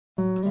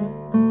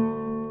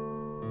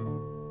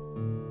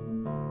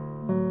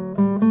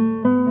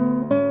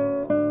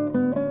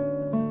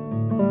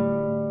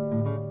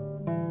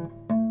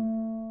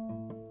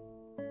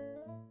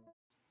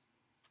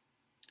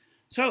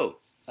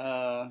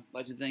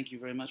to thank you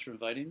very much for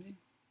inviting me.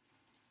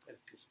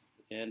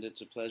 And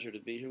it's a pleasure to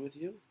be here with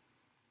you.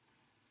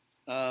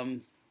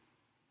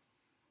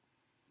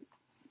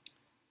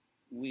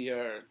 We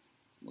are,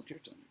 look here,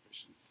 Tony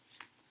Krishna.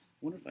 I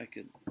wonder if I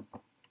could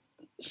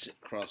sit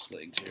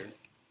cross-legged here.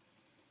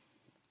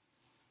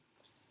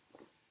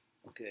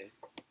 Okay.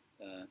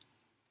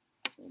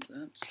 Hold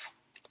that.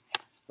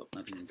 Hope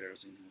nothing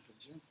embarrassing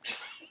happens here.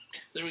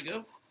 There we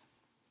go.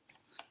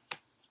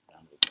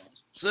 Round of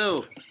applause.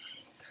 So,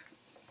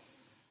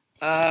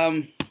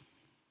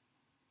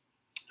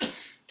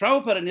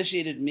 Prabhupada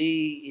initiated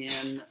me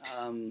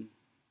in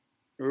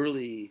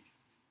early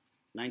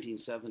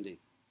 1970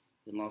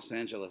 in Los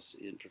Angeles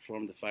and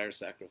performed the fire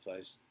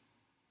sacrifice.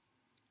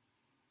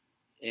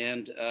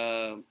 And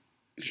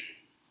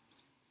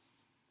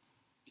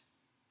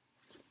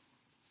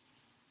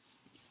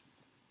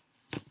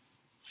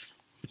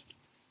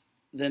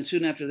then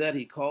soon after that,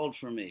 he called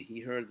for me.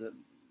 He heard that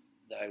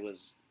I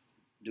was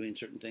doing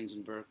certain things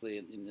in Berkeley,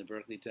 in the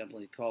Berkeley Temple.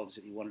 He called and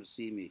said he wanted to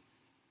see me.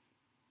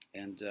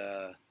 And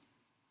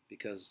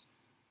because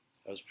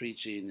I was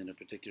preaching in a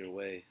particular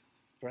way.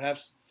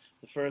 Perhaps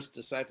the first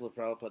disciple of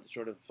Prabhupada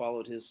sort of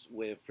followed his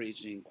way of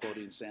preaching,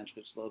 quoting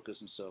Sanskrit slokas,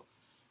 and so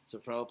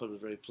Prabhupada was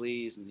very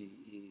pleased, and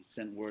he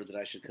sent word that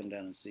I should come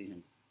down and see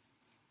him.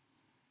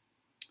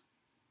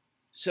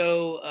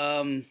 So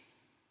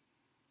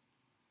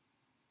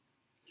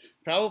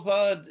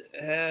Prabhupada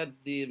had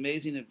the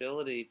amazing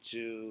ability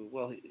to,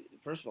 well,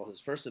 first of all, his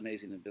first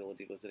amazing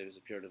ability was that he was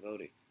a pure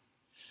devotee.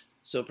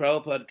 So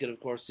Prabhupada could, of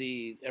course,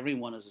 see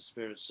everyone as a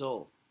spirit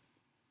soul.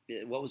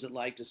 What was it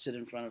like to sit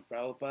in front of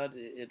Prabhupada?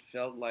 It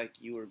felt like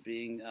you were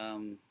being,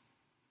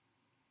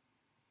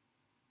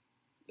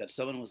 that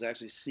someone was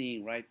actually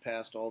seeing right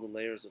past all the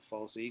layers of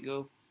false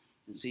ego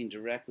and seeing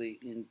directly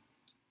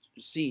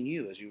seeing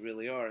you as you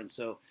really are. And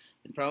so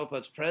in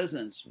Prabhupada's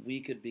presence, we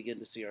could begin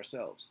to see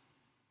ourselves.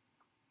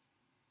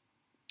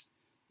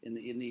 In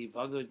the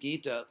Bhagavad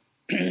Gita,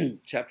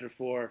 chapter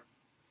 4,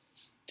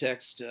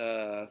 text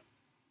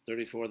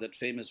 34, that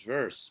famous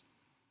verse,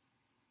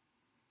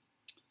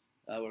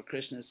 where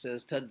Krishna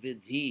says, Tad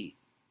vidhi,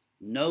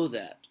 know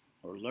that,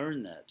 or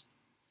learn that.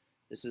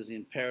 This is the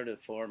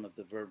imperative form of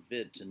the verb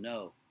vid, to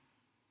know,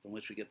 from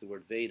which we get the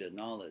word Veda,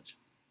 knowledge.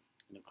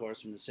 And of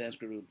course, from the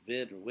Sanskrit root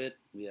vid, or wit,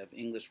 we have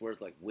English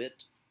words like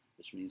wit,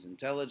 which means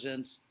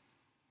intelligence,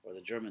 or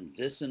the German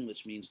wissen,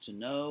 which means to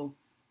know,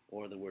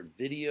 or the word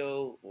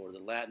video, or the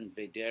Latin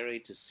vedere,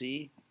 to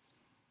see.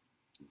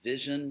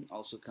 Vision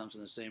also comes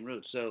from the same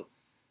root. So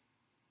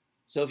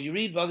if you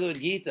read Bhagavad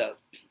Gita,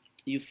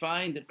 you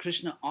find that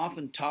Krishna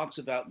often talks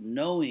about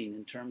knowing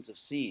in terms of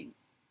seeing.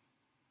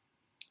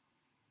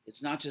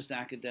 It's not just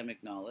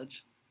academic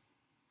knowledge.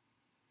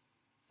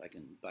 If I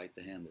can bite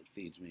the hand that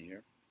feeds me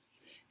here.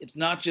 It's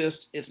not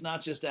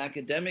just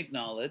academic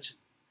knowledge,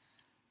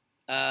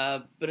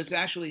 but it's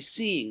actually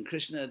seeing.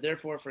 Krishna,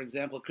 therefore, for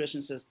example,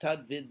 Krishna says,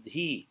 Tad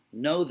vidhi,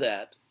 know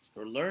that,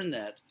 or learn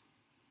that.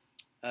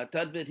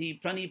 Tad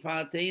vidhi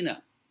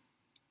pranipatena.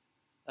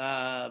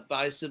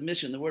 By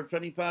submission. The word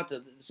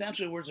pranipata, the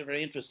Sanskrit words are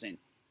very interesting.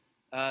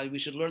 We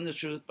should learn the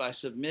truth by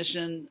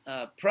submission.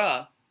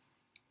 Pra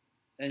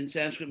in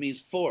Sanskrit means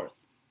forth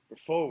or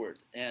forward,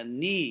 and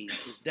ni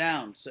is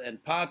down,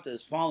 and pata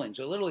is falling.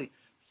 So literally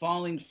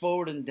falling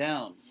forward and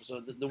down. So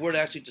the word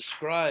actually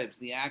describes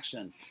the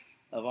action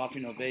of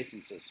offering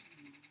obeisances.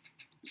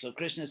 So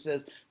Krishna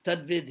says,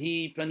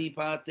 Tadvidhi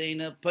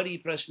pranipatena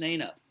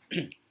pariprashnena.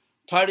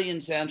 Pari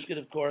in Sanskrit,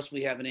 of course,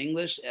 we have in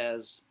English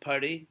as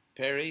pari,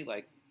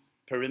 like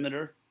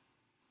perimeter.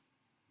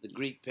 The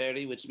Greek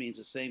peri, which means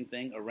the same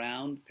thing,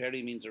 around.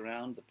 Peri means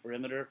around, the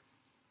perimeter.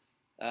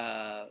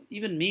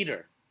 Even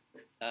meter.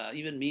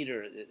 Even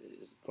meter,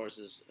 is, of course,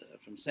 is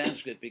from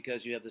Sanskrit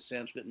because you have the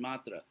Sanskrit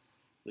matra,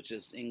 which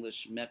is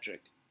English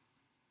metric.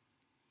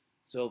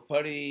 So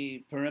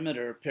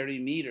perimeter,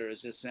 perimeter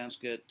is just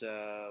Sanskrit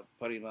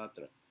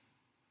parimatra.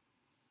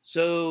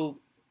 So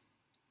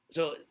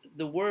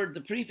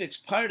the prefix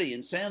pari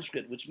in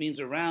Sanskrit, which means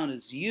around,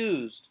 is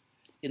used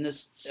in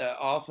this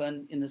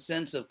often in the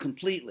sense of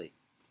completely.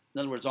 In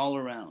other words, all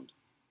around.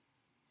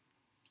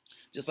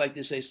 Just like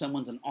they say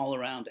someone's an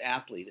all-around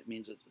athlete, it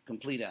means a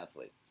complete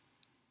athlete.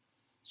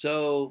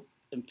 So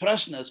in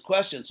prashna is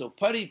question. So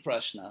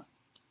pariprashna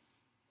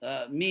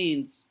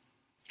means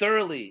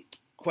thoroughly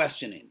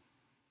questioning.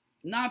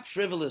 Not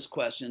frivolous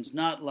questions,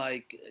 not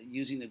like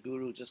using the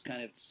guru just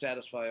kind of to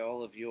satisfy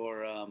all of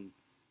your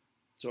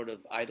sort of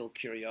idle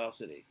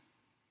curiosity.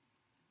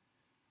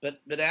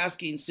 But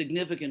asking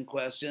significant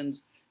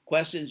questions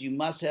you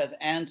must have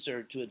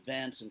answered to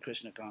advance in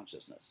Krishna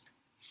consciousness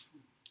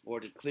or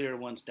to clear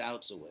one's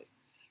doubts away.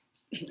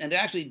 And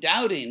actually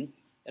doubting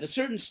at a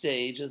certain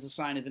stage is a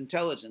sign of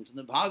intelligence. In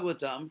the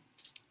Bhagavatam,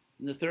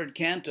 in the third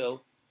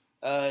canto,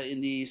 in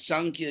the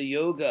Sankhya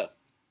Yoga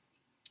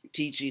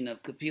teaching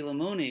of Kapila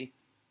Muni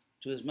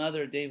to his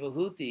mother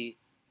Devahuti,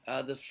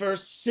 the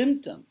first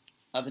symptom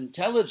of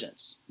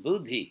intelligence,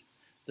 buddhi,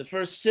 the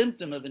first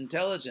symptom of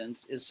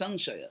intelligence is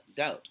samshaya,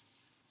 doubt.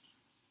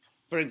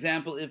 For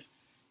example,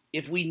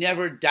 if we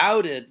never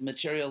doubted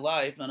material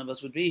life, none of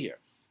us would be here.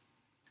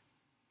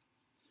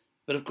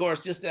 But of course,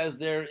 just as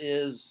there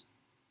is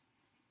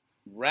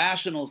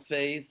rational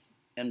faith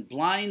and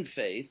blind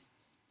faith,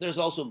 there's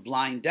also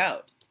blind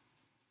doubt.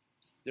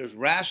 There's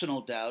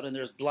rational doubt and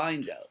there's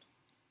blind doubt.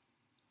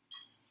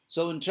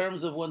 So in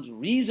terms of one's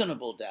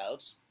reasonable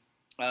doubts,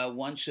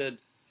 one should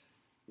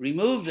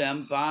remove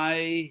them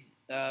by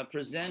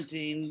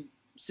presenting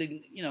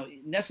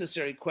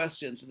necessary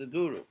questions to the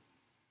guru.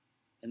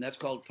 And that's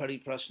called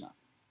pariprashna.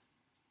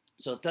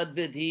 So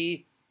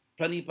tadvidhi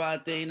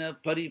pranipatena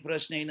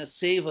pariprashnena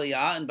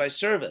sevaya, and by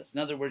service. In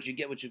other words, you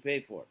get what you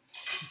pay for.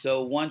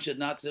 So one should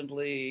not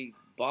simply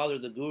bother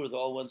the guru with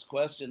all one's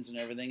questions and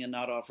everything and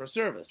not offer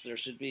service. There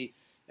should be,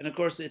 and of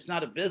course it's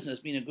not a business.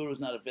 Being a guru is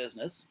not a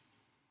business,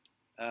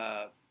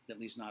 at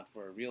least not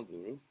for a real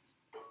guru.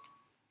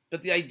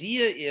 But the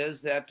idea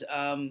is that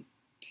of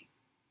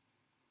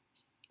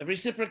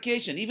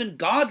reciprocation, even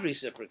God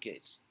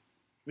reciprocates.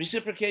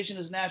 Reciprocation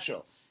is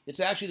natural. It's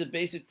actually the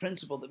basic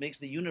principle that makes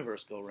the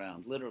universe go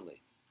round,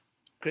 literally.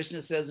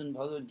 Krishna says in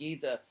Bhagavad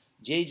Gita,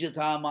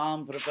 Jejata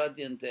mam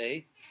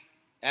prapadyante,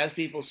 as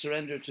people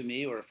surrender to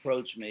me or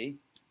approach me,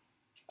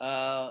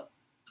 tang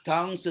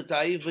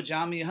satai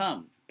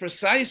vajamiham,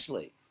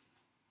 precisely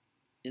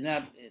in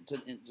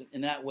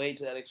that way,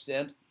 to that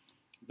extent,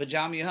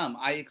 vajamiham,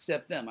 I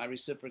accept them, I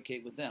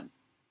reciprocate with them.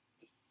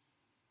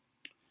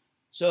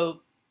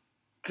 So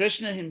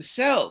Krishna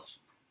himself,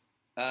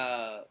 you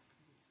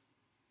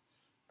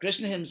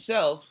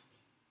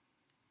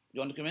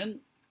want to come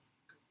in?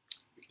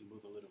 We can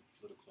move a little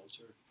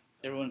closer.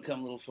 Everyone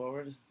come a little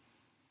forward.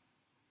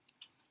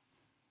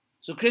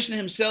 So Krishna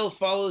himself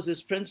follows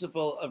this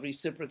principle of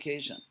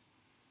reciprocation.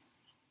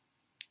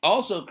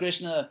 Also,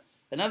 Krishna,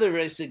 another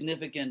very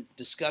significant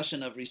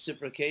discussion of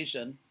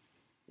reciprocation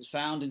is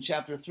found in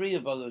chapter 3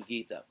 of Bhagavad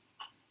Gita,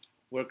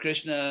 where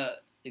Krishna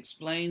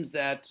explains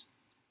that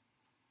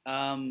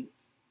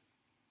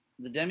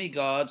the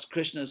demigods,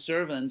 Krishna's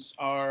servants,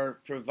 are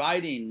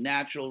providing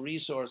natural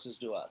resources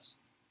to us.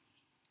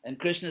 And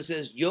Krishna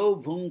says, Yo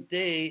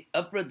bhunte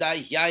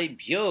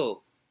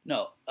apradayabhyo.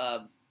 No,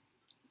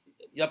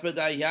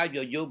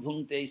 yapradayabhyo yo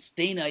bhunte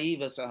stena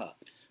eva saha.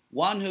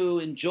 One who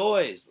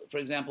enjoys, for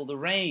example, the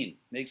rain,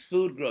 makes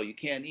food grow. You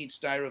can't eat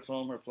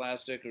styrofoam or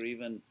plastic or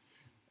even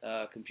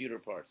computer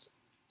parts.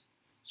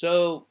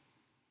 So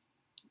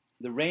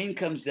the rain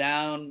comes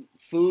down,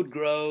 food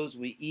grows,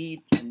 we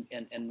eat,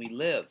 and we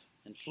live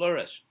and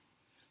flourish.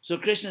 So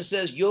Krishna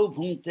says, Yo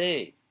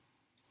bhunte,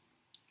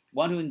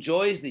 one who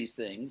enjoys these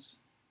things,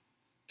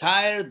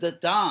 tair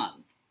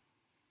datan,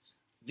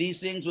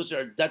 these things which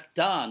are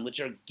datan, which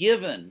are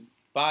given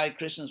by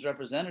Krishna's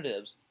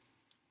representatives,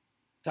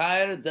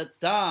 tair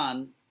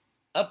datan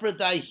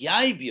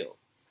apradayabhyo,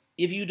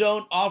 if you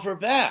don't offer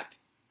back.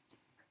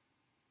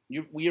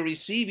 We are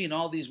receiving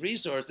all these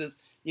resources.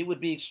 It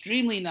would be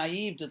extremely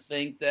naive to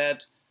think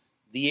that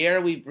the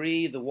air we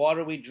breathe, the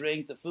water we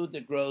drink, the food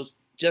that grows,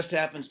 just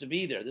happens to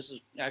be there. This is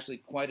actually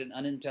quite an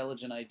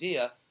unintelligent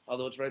idea,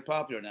 although it's very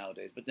popular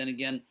nowadays. But then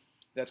again,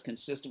 that's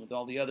consistent with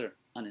all the other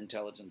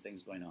unintelligent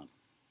things going on.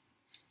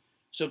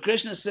 So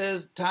Krishna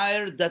says,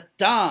 Tair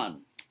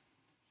datan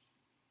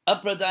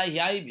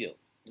apradayabhyo,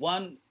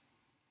 one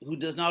who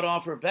does not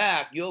offer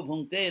back, yo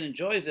bhunte, and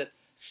enjoys it,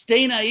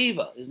 stena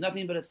eva, is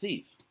nothing but a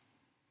thief.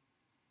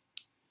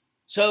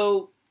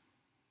 So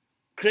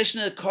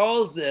Krishna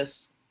calls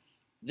this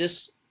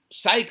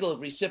cycle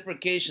of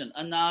reciprocation,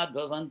 anad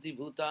bhavanti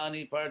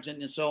bhutani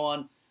parjanya, and so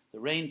on. The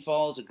rain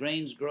falls, the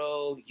grains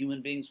grow,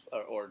 human beings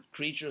or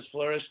creatures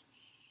flourish.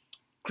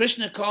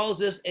 Krishna calls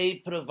this a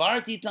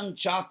pravartitam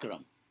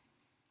chakram.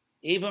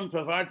 Even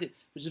pravarti,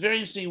 which is a very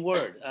interesting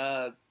word.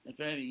 If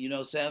any of you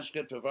know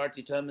Sanskrit,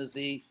 pravartitam is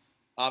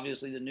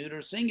obviously the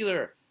neuter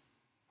singular,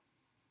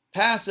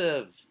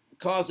 passive,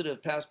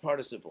 causative past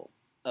participle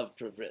of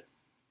pravrit.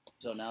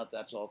 So now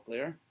that's all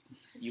clear.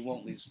 You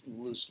won't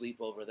lose sleep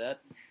over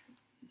that.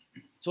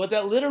 So what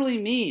that literally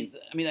means,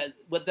 is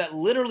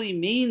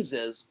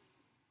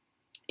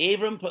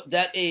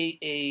that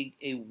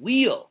a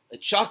wheel, a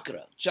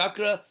chakra.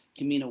 Chakra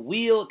can mean a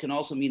wheel, it can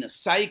also mean a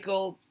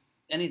cycle,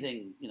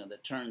 anything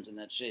that turns in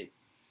that shape.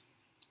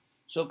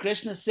 So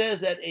Krishna says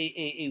that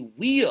a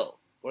wheel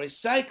or a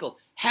cycle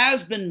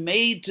has been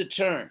made to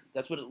turn.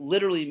 That's what it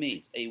literally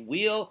means. A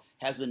wheel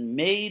has been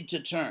made to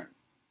turn.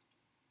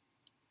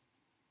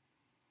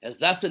 Has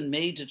thus been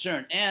made to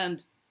turn.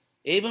 And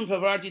even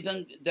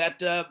pravartitam, that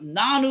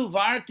nanu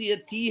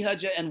vartiya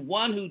tihaja, and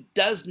one who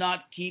does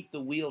not keep the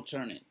wheel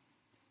turning.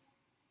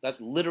 That's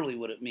literally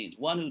what it means.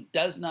 One who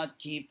does not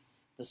keep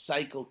the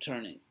cycle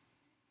turning.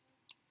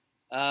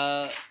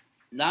 Nanu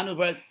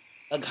vartiya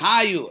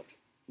aghayur,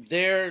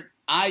 their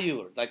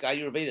ayur, like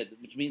Ayurveda,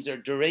 which means their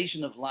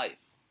duration of life,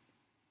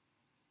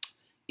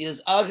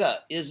 is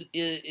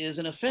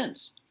an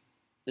offense.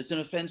 It's an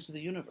offense to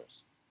the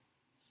universe.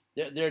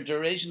 Their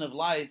duration of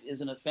life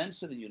is an offense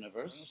to the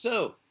universe.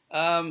 So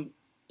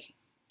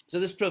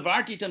this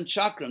pravartitam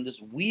chakram, this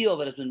wheel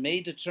that has been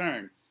made to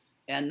turn,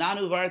 and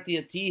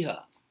nanuvartiya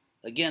tiha,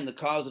 again the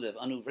causative,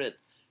 anuvrit,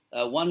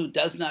 one who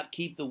does not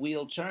keep the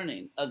wheel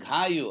turning.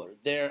 Aghayur,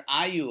 their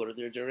ayur,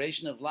 their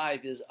duration of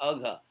life is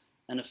agha,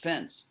 an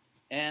offense.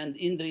 And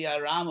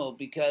indriya ramo,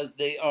 because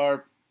they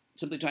are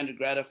simply trying to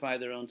gratify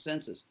their own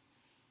senses.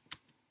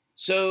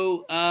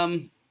 So,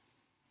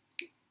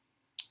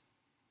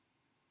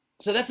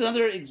 so that's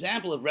another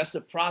example of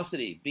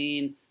reciprocity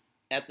being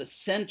at the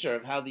center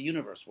of how the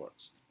universe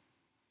works.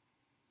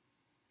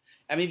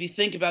 I mean, if you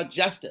think about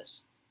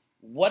justice,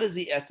 what is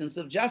the essence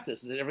of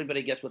justice? Is that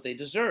everybody gets what they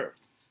deserve,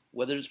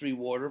 whether it's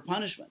reward or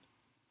punishment.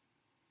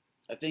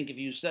 I think if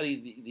you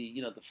study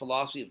the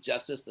philosophy of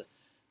justice, the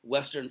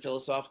Western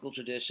philosophical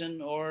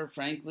tradition, or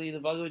frankly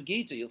the Bhagavad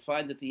Gita, you'll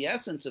find that the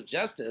essence of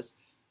justice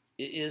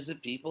is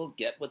that people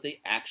get what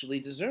they actually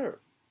deserve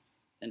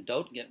and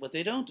don't get what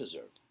they don't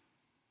deserve.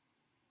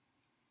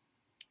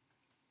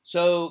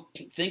 So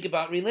think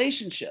about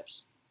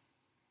relationships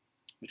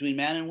between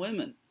men and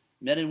women,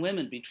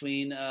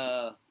 between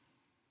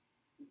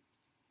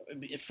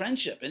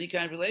friendship, any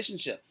kind of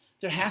relationship.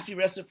 There has to be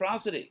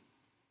reciprocity.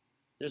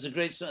 There's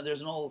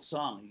an old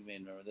song you may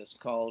remember this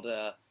called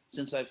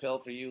 "Since I Fell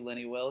for You,"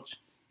 Lenny Welch.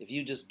 If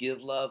you just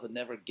give love and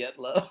never get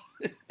love,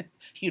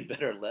 you'd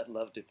better let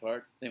love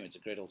depart. Anyway, it's a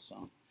great old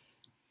song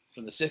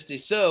from the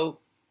 '60s. So,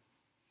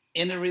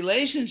 in a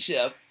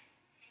relationship,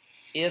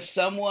 if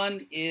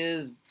someone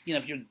is,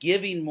 if you're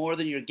giving more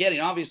than you're getting,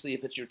 obviously,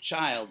 if it's your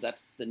child,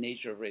 that's the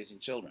nature of raising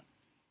children.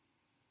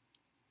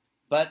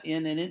 But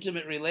in an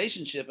intimate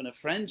relationship, in a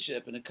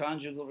friendship, in a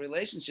conjugal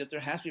relationship, there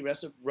has to be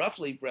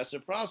roughly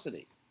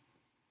reciprocity.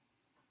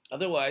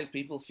 Otherwise,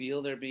 people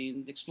feel they're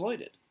being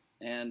exploited,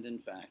 and in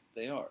fact,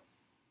 they are.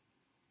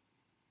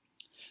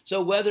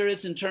 So whether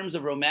it's in terms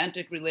of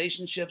romantic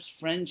relationships,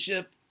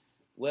 friendship,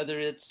 whether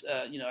it's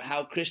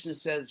how Krishna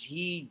says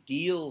he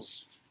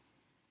deals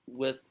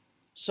with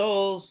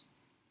souls,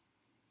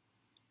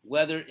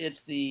 whether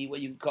it's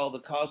what you call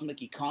the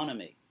cosmic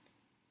economy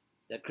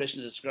that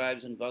Krishna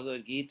describes in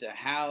Bhagavad Gita,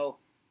 how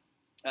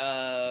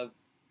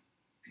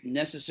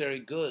necessary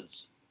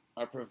goods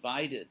are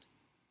provided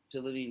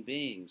to living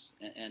beings,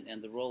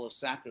 and the role of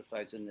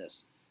sacrifice in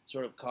this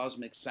sort of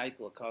cosmic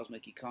cycle,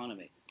 cosmic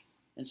economy.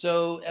 And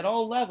so at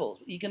all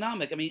levels,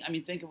 economic, I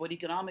mean, think of what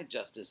economic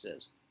justice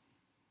is.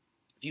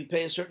 If you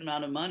pay a certain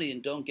amount of money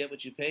and don't get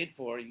what you paid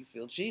for, you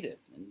feel cheated.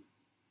 And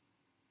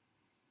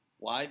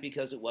why?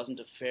 Because it wasn't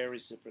a fair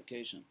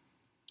reciprocation.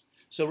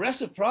 So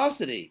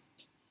reciprocity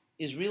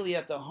is really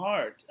at the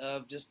heart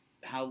of just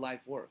how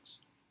life works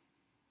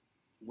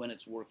when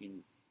it's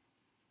working,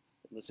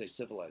 let's say,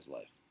 civilized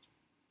life.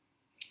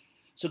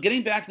 So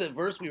getting back to the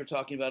verse we were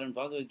talking about in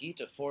Bhagavad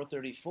Gita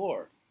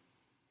 4:34,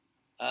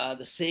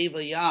 the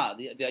sevaya,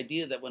 the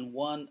idea that when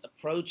one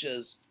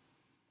approaches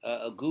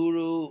a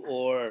guru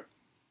or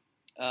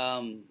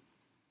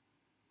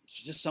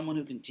just someone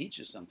who can teach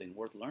you something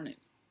worth learning,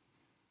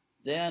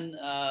 then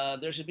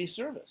there should be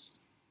service.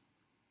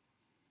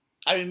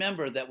 I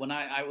remember that when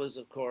I was,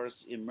 of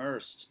course,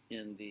 immersed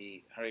in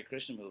the Hare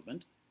Krishna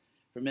movement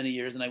for many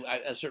years, and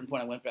at a certain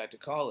point I went back to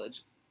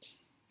college,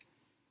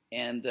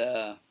 and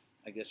I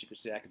guess you could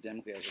say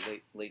academically I was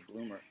a late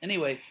bloomer.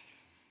 Anyway,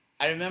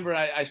 I remember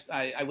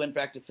I went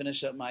back to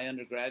finish up my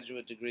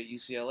undergraduate degree at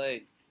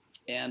UCLA,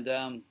 and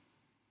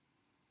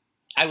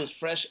I was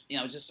fresh,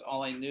 just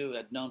all I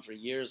had known for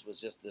years was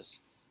just this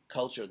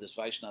culture, this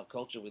Vaishnava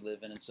culture we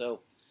live in, and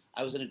so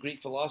I was in a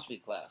Greek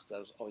philosophy class.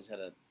 I always had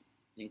an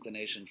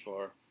inclination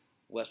for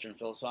Western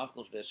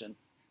philosophical tradition.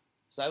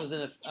 So I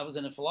was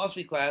in a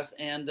philosophy class,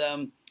 and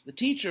the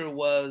teacher he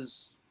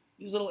was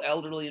a little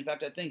elderly. In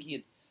fact, I think he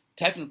had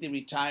technically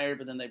retired,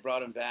 but then they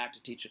brought him back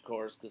to teach a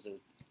course because they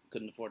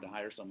couldn't afford to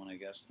hire someone, I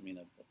guess.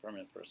 A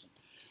permanent person.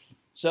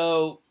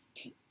 So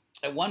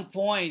at one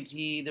point,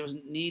 there was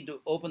a need to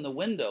open the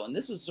window, and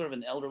this was sort of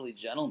an elderly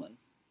gentleman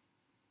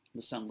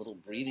with some little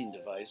breathing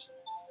device.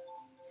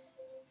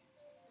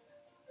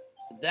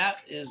 That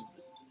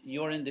is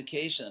your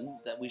indication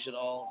that we should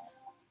all...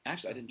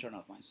 Actually, I didn't turn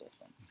off my cell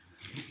phone.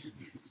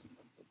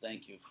 But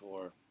thank you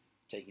for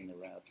taking the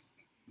route.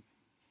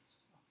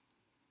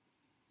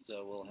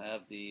 So we'll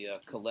have the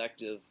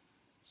collective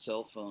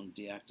cell phone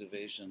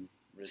deactivation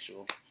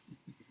ritual.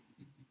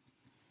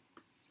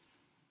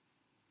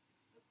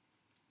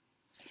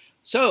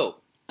 So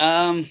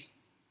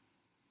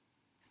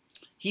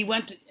he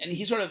went, and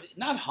he sort of,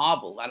 not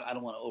hobbled, I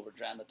don't want to over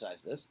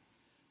dramatize this,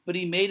 but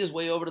he made his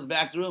way over to the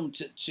back room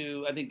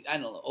to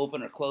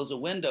open or close a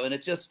window, and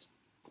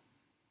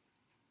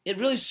it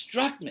really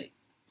struck me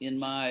in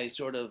my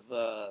sort of,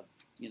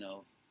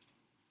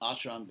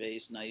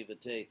 ashram-based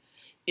naivete.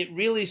 It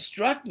really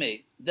struck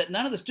me that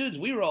none of the students,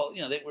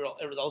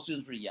 all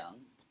students were young,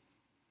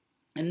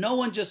 and no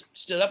one just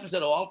stood up and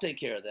said, "Oh, I'll take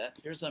care of that.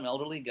 Here's some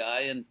elderly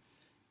guy," and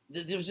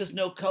there was just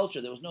no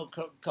culture. There was no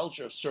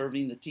culture of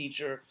serving the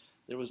teacher.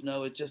 There was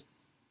no,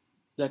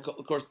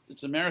 of course,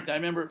 it's America. I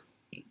remember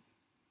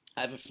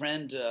I have a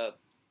friend,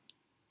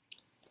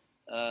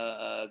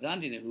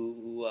 Gandhina,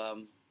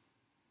 who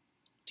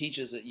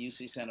teaches at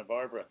UC Santa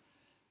Barbara.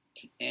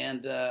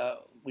 And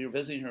we were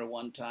visiting her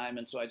one time,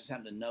 and so I just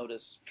happened to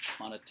notice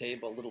on a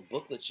table a little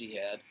booklet she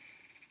had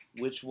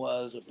which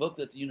was a book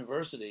that the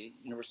University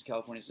of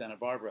California, Santa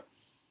Barbara,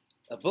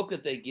 a book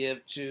that they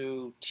give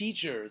to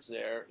teachers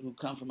there who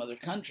come from other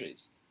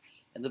countries.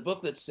 And the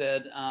booklet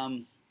said,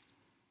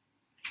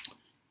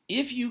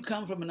 if you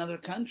come from another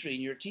country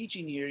and you're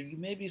teaching here, you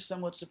may be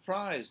somewhat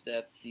surprised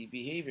at the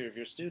behavior of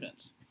your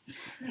students.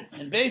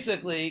 And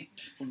basically,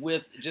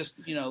 with just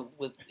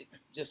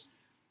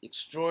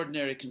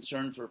extraordinary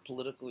concern for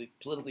politically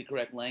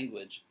correct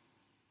language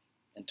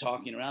and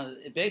talking around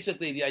it,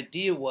 basically the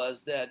idea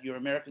was that your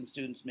American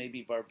students may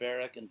be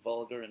barbaric and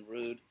vulgar and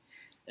rude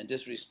and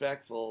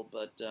disrespectful,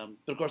 but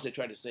of course they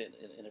try to say it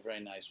in a very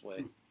nice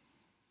way,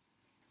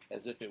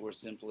 as if it were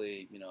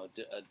simply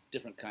a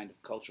different kind of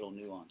cultural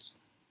nuance.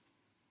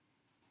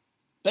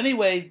 But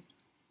anyway,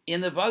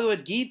 in the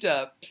Bhagavad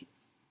Gita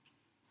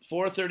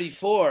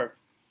 4:34,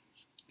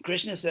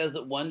 Krishna says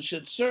that one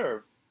should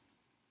serve.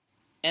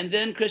 And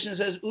then Krishna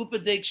says,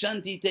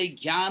 Upadekshanti te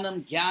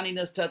jnanam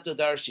jnaninas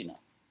tattvadarshina.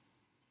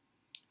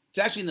 It's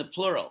actually in the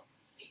plural,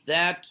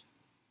 that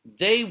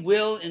they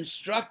will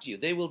instruct you,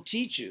 they will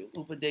teach you.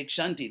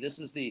 Upadekshanti, this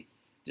is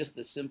just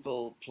the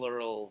simple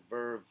plural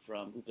verb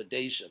from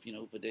Upadesha. If you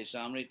know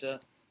Upadeshamrita,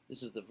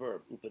 this is the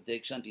verb,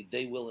 Upadekshanti,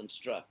 they will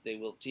instruct, they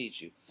will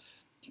teach you.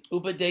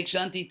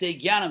 Upadekshanti te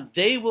jnanam,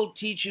 they will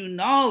teach you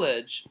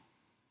knowledge,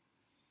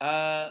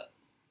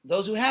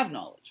 those who have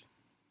knowledge.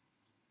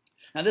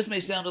 Now this may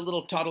sound a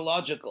little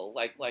tautological,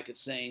 like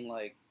it's saying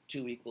like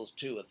 2 equals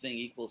 2, a thing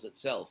equals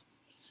itself.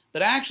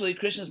 But actually,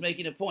 Krishna's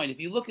making a point. If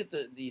you look at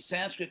the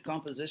Sanskrit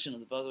composition of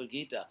the Bhagavad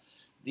Gita,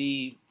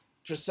 the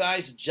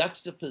precise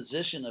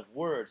juxtaposition of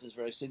words is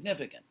very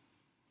significant.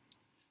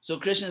 So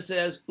Krishna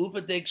says,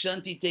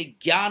 Upadekshanti te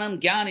jnanam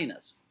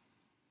jnaninas,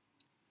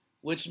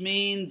 which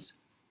means,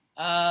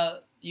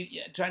 trying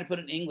to put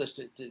it in English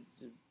to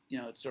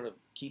sort of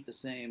keep the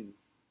same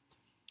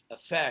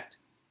effect.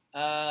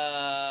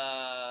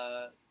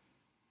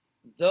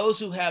 Those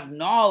who have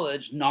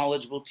knowledge,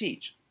 knowledge will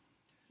teach.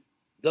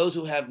 Those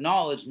who have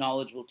knowledge,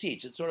 knowledge will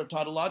teach. It's sort of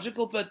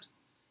tautological, but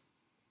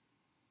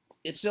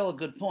it's still a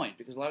good point,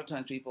 because a lot of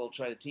times people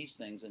try to teach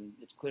things and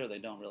it's clear they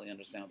don't really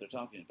understand what they're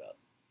talking about.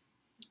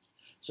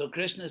 So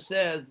Krishna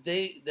says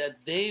that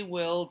they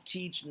will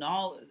teach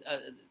knowledge.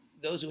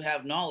 Those who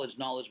have knowledge,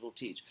 knowledge will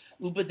teach.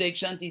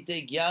 Upadekshanti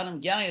te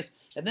jnanam jnaninas.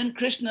 And then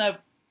Krishna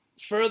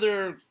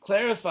further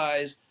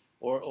clarifies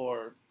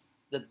or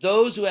that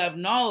those who have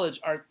knowledge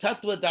are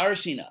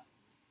tattvadarshina,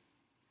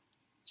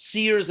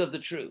 seers of the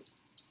truth.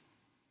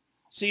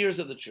 Seers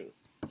of the truth.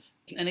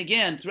 And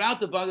again, throughout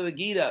the Bhagavad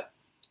Gita,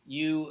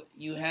 you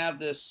have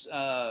this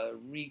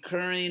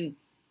recurring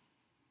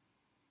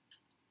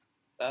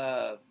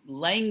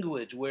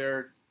language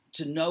where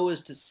to know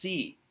is to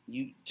see.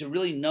 To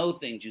really know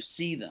things, you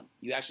see them.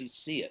 You actually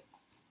see it.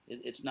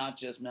 It's not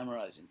just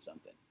memorizing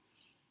something.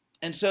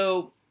 And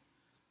so,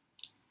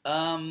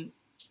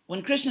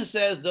 when Krishna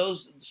says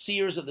those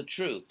seers of the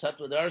truth,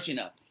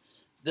 tattvadarshina,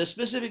 the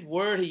specific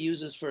word he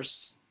uses for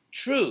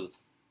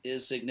truth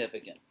is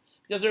significant,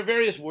 because there are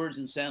various words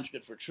in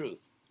Sanskrit for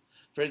truth.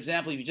 For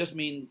example, if you just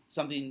mean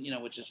something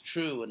which is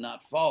true and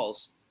not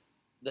false,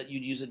 that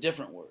you'd use a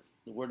different word.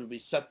 The word would be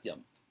satyam.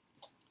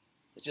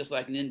 It's just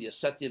like in India,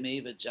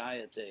 satyameva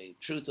jayate,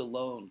 truth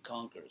alone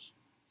conquers,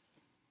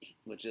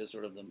 which is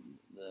sort of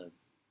the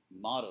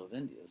motto of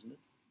India, isn't it?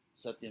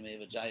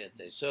 Satyameva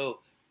jayate.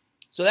 So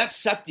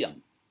that's satyam,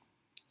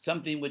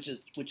 something which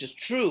is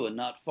true and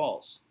not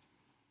false,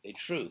 a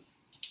truth.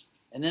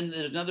 And then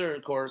there's another,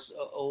 of course,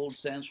 old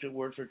Sanskrit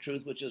word for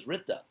truth, which is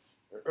rita,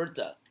 or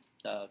urta,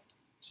 to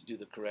do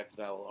the correct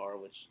vowel R,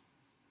 which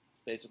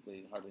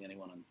basically hardly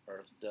anyone on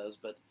earth does.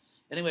 But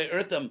anyway,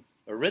 urtam,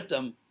 or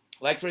ritam,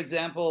 like for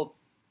example,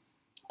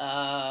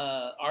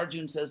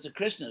 Arjuna says to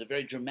Krishna at a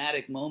very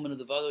dramatic moment of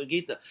the Bhagavad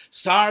Gita,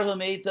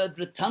 Sarvam etad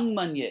ritam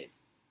manye.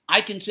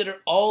 I consider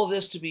all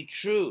this to be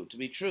true,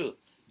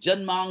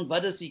 Janmang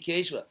vadasi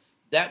Keshava,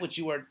 that which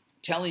you are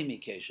telling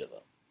me,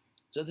 Keshava.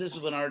 So this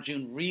is when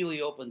Arjuna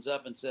really opens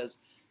up and says,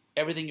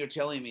 everything you're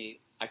telling me,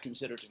 I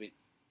consider to be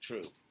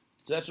true.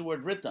 So that's the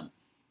word ritam,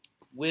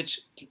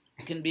 which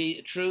can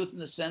be truth in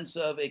the sense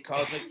of a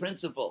cosmic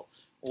principle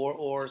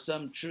or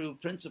some true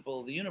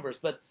principle of the universe.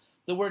 But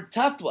the word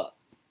tattva,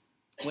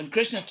 when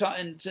Krishna taught,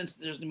 and since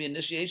there's going to be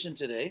initiation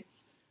today,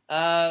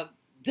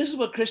 this is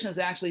what Krishna is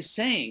actually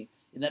saying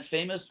in that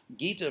famous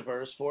Gita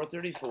verse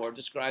 4:34,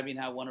 describing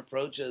how one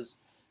approaches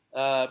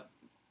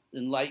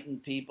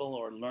enlightened people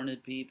or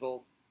learned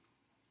people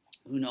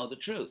who know the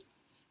truth.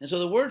 And so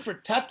the word for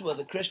tattva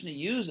that Krishna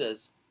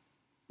uses,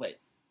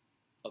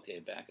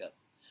 back up.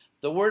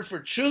 The word for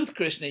truth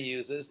Krishna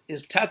uses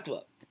is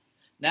tattva.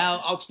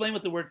 Now, I'll explain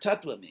what the word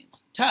tattva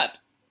means. Tat,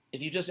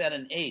 if you just add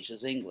an H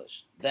as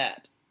English,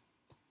 that.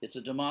 It's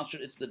the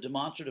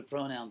demonstrative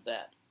pronoun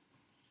that.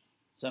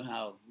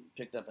 Somehow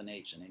picked up an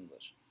H in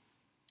English.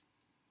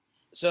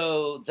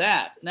 So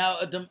that. Now,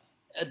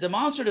 a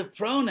demonstrative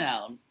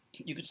pronoun,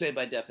 you could say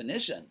by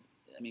definition,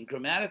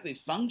 grammatically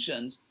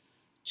functions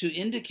to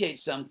indicate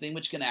something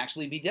which can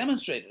actually be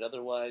demonstrated.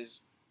 Otherwise,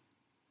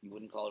 you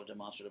wouldn't call it a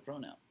demonstrative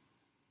pronoun.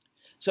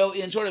 So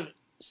in sort of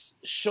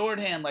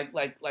shorthand,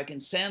 like in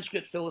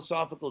Sanskrit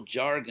philosophical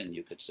jargon,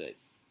 you could say.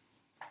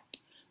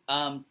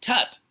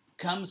 Tat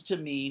comes to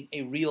mean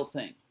a real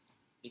thing,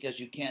 because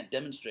you can't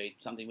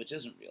demonstrate something which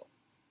isn't real.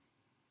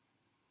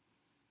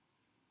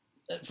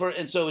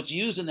 And so it's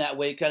used in that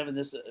way, kind of in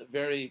this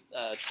very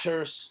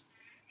terse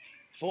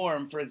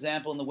form. For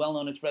example, in the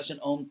well-known expression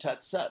Om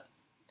Tat Sat.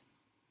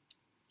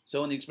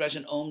 So in the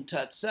expression Om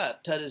Tat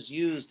Sat, Tat is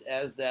used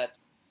as that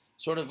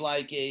sort of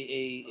like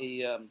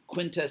a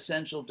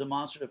quintessential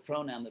demonstrative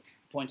pronoun that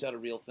points out a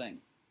real thing.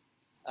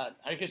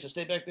 Hare Krishna,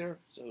 stay back there.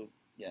 So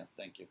yeah,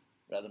 thank you.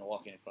 Rather than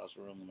walking across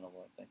the room in the middle of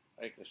that thing.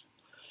 Hare Krishna.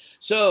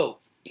 So,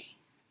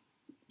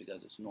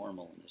 because it's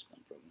normal in this kind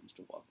of programs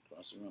to walk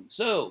across the room.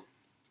 So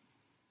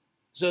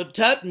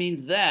Tat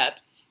means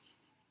that.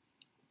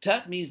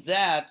 Tat means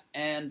that,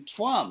 and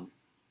Twam.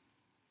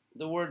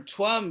 The word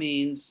Twam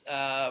means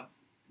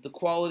the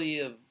quality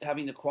of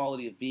having the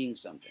quality of being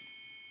something.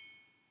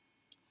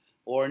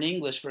 Or in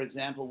English, for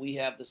example, we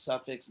have the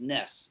suffix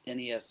ness,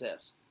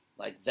 N-E-S-S,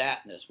 like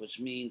thatness, which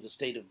means a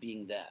state of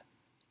being that.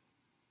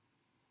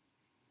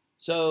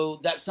 So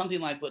that's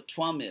something like what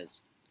Twam is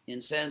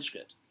in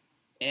Sanskrit.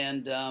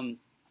 And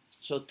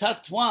so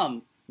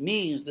Tattvam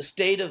means the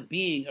state of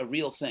being a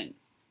real thing.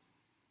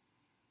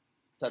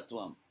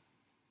 Tattvam.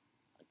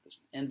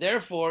 And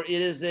therefore, it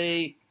is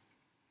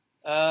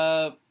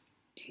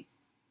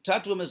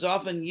Tattvam is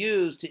often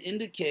used to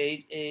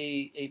indicate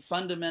a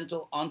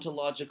fundamental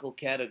ontological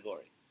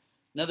category.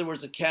 In other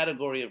words, a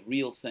category of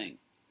real thing.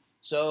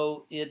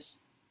 So it's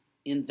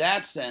in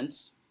that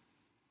sense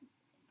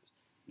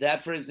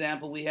that, for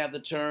example, we have the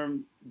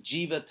term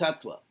Jiva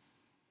Tattva.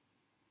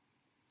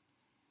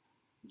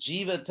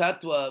 Jiva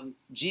Tattva,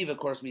 Jiva, of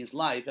course, means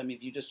life. I mean,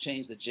 if you just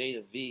change the J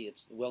to V,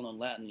 it's the well-known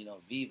Latin,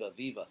 viva,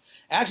 viva.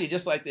 Actually,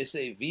 just like they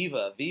say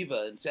viva,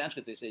 viva, in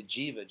Sanskrit, they say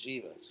jiva,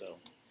 jiva. So,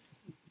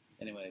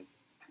 anyway,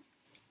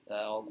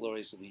 all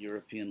glories to the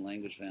European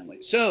language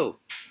family. So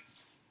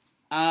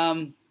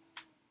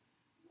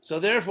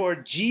therefore,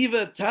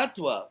 Jiva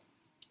Tattva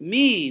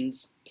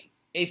means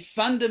a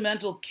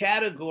fundamental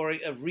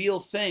category of real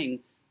thing,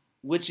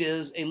 which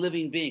is a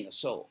living being, a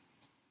soul.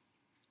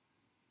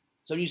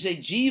 So when you say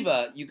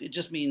Jiva, it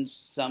just means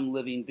some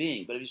living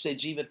being. But if you say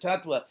Jiva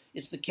Tattva,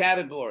 it's the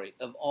category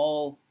of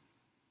all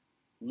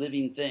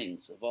living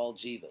things, of all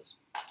Jivas,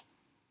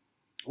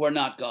 who are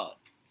not God.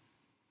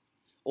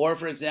 Or,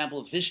 for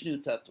example,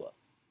 Vishnu Tattva,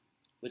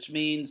 which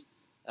means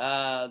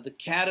the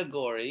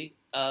category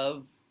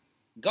of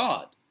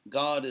God.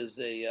 God is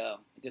I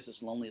guess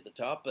it's lonely at the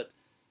top, but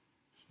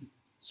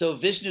so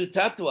Vishnu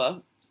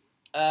Tattva,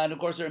 and of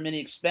course there are many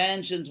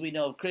expansions. We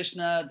know of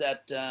Krishna,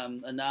 that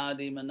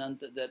Anadi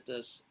Mananta,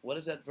 that what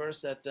is that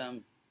verse? That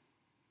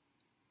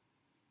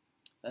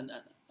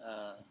Advaitam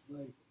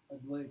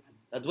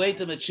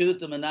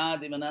Achyutam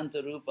Anadi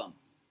Mananta Rupam.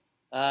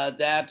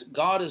 That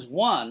God is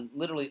one,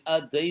 literally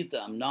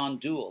Advaitam,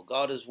 non-dual.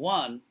 God is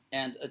one,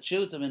 and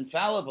Achyutam,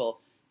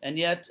 infallible, and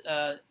yet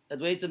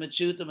Advaitam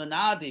Achyutam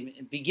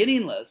Anadi,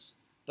 beginningless,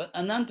 but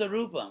Ananta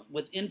Rupam,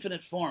 with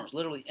infinite forms,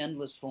 literally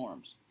endless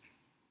forms.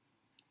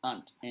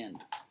 End,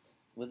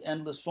 with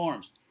endless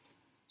forms.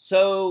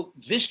 So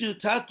Vishnu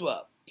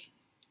Tattva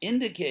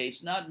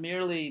indicates not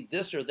merely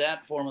this or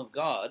that form of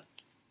God,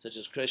 such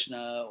as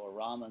Krishna or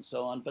Rama and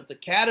so on, but the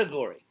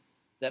category,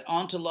 that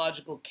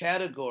ontological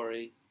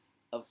category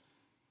of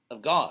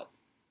God.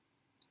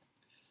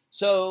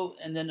 So,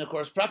 and then of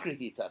course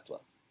Prakriti Tattva.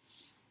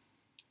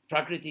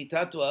 Prakriti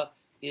Tattva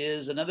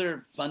is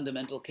another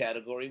fundamental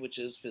category, which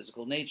is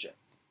physical nature,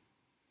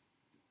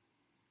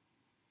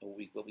 what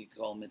we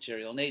call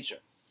material nature.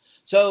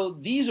 So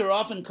these are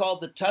often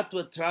called the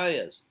Tattva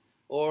Trayas,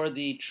 or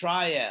the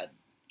triad,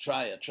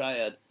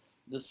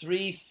 the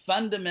three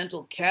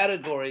fundamental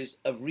categories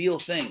of real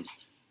things.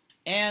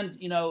 And,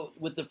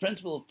 with the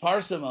principle of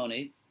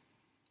parsimony,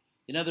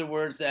 in other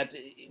words, that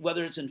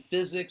whether it's in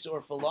physics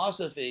or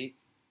philosophy,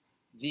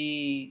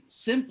 the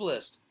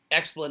simplest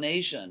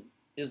explanation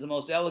is the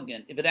most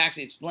elegant if it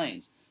actually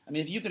explains. I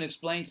mean, if you can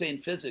explain, say in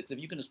physics, if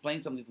you can explain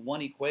something with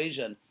one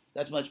equation,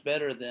 that's much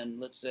better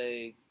than, let's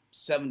say,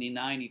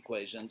 79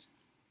 equations,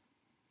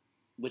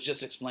 which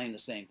just explain the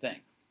same thing.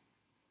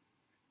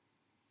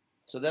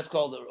 So that's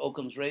called the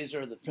Occam's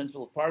razor, the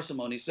principle of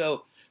parsimony.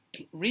 So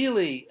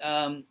really,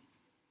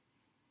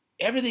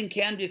 everything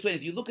can be explained.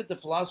 If you look at the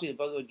philosophy of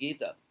Bhagavad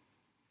Gita,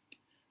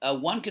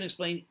 one can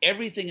explain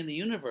everything in the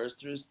universe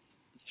through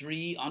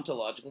three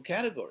ontological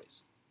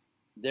categories.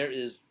 There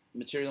is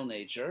material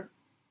nature,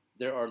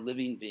 there are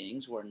living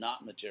beings who are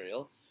not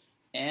material,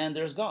 and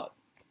there's God.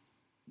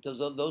 Those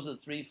are the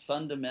three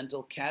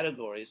fundamental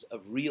categories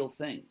of real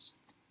things.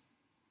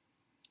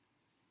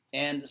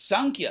 And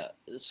Sankhya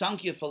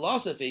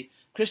philosophy,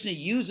 Krishna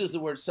uses the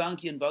word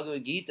Sankhya in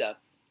Bhagavad Gita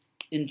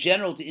in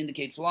general to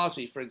indicate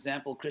philosophy. For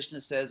example, Krishna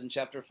says in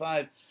chapter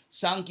 5,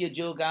 Sankhya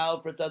Yoga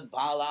Pratag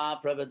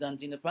Bala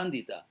Pravadantina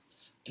Pandita,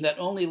 that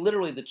only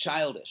literally the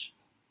childish,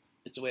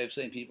 it's a way of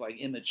saying people like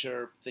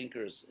immature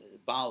thinkers,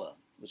 Bala,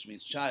 which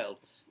means child.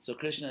 So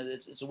Krishna,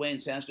 it's a way in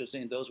Sanskrit of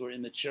saying those who are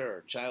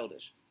immature,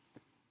 childish.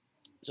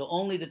 So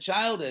only the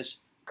childish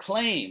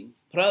claim,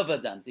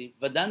 pravadanti.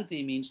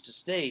 Vadanti means to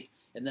state,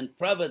 and then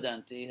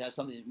pravadanti has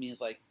something that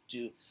means like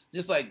to,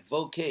 just like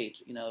vocate,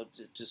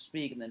 to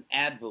speak, and then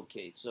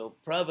advocate. So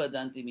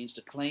pravadanti means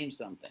to claim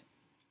something.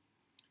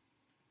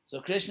 So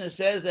Krishna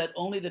says that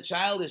only the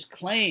childish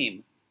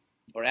claim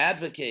or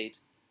advocate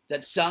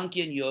that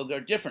Sankhya and Yoga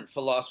are different,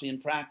 philosophy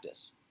and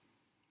practice.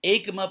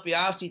 Ekamapi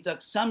asitak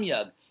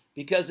samyag,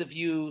 because if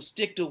you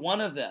stick to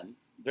one of them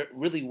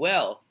really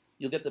well,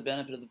 you'll get the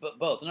benefit of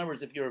both. In other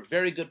words, if you're a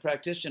very good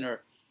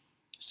practitioner,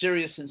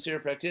 serious, sincere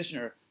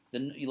practitioner,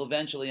 then you'll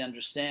eventually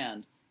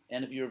understand.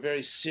 And if you're a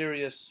very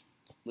serious,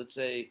 let's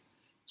say,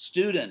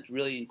 student,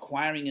 really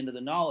inquiring into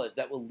the knowledge,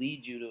 that will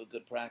lead you to a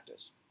good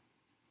practice.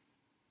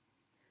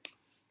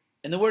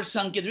 And the word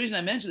Sankhya, the reason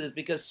I mention this is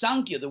because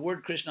Sankhya, the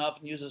word Krishna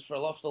often uses for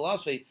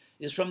philosophy,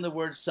 is from the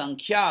word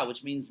Sankhya,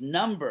 which means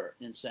number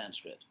in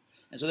Sanskrit.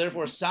 And so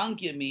therefore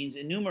Sankhya means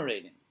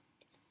enumerating.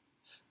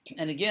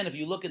 And again, if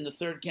you look in the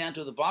third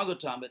canto of the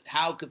Bhagavatam at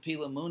how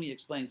Kapila Muni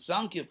explains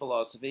Sankhya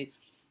philosophy,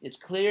 it's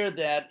clear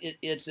that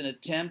it's an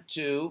attempt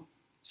to,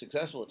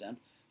 successful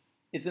attempt,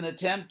 it's an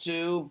attempt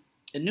to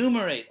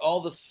enumerate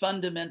all the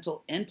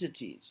fundamental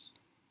entities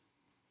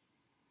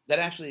that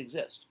actually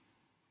exist.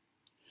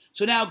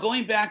 So now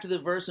going back to the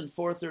verse in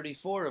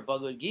 434 of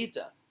Bhagavad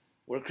Gita,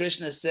 where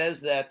Krishna says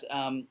that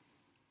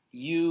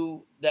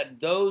that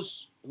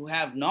those who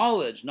have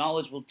knowledge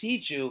will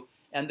teach you,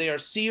 and they are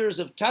seers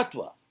of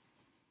tattva.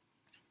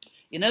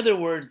 In other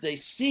words, they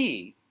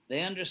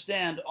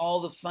understand all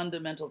the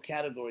fundamental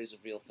categories of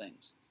real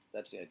things.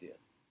 That's the idea.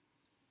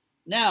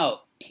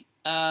 Now,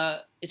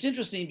 it's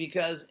interesting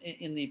because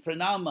in the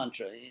pranam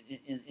mantra,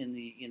 in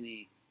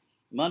the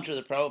mantra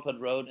that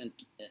Prabhupada wrote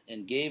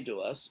and gave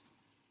to us,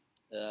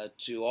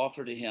 to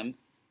offer to him,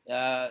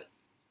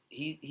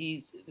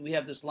 we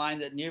have this line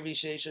that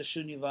nirvishesha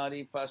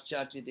shunyavadi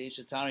paschatya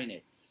desha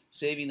tarine,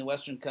 saving the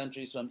Western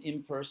countries from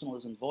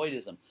impersonalism,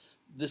 voidism.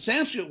 The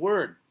Sanskrit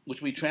word,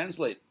 which we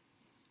translate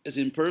as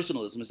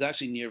impersonalism, is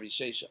actually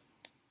nirvishesha.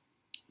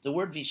 The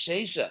word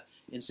vishesha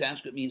in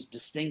Sanskrit means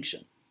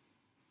distinction,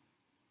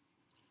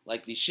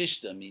 like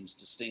vishishta means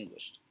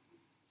distinguished.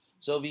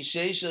 So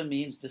vishesha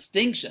means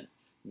distinction.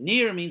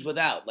 Nir means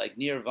without, like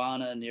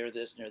nirvana, near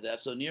this, near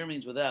that. So nir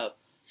means without.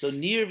 So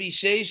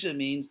nirvishesha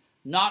means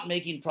not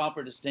making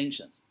proper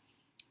distinctions.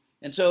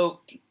 And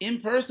so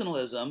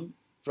impersonalism,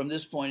 from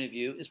this point of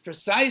view, is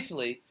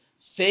precisely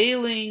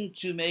failing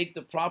to make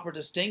the proper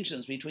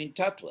distinctions between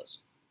tattvas.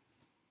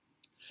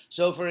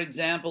 So for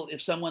example,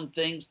 if someone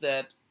thinks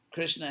that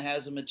Krishna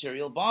has a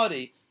material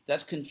body,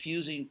 that's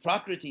confusing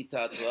Prakriti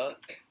tattva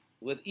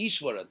with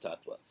Ishvara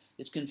tattva.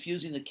 It's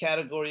confusing the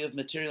category of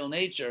material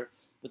nature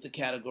with the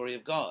category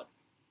of God.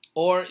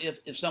 Or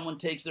if someone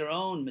takes their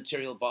own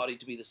material body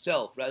to be the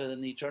self rather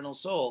than the eternal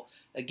soul,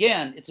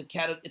 again, it's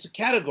a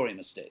category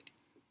mistake.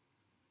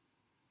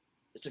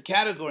 It's a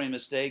category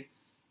mistake,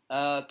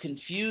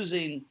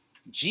 confusing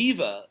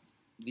jiva,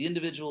 the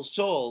individual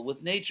soul,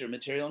 with nature,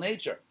 material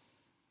nature.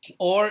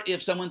 Or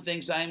if someone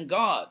thinks I am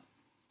God,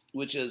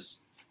 which is,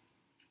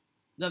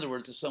 in other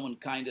words, if someone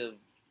kind of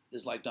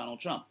is like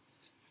Donald Trump.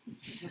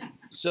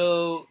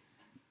 So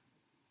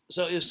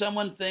if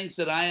someone thinks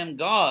that I am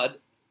God,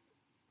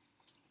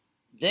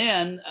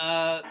 then,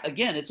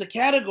 again, it's a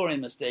category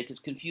mistake. It's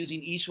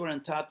confusing Ishvara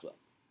and Tattva.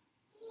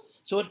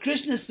 So what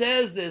Krishna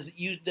says is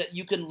that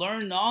you can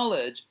learn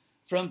knowledge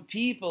from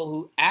people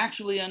who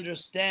actually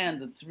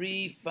understand the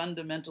three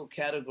fundamental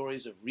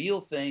categories of real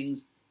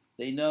things.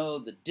 They know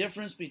the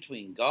difference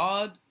between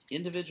God,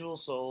 individual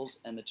souls,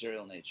 and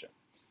material nature.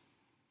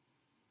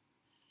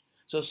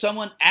 So if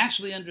someone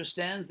actually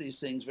understands these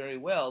things very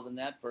well, then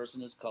that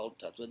person is called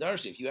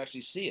Tattvadarshi. If you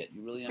actually see it,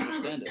 you really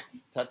understand it.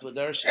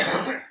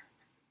 Tattvadarshi.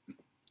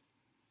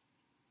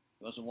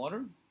 You want some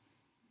water?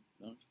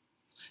 No?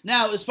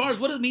 Now, as far as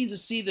what it means to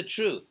see the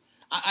truth,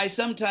 I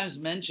sometimes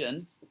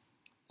mention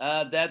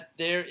that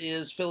there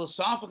is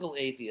philosophical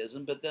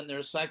atheism, but then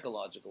there's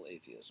psychological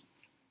atheism.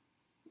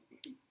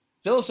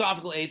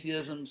 Philosophical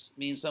atheism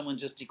means someone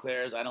just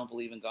declares, I don't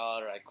believe in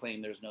God, or I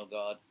claim there's no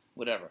God,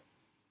 whatever.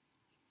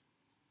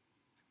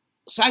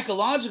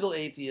 Psychological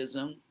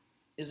atheism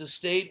is a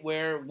state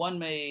where one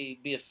may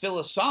be a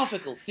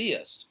philosophical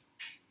theist,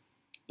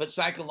 but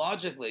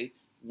psychologically,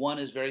 one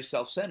is very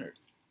self-centered.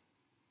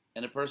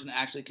 And a person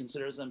actually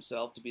considers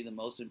themselves to be the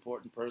most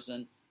important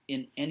person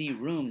in any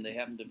room they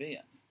happen to be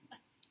in.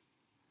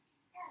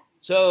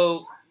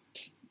 So,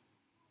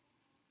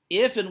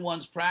 if in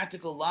one's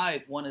practical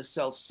life one is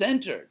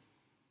self-centered,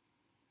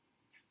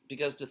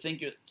 because to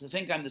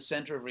think I'm the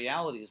center of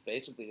reality is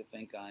basically to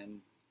think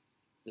I'm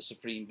the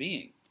supreme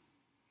being.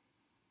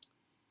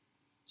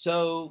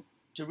 So,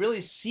 to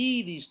really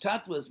see these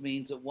tattvas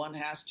means that one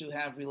has to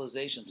have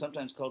realization,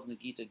 sometimes called in the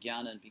Gita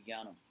jnana and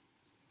vijnanam.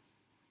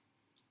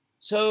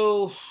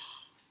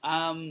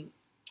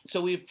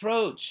 So we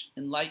approach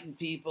enlightened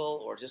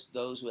people, or just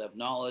those who have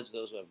knowledge,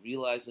 those who have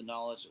realized the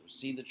knowledge, or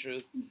see the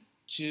truth,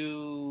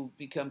 to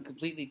become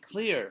completely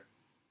clear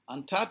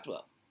on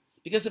tattva.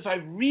 Because if I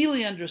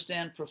really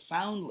understand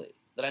profoundly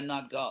that I'm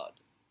not God,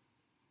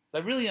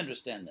 if I really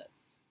understand that,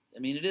 I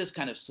mean, it is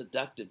kind of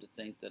seductive to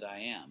think that I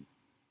am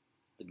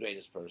the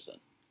greatest person.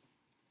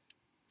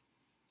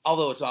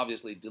 Although it's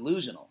obviously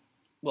delusional.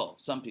 Well,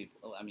 some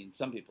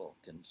people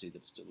can see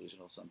that it's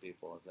delusional. Some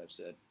people, as I've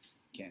said,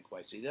 can't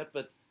quite see that.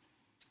 But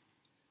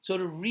so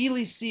to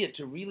really see it,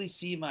 to really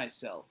see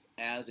myself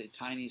as a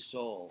tiny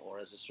soul or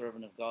as a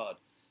servant of God,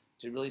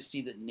 to really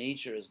see that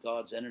nature is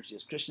God's energy.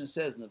 As Krishna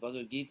says in the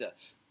Bhagavad Gita,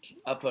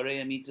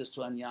 aparayamitas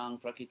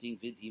tvanyang prakriting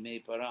vidhi me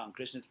parang.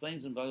 Krishna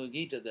explains in Bhagavad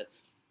Gita that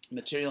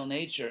material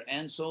nature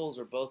and souls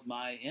are both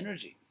my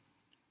energy.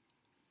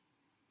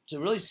 To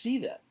really see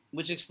that,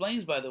 which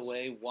explains, by the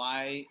way,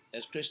 why,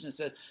 as Krishna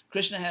said,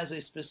 Krishna has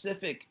a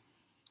specific,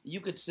 you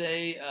could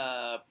say,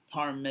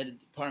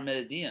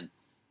 Parmenidean.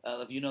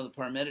 If you know the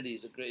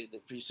Parmenides,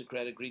 the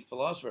pre-Socratic Greek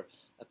philosopher,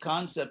 a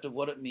concept of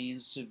what it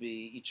means to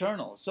be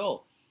eternal.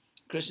 So,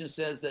 Krishna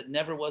says that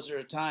never was there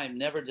a time,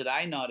 never did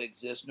I not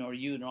exist, nor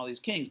you, nor all these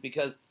kings,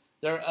 because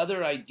there are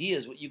other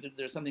ideas.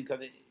 There's something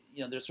called,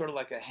 there's sort of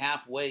like a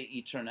halfway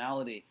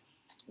eternality,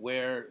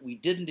 where we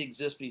didn't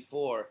exist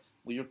before.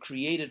 We were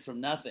created from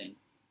nothing,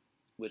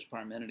 which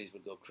Parmenides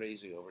would go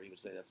crazy over. He would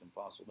say that's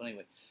impossible. But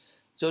anyway,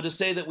 so to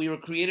say that we were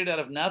created out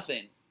of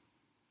nothing,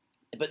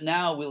 but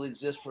now we'll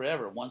exist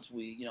forever once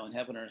we, in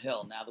heaven or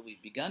hell, now that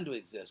we've begun to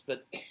exist.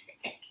 But,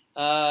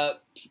 well,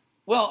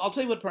 I'll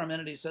tell you what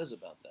Parmenides says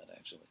about that,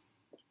 actually.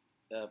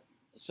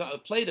 So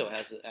Plato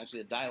has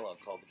actually a dialogue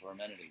called the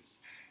Parmenides.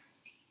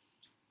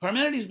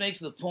 Parmenides makes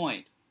the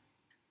point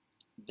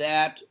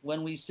that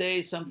when we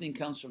say something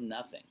comes from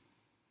nothing,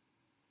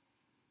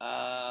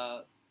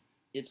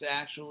 it's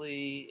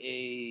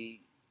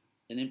actually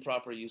an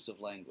improper use of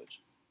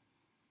language.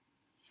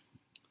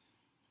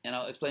 And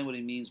I'll explain what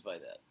he means by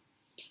that.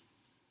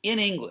 In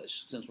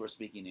English, since we're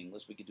speaking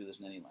English, we could do this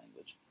in any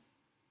language.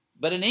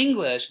 But in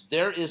English,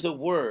 there is a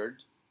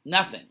word,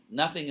 nothing.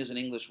 Nothing is an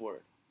English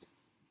word.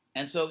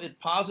 And so it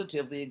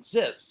positively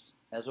exists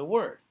as a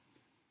word,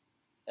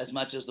 as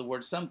much as the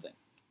word something.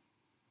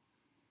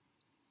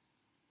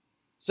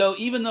 So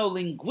even though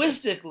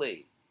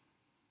linguistically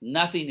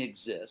nothing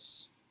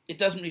exists, it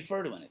doesn't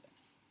refer to anything.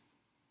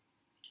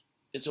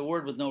 It's a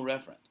word with no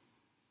referent.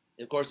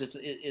 Of course, it's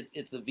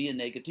the via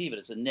negativa.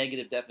 It's a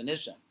negative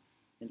definition.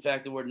 In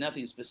fact, the word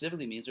nothing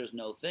specifically means there's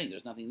no thing.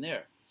 There's nothing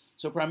there.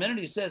 So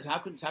Parmenides says, how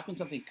can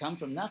something come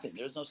from nothing?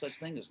 There's no such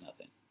thing as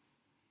nothing.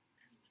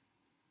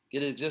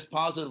 It exists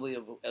positively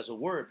as a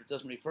word, but it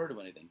doesn't refer to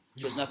anything.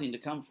 There's nothing to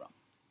come from.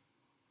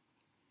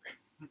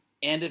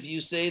 And if you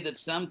say that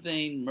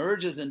something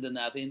merges into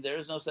nothing, there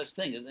is no such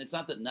thing. It's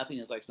not that nothing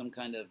is like some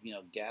kind of,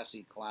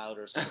 gassy cloud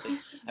or something.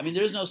 I mean,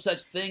 there's no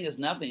such thing as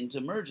nothing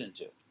to merge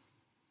into.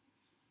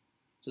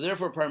 So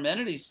therefore,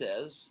 Parmenides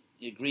says,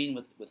 agreeing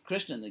with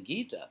Krishna in the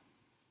Gita,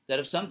 that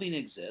if something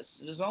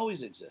exists, it has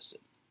always existed.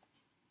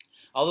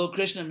 Although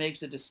Krishna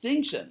makes a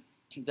distinction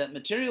that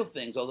material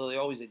things, although they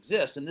always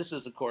exist, and this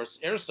is, of course,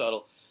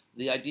 Aristotle,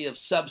 the idea of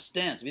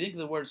substance. If you think of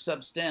the word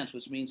substance,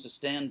 which means to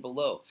stand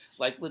below,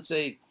 like, let's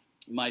say,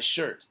 my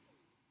shirt,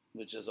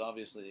 which is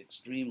obviously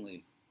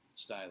extremely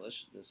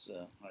stylish, this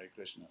Hare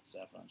Krishna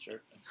saffron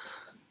shirt.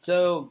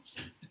 So,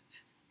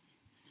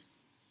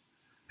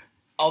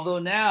 although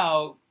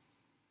now,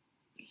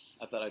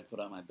 I thought I'd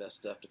put on my best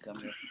stuff to come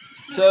here.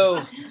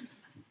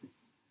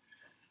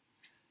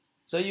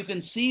 So you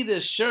can see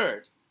this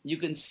shirt,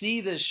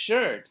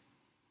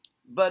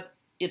 but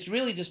it's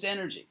really just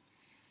energy.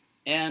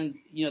 And,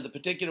 the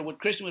particular, what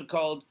Krishna would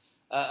call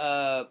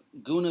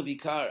guna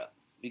vikara,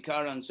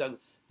 vikarang,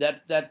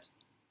 that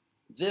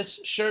this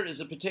shirt is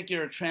a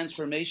particular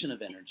transformation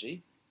of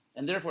energy,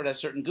 and therefore it has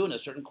certain gunas,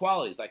 certain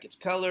qualities, like its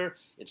color,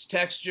 its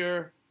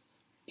texture,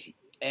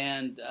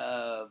 and,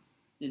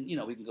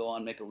 we can go on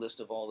and make a list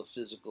of all the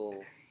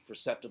physical,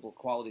 perceptible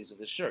qualities of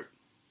this shirt.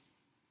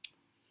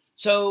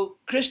 So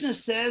Krishna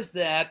says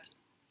that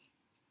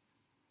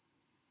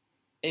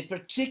a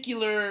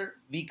particular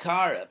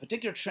vikara, a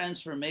particular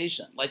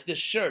transformation, like this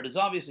shirt, is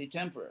obviously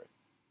temporary.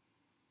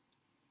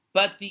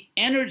 But the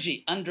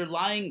energy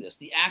underlying this,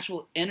 the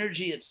actual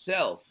energy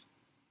itself,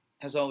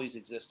 has always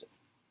existed.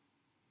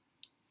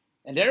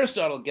 And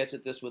Aristotle gets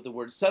at this with the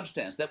word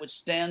substance, that which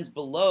stands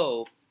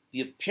below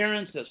the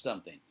appearance of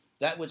something,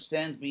 that which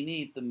stands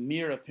beneath the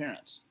mere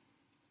appearance.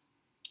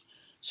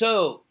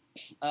 So,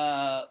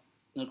 and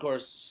of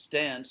course,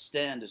 stand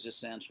is just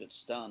Sanskrit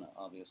sthana,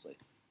 obviously.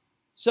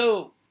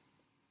 So,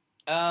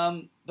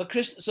 but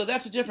Krishna, so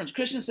that's the difference.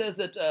 Krishna says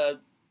that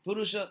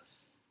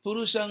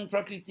Purushang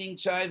prakriting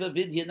chaiva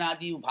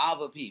vidyanadi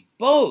upavapi,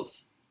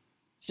 both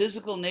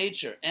physical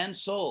nature and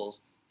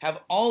souls have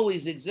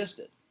always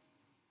existed.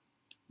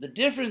 The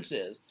difference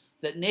is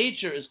that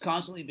nature is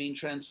constantly being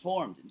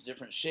transformed into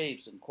different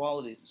shapes and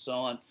qualities and so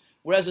on,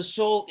 whereas a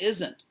soul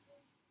isn't.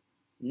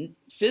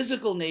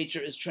 Physical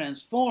nature is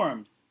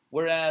transformed,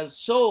 whereas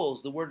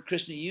souls, the word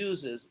Krishna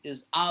uses,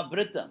 is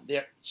avritam.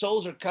 Their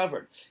souls are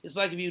covered. It's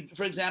like if you,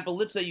 for example,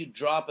 let's say you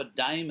drop a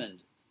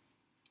diamond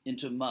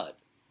into mud,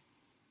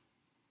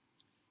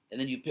 and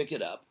then you pick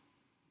it up.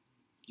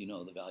 You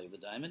know the value of the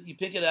diamond. You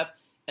pick it up,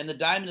 and the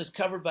diamond is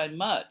covered by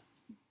mud.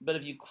 But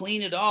if you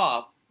clean it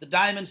off, the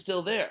diamond's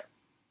still there.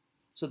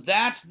 So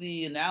that's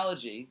the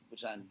analogy,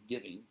 which I'm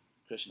giving,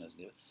 Krishna has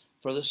given,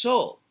 for the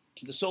soul.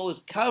 The soul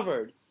is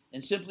covered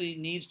and simply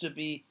needs to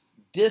be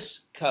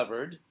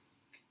discovered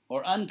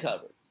or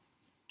uncovered.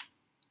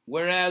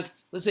 Whereas,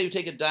 let's say you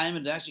take a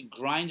diamond and actually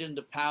grind it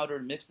into powder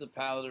and mix the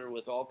powder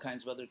with all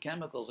kinds of other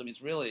chemicals. I mean,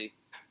 it's really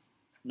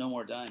no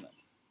more diamond.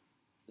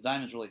 The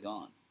diamond's really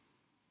gone.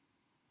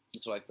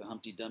 It's like the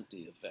Humpty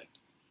Dumpty effect.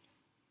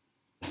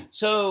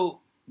 So,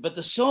 but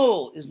the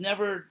soul is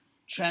never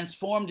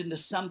transformed into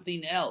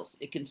something else.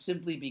 It can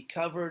simply be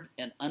covered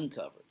and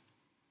uncovered.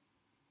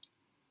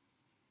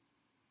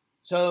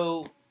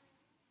 So,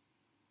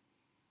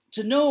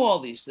 to know all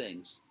these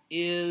things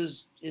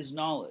is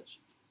knowledge.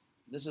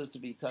 This is to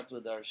be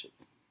Tattvadarshi.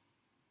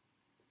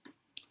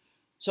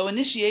 So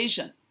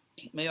initiation.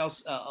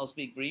 I'll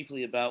speak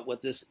briefly about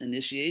what this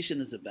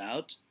initiation is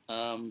about.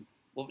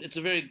 Well, it's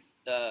a very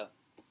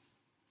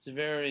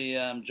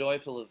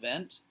joyful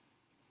event.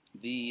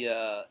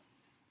 The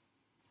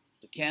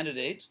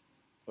candidate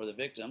or the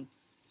victim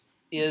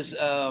is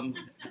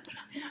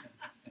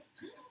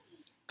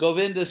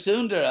Govinda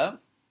Sundara,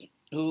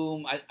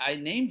 whom I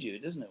named you,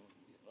 isn't it?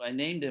 I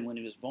named him when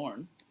he was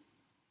born.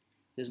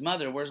 His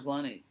mother, where's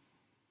Glennie?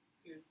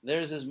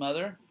 There's his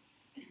mother,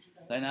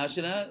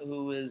 Dainashana,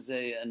 who is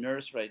a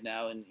nurse right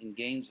now in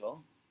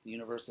Gainesville, the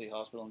University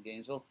Hospital in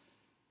Gainesville,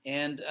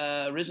 and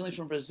originally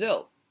from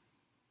Brazil.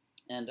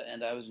 And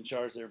I was in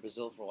charge there in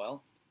Brazil for a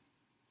while.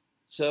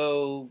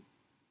 So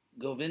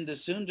Govinda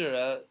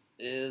Sundara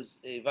is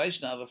a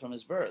Vaishnava from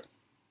his birth.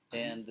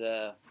 And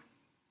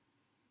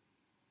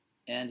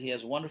he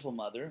has a wonderful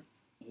mother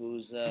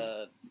who's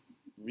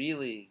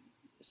really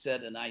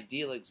set an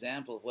ideal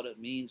example of what it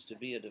means to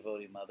be a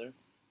devotee mother.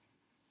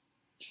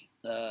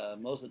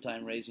 Most of the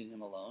time raising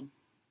him alone.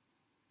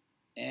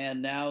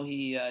 And now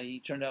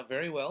he turned out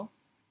very well.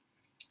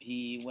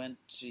 He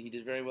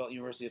did very well at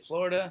University of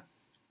Florida.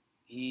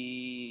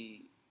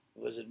 He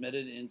was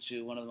admitted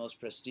into one of the most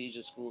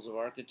prestigious schools of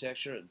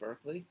architecture at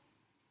Berkeley.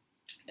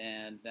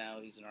 And now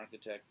he's an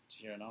architect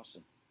here in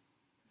Austin.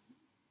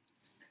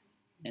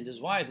 And his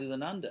wife,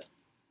 Leelananda.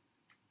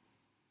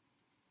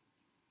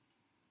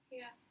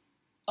 Yeah.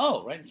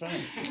 Oh, right in front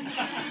of you.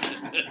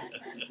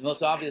 The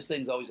most obvious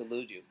things always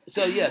elude you.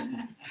 So yes,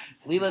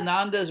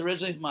 Leelananda is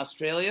originally from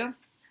Australia,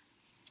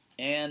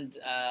 and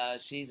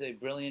she's a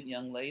brilliant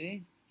young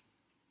lady.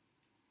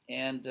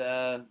 And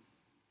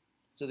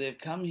so they've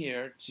come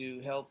here to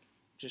help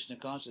Krishna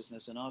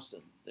consciousness in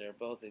Austin. They're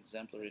both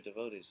exemplary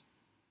devotees.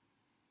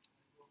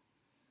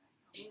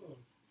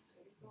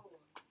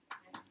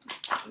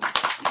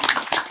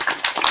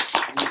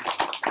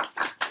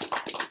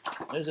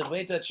 There's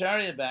Advaita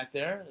Acharya back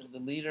there, the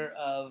leader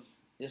of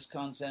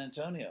ISKCON San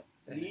Antonio.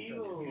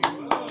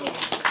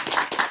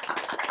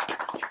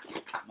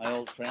 My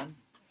old friend.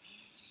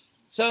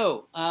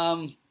 So,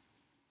 I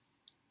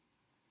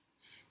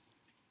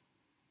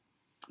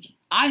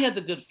had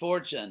the good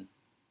fortune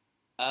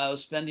of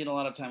spending a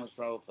lot of time with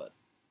Prabhupada.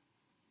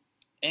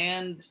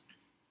 And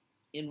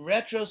in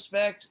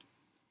retrospect,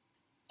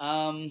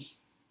 everyone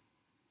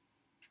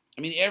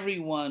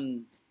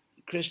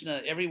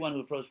who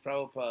approached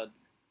Prabhupada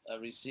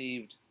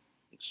received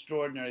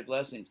extraordinary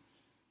blessings.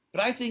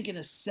 But I think in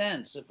a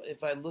sense,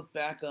 if I look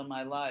back on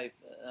my life,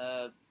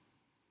 I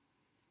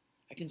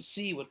can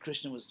see what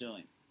Krishna was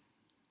doing.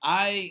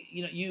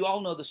 You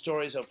all know the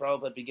stories of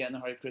Prabhupada began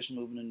the Hare Krishna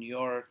movement in New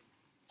York,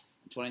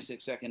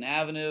 26 Second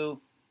Avenue,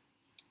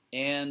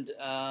 and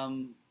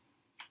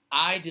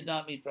I did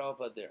not meet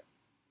Prabhupada there.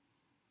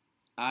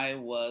 I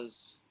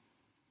was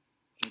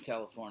from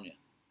California.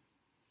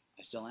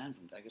 I still am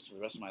I guess for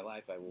the rest of my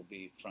life I will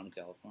be from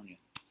California.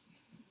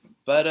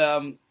 But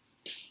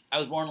I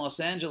was born in Los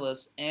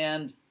Angeles,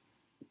 and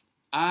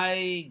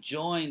I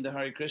joined the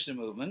Hare Krishna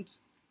movement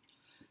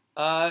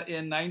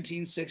in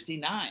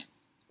 1969.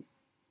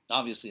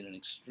 Obviously at an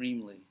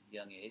extremely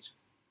young age,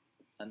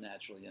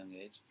 unnaturally young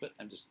age, but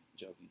I'm just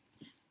joking.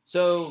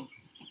 So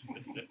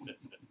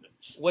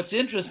what's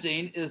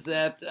interesting is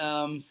that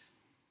the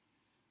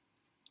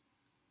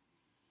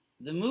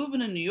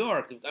movement in New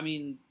York,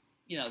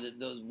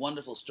 those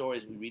wonderful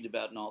stories we read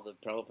about in all the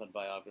Prabhupada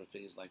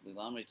biographies like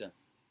Lilamrita,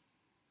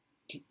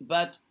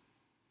 but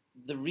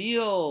the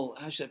real,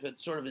 how should I put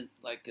it, sort of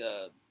like,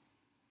 I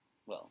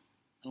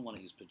don't want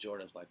to use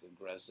pejoratives like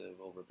aggressive,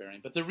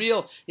 overbearing, but the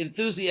real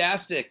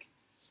enthusiastic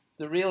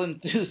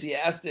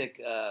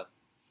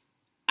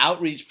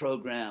outreach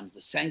programs,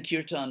 the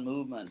Sankirtan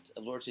movement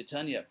of Lord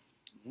Chaitanya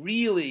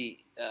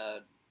really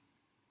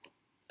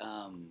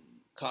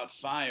caught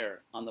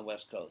fire on the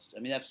West Coast. I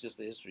mean, that's just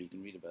the history. You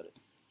can read about it.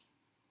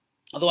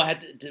 Although I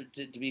had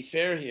to be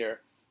fair here,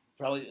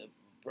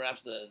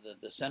 perhaps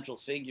the central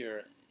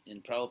figure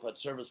in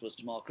Prabhupada's service was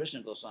Tamal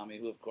Krishna Goswami,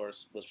 who, of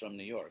course, was from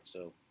New York.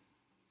 So,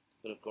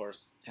 but of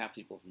course, half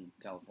people from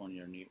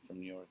California are from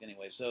New York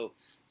anyway. So,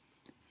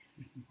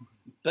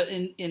 but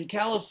in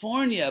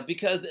California,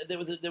 because there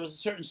was a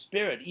certain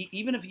spirit,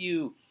 even if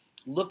you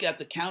look at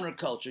the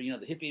counterculture,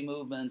 the hippie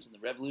movements and the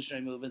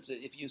revolutionary movements,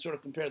 if you sort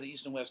of compare the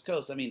East and West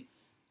Coast, I mean,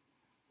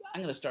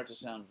 I'm going to start to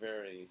sound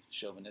very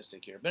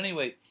chauvinistic here. But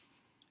anyway,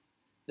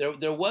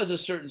 there was a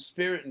certain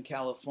spirit in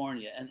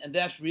California, and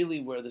that's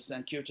really where the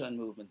Sankirtan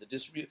movement,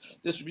 the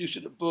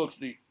distribution of books,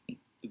 the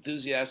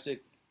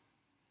enthusiastic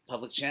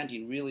public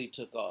chanting really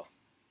took off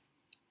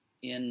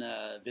in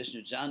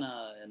Vishnu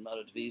Jana and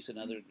Madhudvis and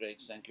other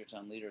great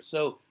Sankirtan leaders.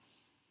 So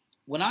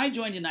when I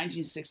joined in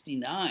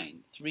 1969,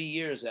 3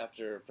 years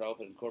after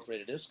Prabhupada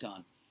incorporated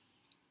ISKCON,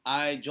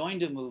 I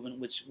joined a movement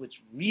which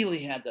really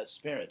had that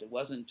spirit. It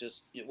wasn't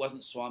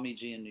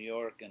Swamiji in New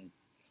York, and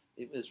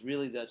it was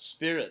really that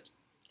spirit.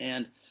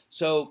 And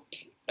so,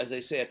 as I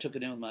say, I took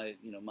it in with my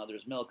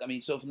mother's milk. I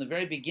mean, so from the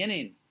very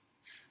beginning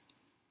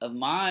of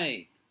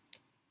my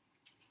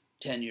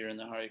tenure in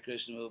the Hare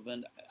Krishna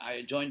movement,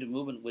 I joined a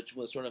movement which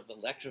was sort of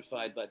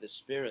electrified by the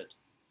spirit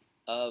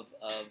of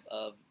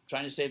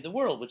trying to save the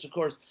world, which of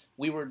course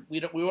we were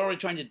already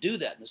trying to do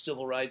that in the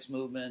civil rights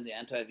movement, the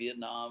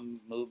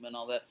anti-Vietnam movement,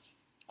 all that.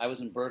 I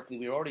was in Berkeley.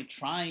 We were already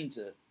trying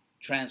to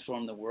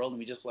transform the world, and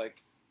we just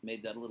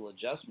made that little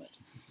adjustment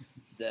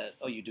that,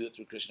 you do it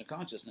through Krishna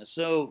consciousness.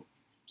 So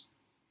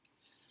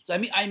I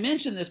mean, I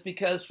mention this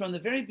because from the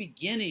very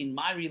beginning,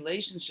 my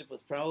relationship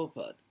with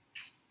Prabhupada,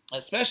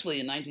 especially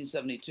in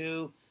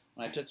 1972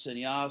 when I took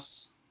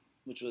sannyas,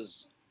 which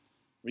was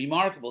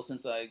remarkable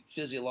since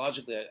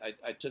physiologically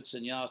I took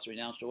sannyas, the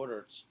renounced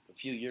order, a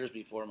few years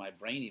before my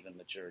brain even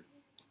matured.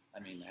 I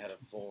mean, I had a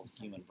full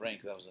human brain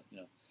because I was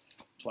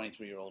a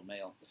 23-year-old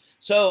male.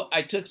 So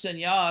I took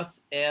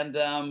sannyas, and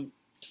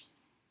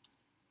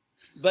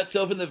but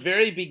so from the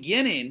very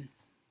beginning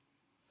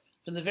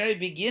when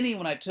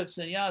I took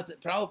sannyas,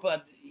 that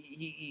Prabhupada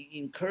he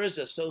encouraged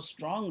us so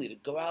strongly to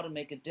go out and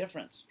make a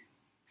difference,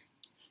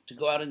 to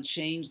go out and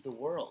change the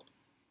world,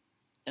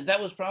 and that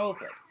was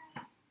Prabhupada.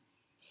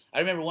 I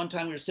remember one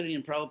time we were sitting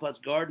in Prabhupada's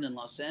garden in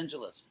Los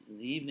Angeles in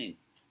the evening.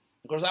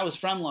 Of course, I was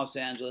from Los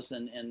Angeles,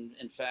 and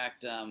in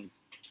fact,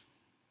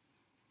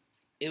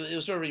 it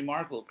was sort of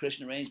remarkable,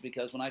 Krishna arranged,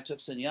 because when I took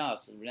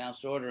sannyas, the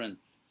renounced order, and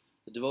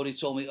the devotees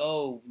told me,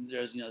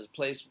 there's a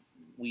place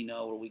we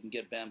know where we can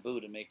get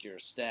bamboo to make your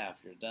staff,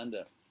 your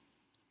danda.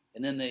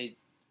 And then they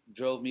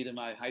drove me to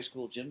my high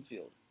school gym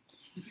field.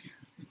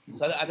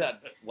 So I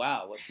thought,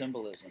 wow, what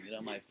symbolism.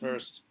 My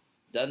first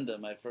danda,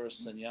 my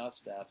first sannyas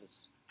staff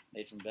is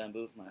made from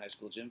bamboo from my high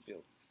school gym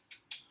field.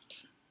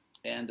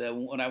 And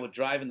when I would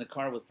drive in the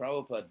car with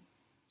Prabhupada,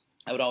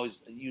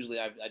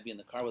 I'd be in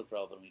the car with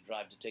Prabhupada, and we'd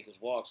drive to take his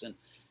walks. And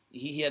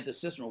he had the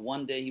system where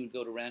one day he would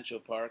go to Rancho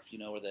Park, if you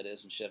know where that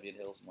is, in Cheviot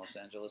Hills in Los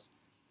Angeles.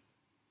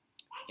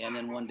 And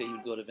then one day he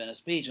would go to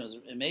Venice Beach. And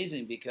it was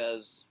amazing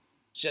because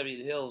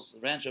Cheviot Hills,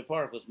 Rancho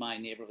Park, was my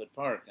neighborhood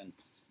park. And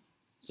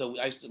so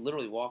I used to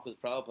literally walk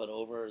with Prabhupada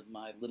over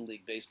my Little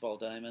League baseball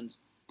diamonds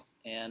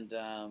and,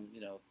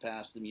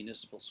 past the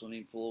municipal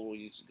swimming pool where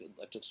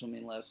I took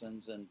swimming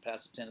lessons, and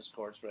past the tennis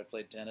courts where I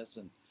played tennis.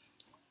 And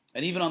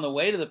even on the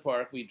way to the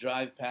park, we'd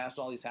drive past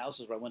all these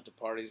houses where I went to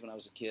parties when I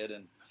was a kid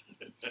and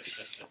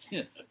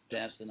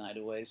danced the night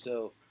away.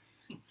 So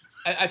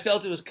I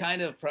felt it was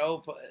kind of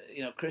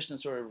Prabhupada, Krishna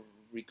sort of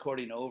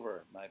recording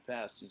over my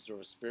past and sort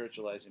of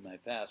spiritualizing my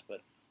past.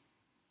 But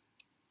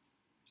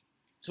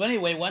so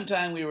anyway, one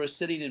time we were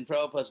sitting in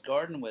Prabhupada's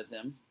garden with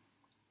him,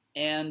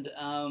 and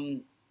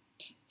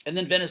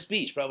then Venice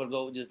Beach. Prabhupada would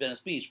go to Venice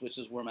Beach, which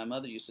is where my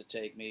mother used to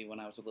take me when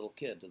I was a little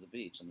kid, to the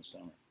beach in the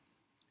summer.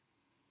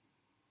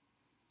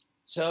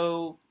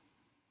 So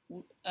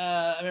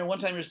I remember one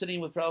time we were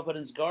sitting with Prabhupada in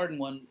his garden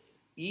one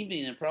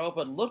evening, and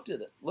Prabhupada looked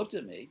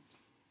at me,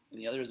 and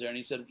the others there, and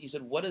he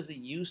said, "What is the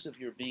use of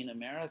your being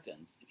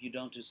Americans if you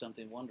don't do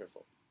something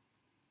wonderful?"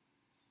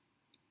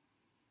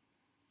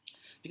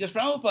 Because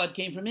Prabhupada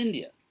came from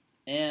India,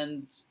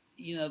 and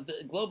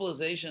the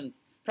globalization.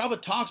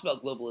 Prabhupada talks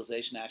about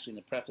globalization actually in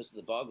the preface of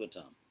the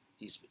Bhagavatam.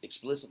 He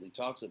explicitly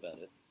talks about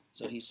it,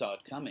 so he saw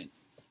it coming.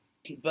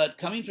 But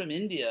coming from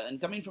India,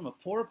 and coming from a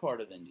poor part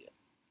of India,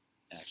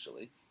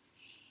 actually,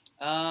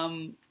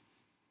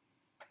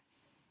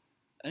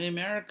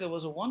 America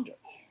was a wonder.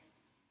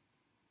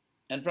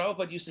 And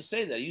Prabhupada used to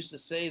say that. He used to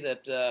say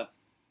that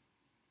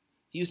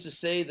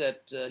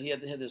he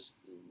had this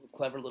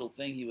clever little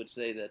thing. He would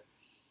say that,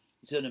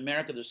 he said, in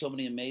America there's so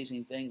many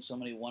amazing things, so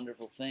many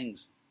wonderful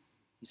things.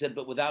 He said,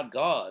 but without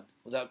God,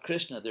 without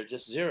Krishna, they're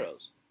just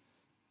zeros.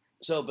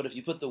 So, but if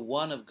you put the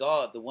one of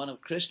God, the one of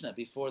Krishna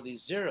before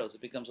these zeros, it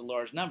becomes a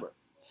large number.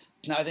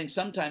 Now, I think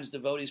sometimes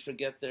devotees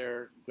forget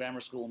their grammar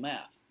school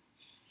math.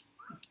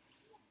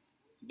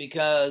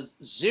 Because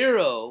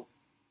zero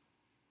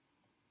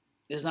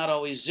is not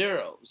always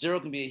zero. Zero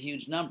can be a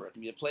huge number. It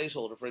can be a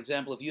placeholder. For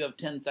example, if you have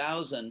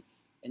 10,000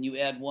 and you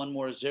add one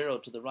more zero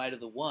to the right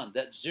of the one,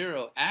 that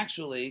zero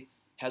actually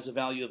has a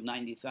value of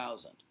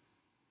 90,000.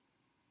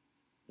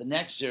 The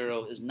next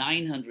zero is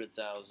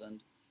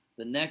 900,000.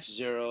 The next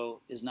zero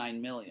is 9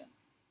 million,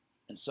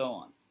 and so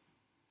on.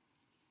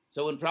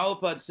 So when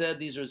Prabhupada said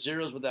these are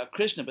zeros without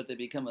Krishna, but they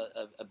become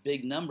a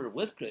big number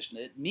with Krishna,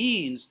 it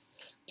means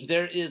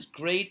there is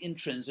great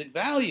intrinsic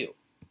value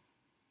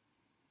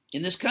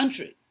in this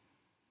country.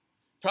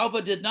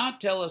 Prabhupada did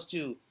not tell us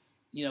to,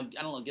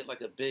 get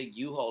like a big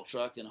U-Haul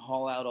truck and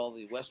haul out all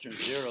the Western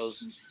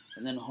zeros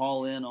and then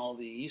haul in all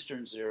the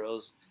Eastern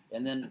zeros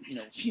and then,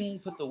 phew,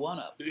 put the one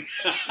up,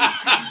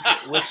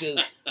 which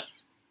is,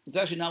 it's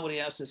actually not what he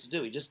asked us to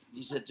do.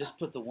 He said, just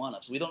put the one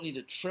up. So we don't need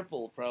to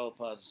triple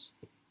Prabhupada's,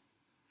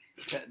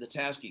 the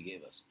task he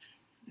gave us.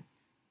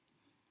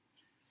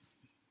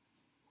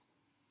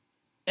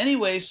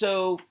 Anyway,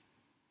 so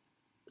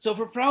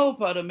for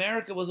Prabhupada,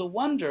 America was a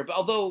wonder. But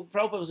although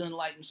Prabhupada was an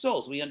enlightened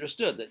soul, so we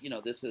understood that,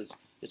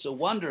 it's a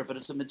wonder, but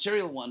it's a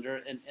material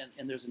wonder, and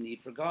there's a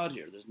need for God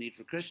here. There's a need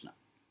for Krishna.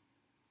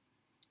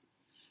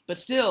 But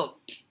still,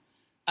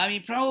 I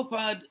mean,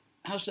 Prabhupada,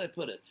 how should I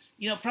put it?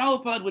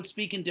 Prabhupada would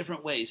speak in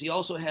different ways. He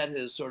also had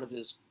his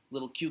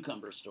little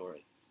cucumber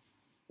story,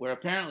 where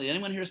apparently,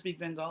 anyone here speak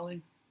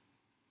Bengali?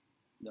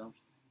 No?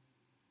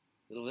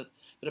 A little bit.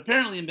 But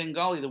apparently in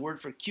Bengali, the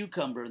word for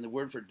cucumber and the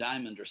word for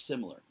diamond are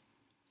similar.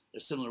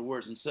 They're similar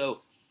words. And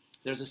so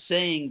there's a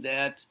saying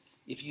that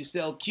if you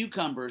sell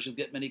cucumbers, you'll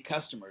get many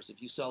customers.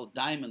 If you sell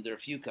diamond, there are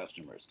few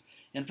customers.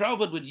 And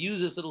Prabhupada would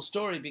use this little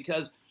story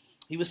because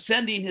he was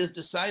sending his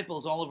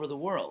disciples all over the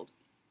world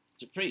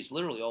to preach,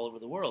 literally all over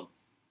the world.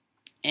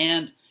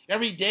 And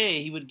every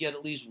day he would get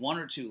at least one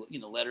or two,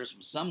 letters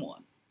from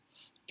someone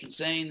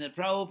saying that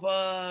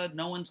Prabhupada,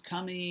 no one's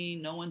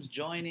coming, no one's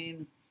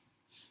joining.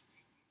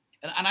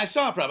 And I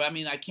saw Prabhupada, I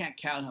mean, I can't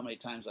count how many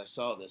times I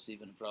saw this,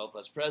 even in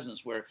Prabhupada's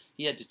presence, where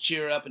he had to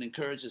cheer up and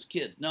encourage his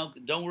kids. No,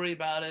 don't worry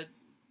about it.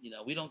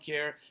 We don't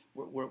care.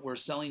 We're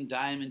selling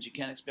diamonds. You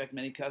can't expect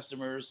many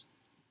customers,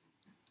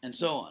 and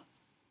so on.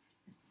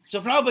 So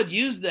Prabhupada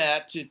used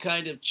that to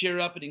kind of cheer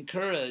up and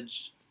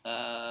encourage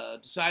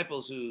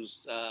disciples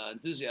whose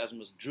enthusiasm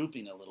was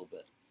drooping a little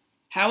bit.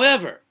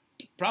 However,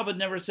 Prabhupada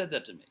never said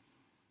that to me.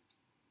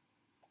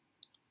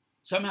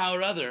 Somehow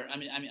or other, I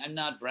mean, I'm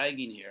not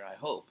bragging here, I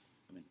hope.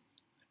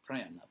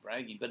 I'm not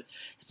bragging, but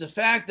it's a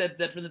fact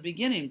that from the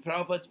beginning,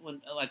 Prabhupada,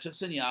 when I took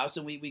sannyas,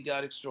 and we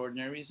got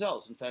extraordinary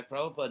results. In fact,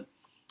 Prabhupada,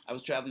 I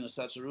was traveling with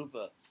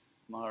Satsarupa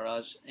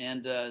Maharaj,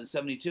 and in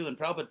 72, and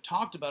Prabhupada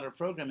talked about our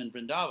program in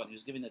Vrindavan. He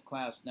was giving a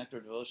class, Nectar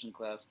Devotion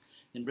class,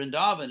 in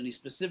Vrindavan, and he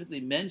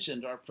specifically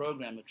mentioned our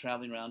program of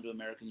traveling around to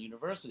American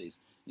universities.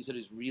 He said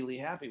he was really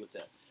happy with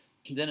that.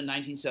 And then in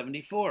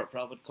 1974,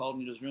 Prabhupada called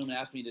me to his room and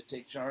asked me to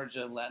take charge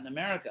of Latin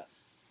America,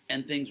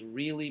 and things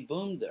really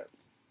boomed there.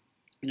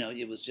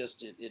 It was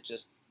just,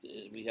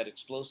 we had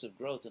explosive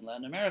growth in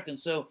Latin America. And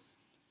so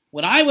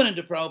when I went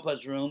into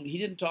Prabhupada's room, he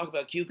didn't talk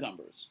about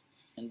cucumbers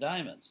and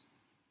diamonds.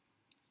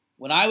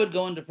 When I would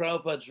go into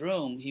Prabhupada's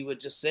room, he would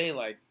just say,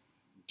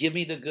 give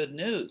me the good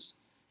news.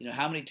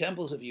 How many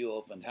temples have you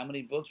opened? How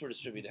many books were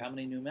distributed? How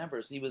many new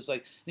members? He was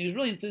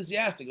really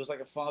enthusiastic. It was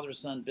like a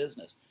father-son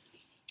business.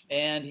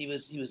 And he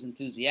was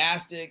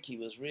enthusiastic. He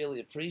was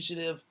really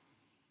appreciative.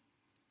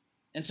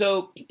 And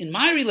so in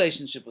my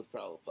relationship with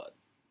Prabhupada,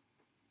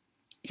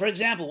 for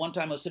example, one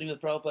time I was sitting with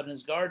Prabhupada in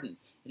his garden,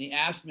 and he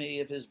asked me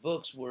if his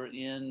books were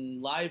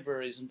in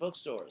libraries and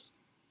bookstores.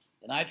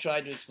 And I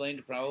tried to explain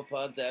to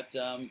Prabhupada that,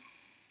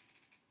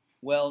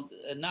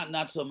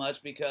 not so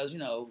much because,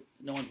 no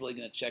one's really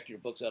going to check your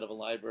books out of a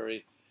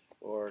library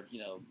or,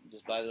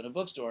 just buy them in a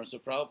bookstore. And so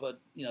Prabhupada,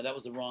 that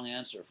was the wrong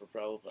answer for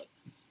Prabhupada.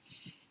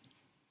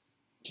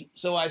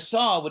 So I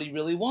saw what he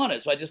really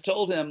wanted. So I just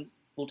told him,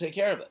 we'll take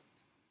care of it.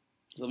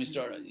 So let me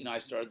start, I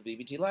started the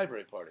BBT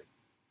Library Party.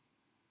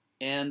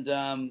 And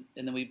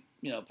then we,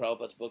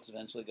 Prabhupada's books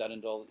eventually got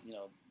into all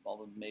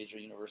the major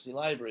university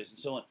libraries and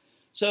so on.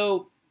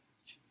 So,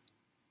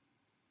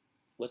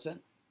 what's that?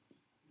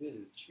 There is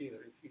a chair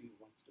if he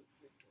wants to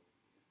sit over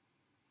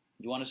here.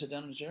 You want to sit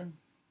down in a chair?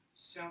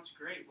 Sounds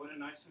great. What a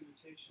nice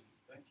invitation.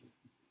 Thank you.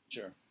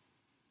 Sure.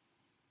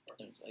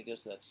 I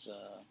guess that's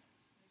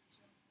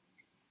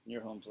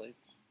your home plate.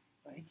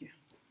 Thank you.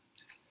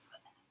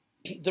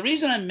 The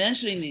reason I'm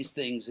mentioning these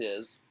things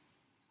is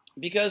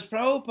because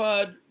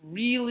Prabhupada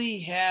really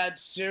had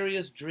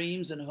serious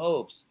dreams and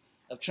hopes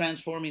of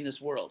transforming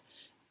this world.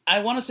 I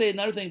want to say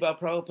another thing about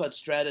Prabhupada's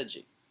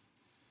strategy.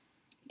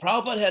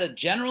 Prabhupada had a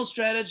general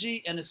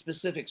strategy and a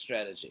specific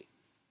strategy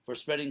for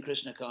spreading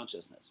Krishna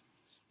consciousness.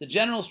 The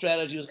general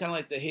strategy was kind of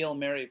like the Hail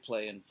Mary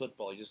play in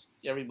football.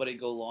 Everybody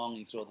go long and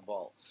you throw the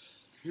ball.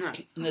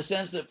 In the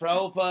sense that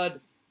Prabhupada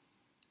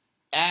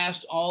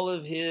asked all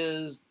of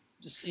his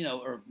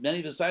or many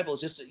of his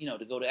disciples just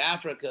to go to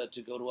Africa,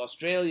 to go to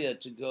Australia,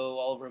 to go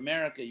all over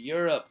America,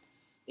 Europe,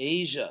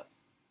 Asia.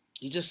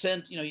 He just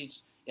sent,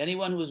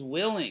 anyone who was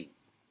willing,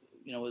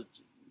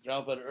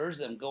 Prabhupada urged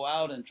them, go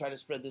out and try to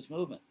spread this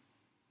movement.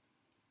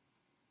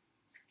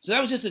 So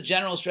that was just a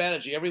general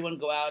strategy. Everyone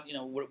go out,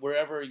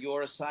 wherever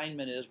your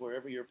assignment is,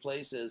 wherever your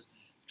place is,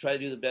 try to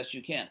do the best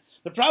you can.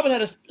 But Prabhupada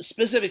had a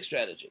specific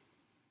strategy.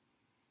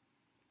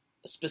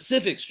 A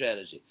specific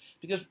strategy.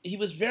 Because he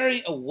was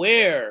very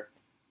aware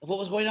of what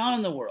was going on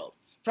in the world.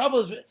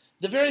 The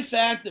very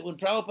fact that when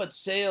Prabhupada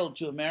sailed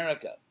to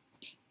America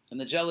in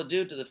the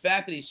Jaladuta, the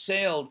fact that he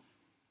sailed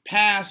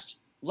past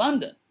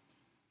London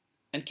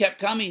and kept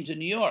coming to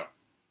New York,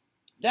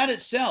 that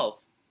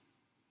itself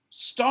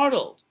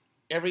startled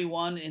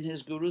everyone in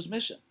his guru's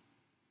mission.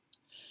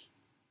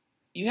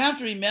 You have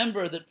to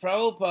remember that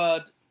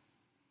Prabhupada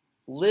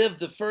lived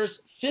the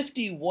first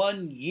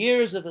 51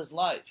 years of his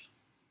life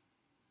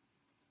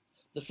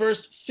the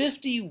first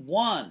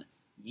 51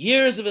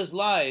 years of his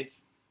life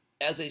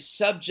as a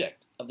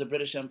subject of the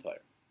British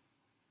Empire.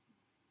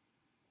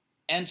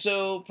 And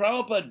so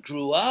Prabhupada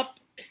grew up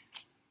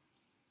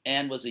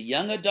and was a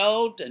young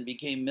adult and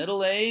became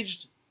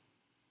middle-aged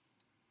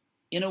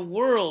in a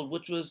world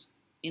which was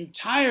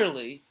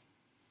entirely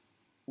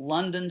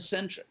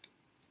London-centric.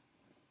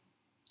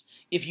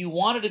 If you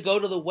wanted to go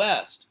to the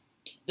West,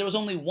 there was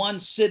only one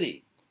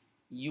city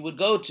you would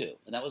go to,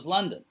 and that was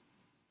London.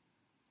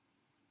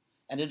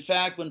 And in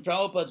fact, when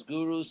Prabhupada's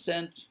guru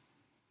sent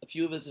a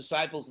few of his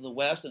disciples to the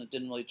West, and it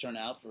didn't really turn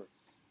out for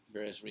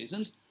various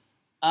reasons,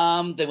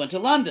 they went to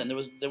London.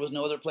 There was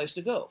no other place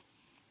to go.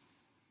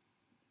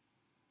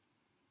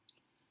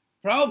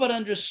 Prabhupada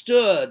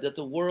understood that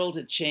the world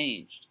had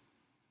changed.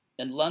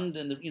 And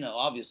London,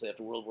 obviously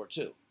after World War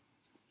II.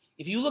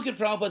 If you look at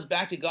Prabhupada's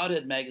Back to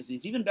Godhead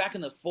magazines, even back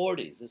in the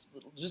 40s, it's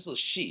just a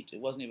sheet.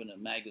 It wasn't even a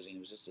magazine, it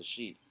was just a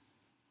sheet.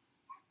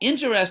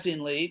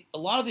 Interestingly, a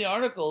lot of the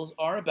articles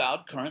are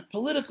about current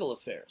political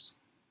affairs.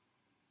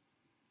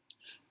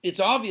 It's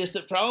obvious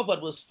that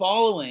Prabhupada was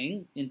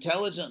following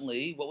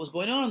intelligently what was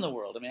going on in the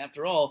world. I mean,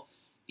 after all,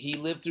 he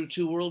lived through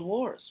 2 world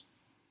wars,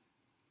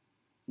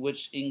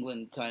 which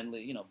England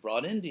kindly,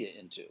 brought India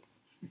into.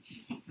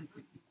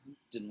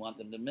 Didn't want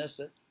them to miss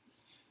it.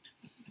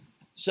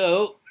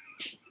 So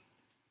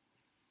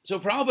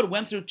Prabhupada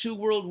went through 2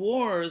 world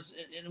wars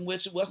in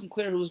which it wasn't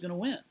clear who was going to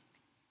win.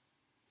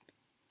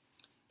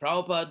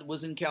 Prabhupada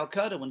was in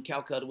Calcutta when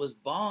Calcutta was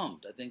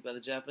bombed, I think, by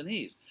the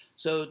Japanese.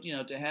 So,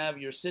 to have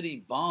your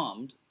city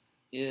bombed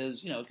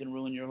is, it can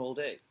ruin your whole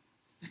day.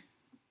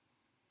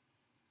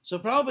 So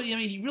Prabhupada,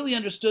 he really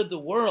understood the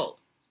world.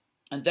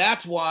 And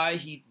that's why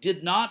he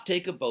did not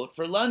take a boat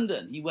for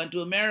London. He went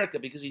to America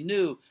because he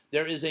knew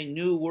there is a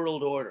new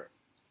world order.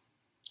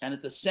 And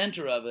at the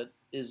center of it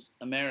is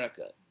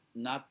America,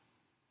 not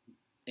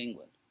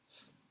England.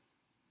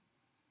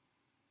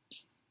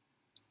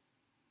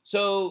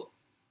 So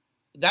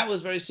that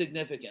was very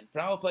significant.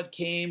 Prabhupada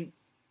came,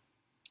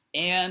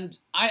 and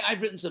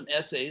I've written some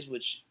essays,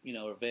 which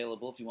are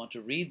available if you want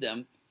to read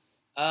them.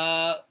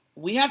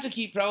 We have to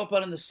keep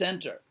Prabhupada in the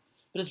center.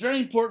 But it's very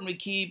important we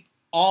keep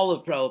all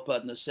of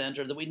Prabhupada in the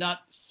center, that we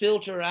not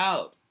filter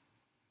out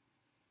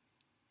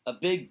a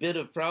big bit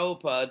of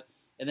Prabhupada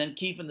and then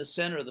keep in the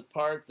center the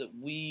part that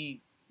we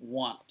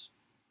want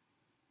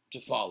to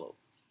follow.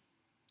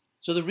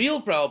 So the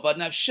real Prabhupada,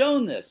 and I've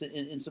shown this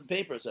in some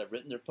papers I've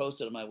written, they're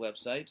posted on my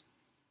website.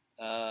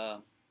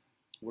 So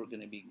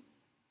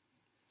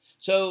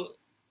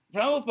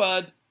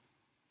Prabhupada,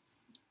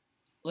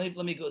 let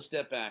me go a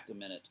step back a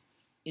minute.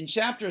 In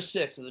chapter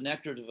 6 of the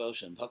Nectar of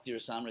Devotion, Bhakti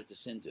Rasamrita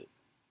Sindhu,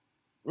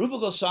 Rupa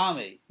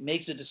Goswami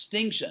makes a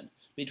distinction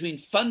between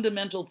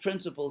fundamental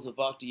principles of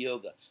Bhakti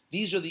Yoga.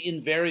 These are the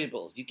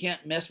invariables. You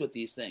can't mess with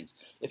these things.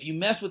 If you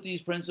mess with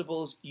these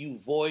principles, you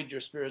void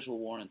your spiritual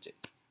warranty.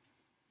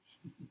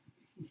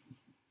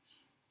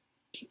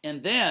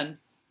 And then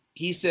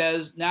he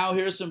says, now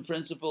here's some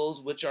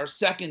principles which are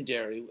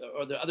secondary,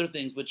 or there are other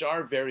things which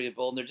are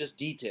variable, and they're just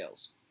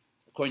details,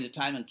 according to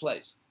time and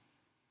place.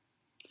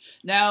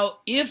 Now,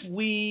 if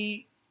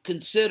we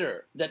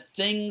consider that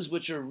things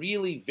which are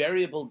really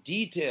variable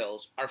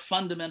details are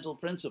fundamental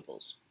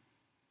principles,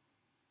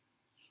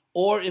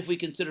 or if we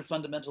consider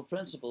fundamental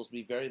principles to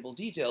be variable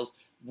details,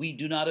 we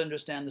do not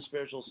understand the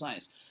spiritual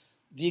science.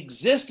 The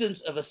existence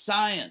of a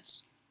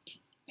science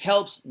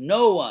helps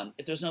no one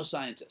if there's no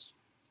scientist.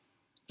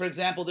 For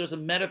example, there's a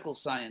medical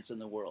science in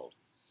the world,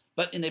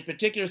 but in a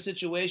particular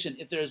situation,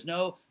 if there is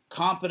no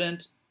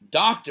competent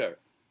doctor,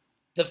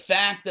 the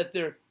fact that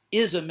there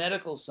is a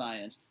medical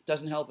science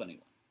doesn't help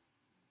anyone.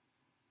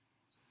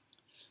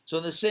 So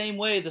in the same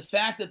way, the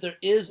fact that there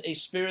is a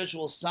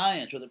spiritual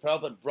science, or that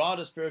Prabhupada brought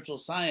a spiritual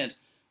science,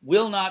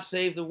 will not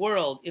save the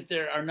world if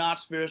there are not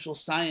spiritual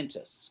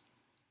scientists.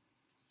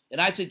 And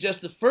I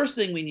suggest the first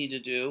thing we need to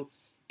do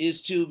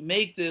is to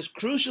make this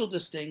crucial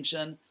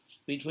distinction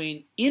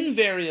between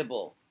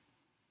invariable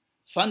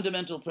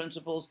fundamental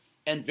principles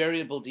and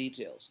variable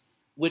details,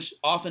 which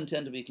often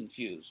tend to be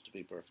confused, to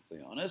be perfectly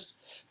honest.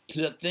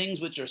 Things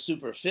which are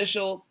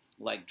superficial,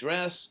 like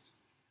dress,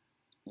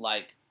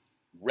 like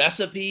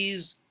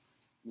recipes,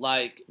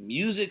 like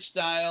music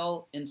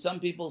style, in some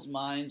people's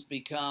minds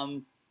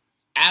become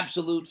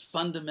absolute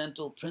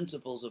fundamental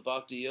principles of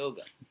Bhakti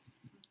Yoga,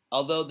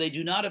 although they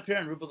do not appear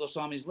in Rupa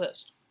Goswami's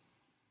list.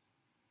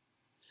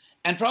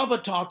 And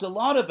Prabhupada talked a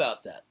lot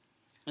about that.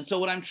 And so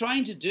what I'm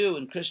trying to do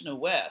in Krishna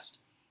West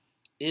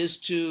is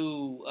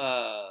to,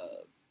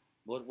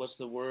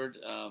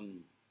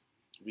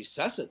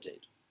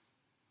 resuscitate,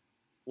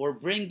 or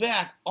bring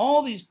back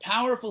all these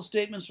powerful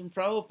statements from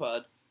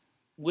Prabhupada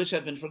which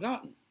have been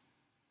forgotten.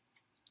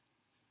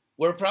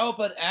 Where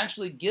Prabhupada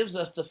actually gives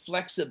us the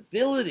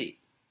flexibility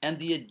and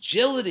the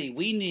agility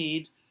we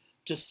need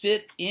to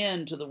fit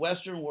into the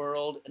Western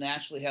world and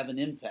actually have an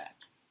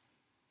impact.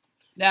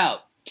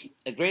 Now,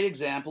 a great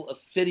example of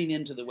fitting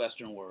into the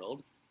Western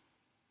world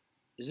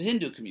is the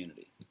Hindu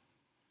community.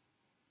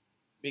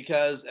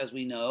 Because, as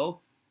we know,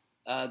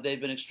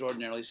 they've been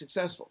extraordinarily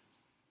successful.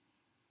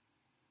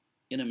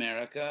 in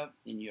America,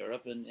 in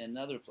Europe, and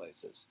other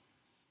places.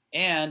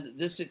 And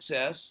this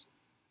success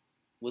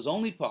was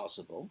only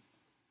possible,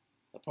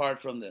 apart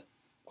from the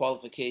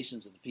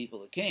qualifications of the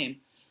people that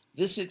came,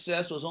 this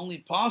success was only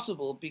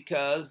possible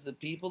because the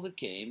people that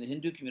came, the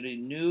Hindu community,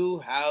 knew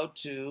how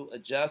to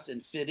adjust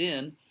and fit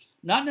in,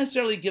 not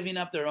necessarily giving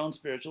up their own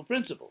spiritual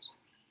principles,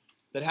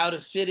 but how to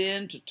fit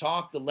in, to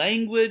talk the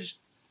language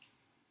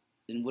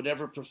in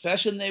whatever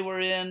profession they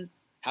were in,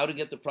 how to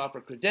get the proper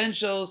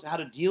credentials, how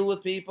to deal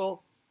with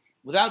people.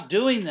 Without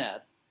doing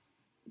that,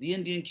 the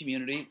Indian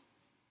community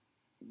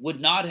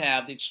would not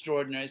have the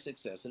extraordinary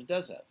success that it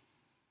does have,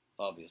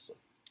 obviously.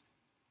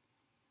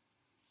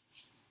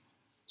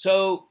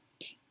 So,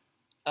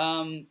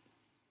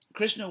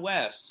 Krishna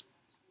West,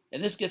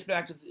 and this gets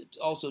back to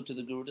also to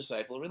the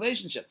guru-disciple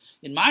relationship.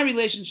 In my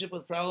relationship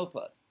with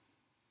Prabhupada,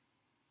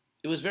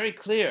 it was very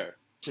clear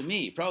to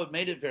me, Prabhupada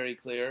made it very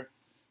clear,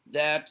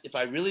 that if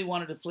I really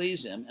wanted to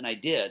please him, and I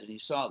did, and he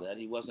saw that,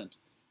 he wasn't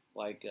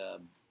like,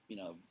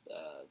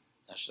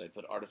 how should I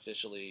put,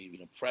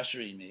 artificially,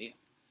 pressuring me,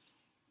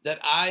 that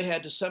I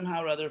had to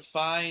somehow or other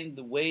find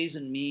the ways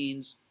and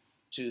means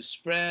to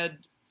spread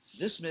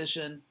this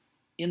mission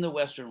in the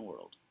Western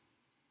world.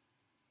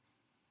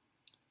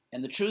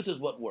 And the truth is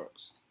what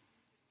works.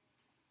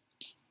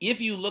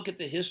 If you look at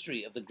the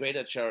history of the great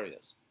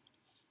acharyas,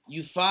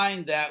 you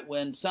find that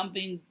when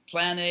something,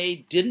 plan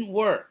A, didn't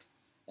work,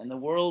 and the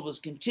world was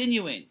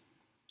continuing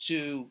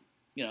to,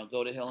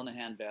 go to hell in a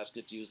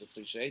handbasket, to use the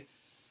cliche,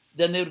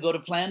 then they would go to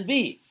plan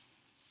B.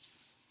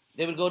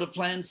 They would go to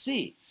plan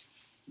C.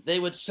 They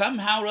would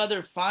somehow or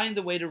other find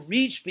the way to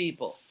reach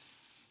people.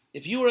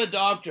 If you were a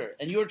doctor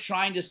and you're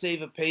trying to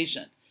save a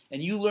patient,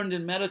 and you learned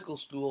in medical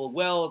school,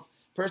 well,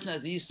 if a person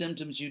has these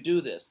symptoms, you do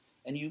this,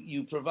 and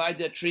you provide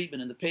that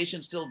treatment, and the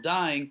patient's still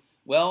dying,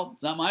 well,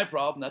 it's not my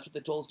problem. That's what they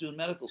told us to do in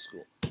medical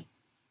school.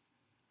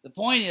 The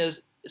point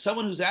is,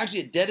 someone who's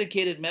actually a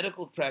dedicated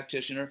medical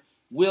practitioner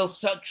will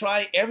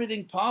try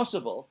everything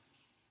possible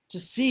to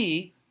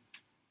see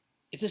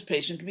if this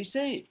patient can be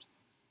saved.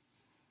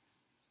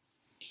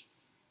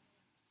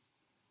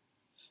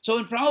 So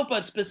in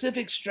Prabhupada's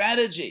specific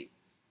strategy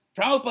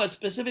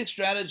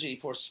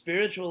for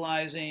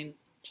spiritualizing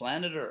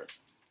planet Earth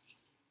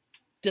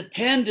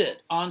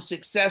depended on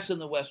success in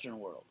the Western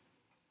world,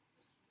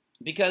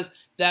 because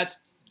that's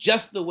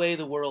just the way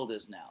the world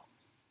is now.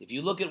 If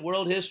you look at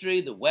world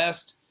history, the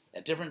West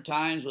at different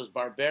times was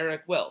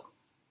barbaric. Well,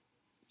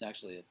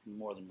 actually at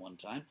more than one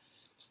time.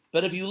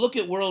 But if you look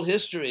at world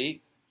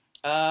history,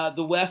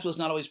 the West was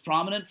not always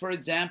prominent. For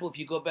example, if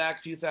you go back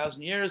a few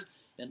thousand years,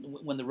 and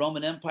when the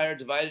Roman Empire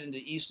divided into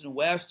East and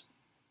West,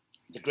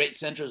 the great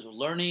centers of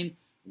learning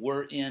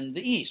were in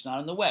the East, not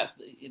in the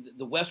West.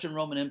 The Western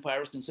Roman Empire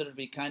was considered to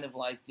be kind of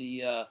like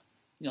the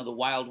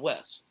Wild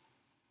West.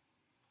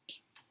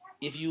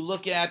 If you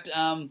look at,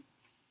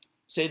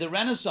 say, the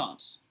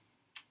Renaissance,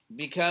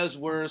 because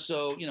we're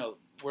so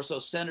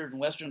centered in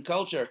Western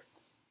culture,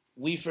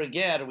 we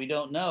forget or we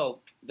don't know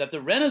that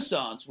the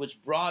Renaissance,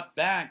 which brought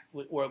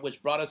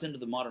us into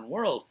the modern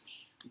world,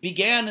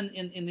 began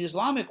in the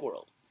Islamic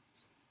world.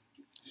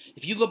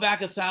 If you go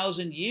back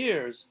 1,000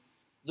 years,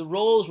 the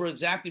roles were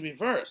exactly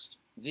reversed.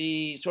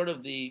 The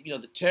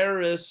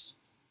terrorists,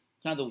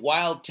 kind of the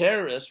wild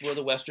terrorists, were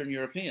the Western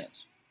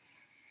Europeans.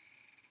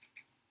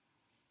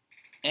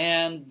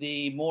 And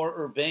the more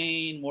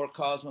urbane, more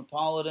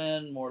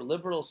cosmopolitan, more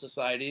liberal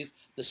societies,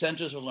 the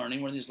centers of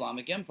learning were in the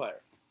Islamic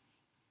Empire.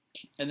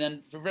 And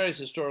then, for various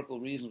historical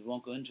reasons we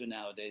won't go into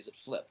nowadays, it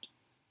flipped.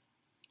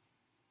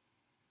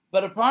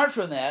 But apart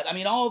from that, I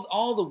mean,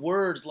 all the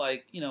words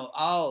like,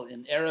 al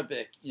in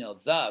Arabic,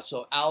 the,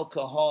 so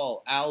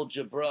alcohol,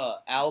 algebra,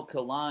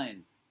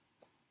 alkaline,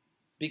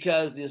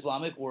 because the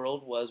Islamic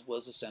world was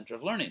the center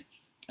of learning.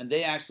 And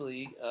they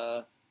actually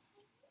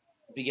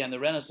began the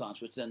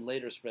Renaissance, which then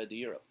later spread to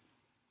Europe.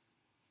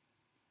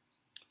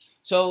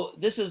 So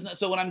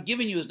what I'm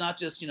giving you is not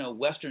just,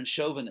 Western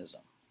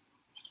chauvinism.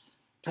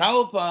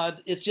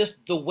 Prabhupada, it's just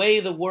the way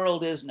the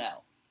world is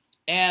now.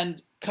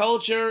 And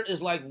culture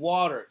is like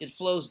water. It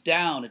flows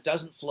down. It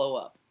doesn't flow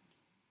up.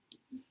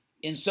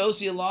 In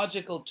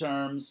sociological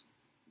terms,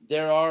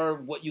 there are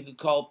what you could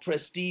call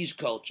prestige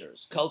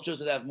cultures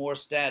that have more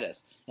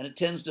status, and it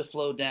tends to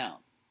flow down.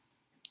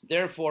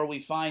 Therefore,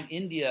 we find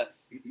India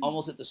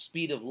almost at the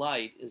speed of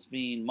light is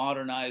being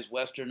modernized,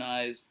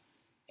 westernized,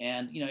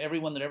 and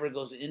everyone that ever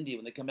goes to India,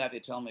 when they come back, they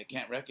tell me I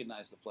can't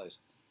recognize the place.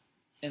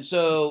 And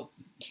so,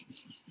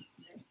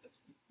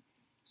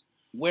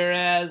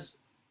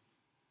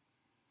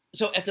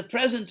 so at the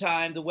present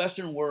time, the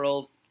Western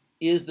world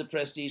is the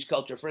prestige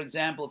culture. For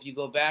example, if you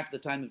go back to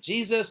the time of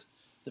Jesus,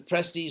 the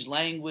prestige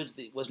language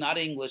was not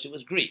English, it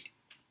was Greek.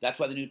 That's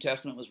why the New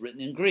Testament was written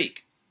in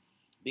Greek,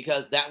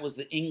 because that was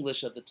the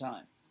English of the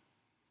time.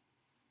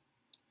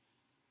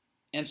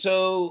 And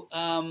so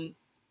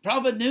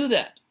Prabhupada knew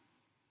that.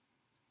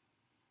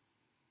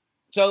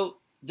 So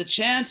the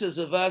chances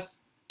of us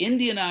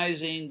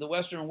Indianizing the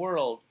Western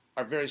world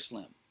are very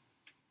slim.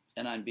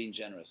 And I'm being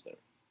generous there.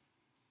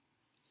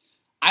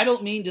 I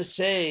don't mean to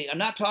say, I'm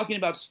not talking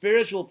about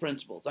spiritual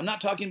principles. I'm not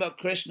talking about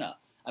Krishna.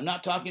 I'm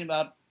not talking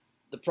about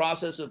the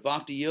process of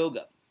bhakti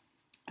yoga.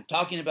 I'm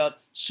talking about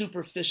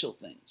superficial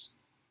things.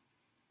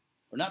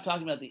 We're not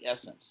talking about the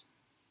essence.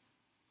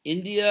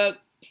 India,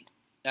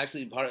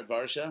 actually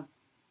Bharatvarsha,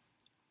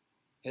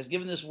 has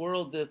given this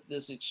world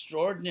this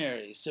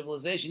extraordinary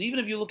civilization. Even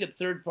if you look at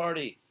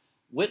third-party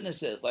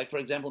witnesses, like, for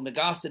example,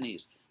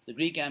 Megasthenes, the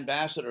Greek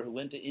ambassador who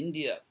went to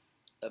India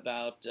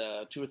about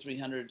 200 or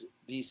 300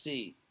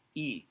 BC,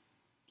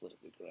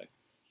 politically correct.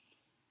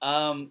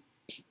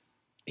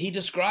 He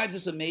describes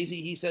this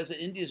amazing, he says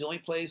that India is the only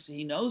place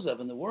he knows of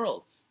in the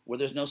world where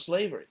there's no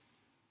slavery.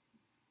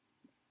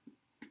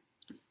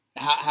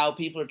 How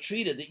people are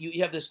treated, that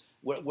you have this,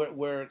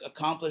 where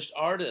accomplished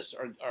artists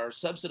are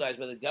subsidized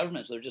by the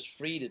government, so they're just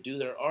free to do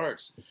their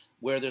arts,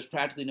 where there's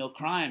practically no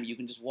crime. You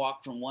can just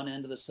walk from one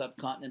end of the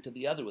subcontinent to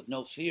the other with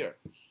no fear.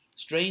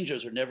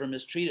 Strangers are never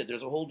mistreated.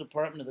 There's a whole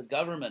department of the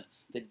government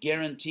that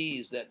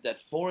guarantees that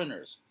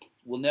foreigners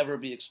will never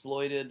be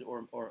exploited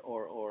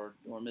or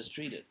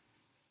mistreated.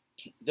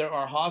 There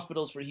are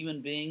hospitals for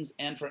human beings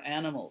and for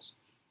animals.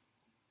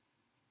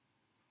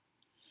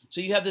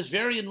 So you have this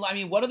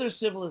what other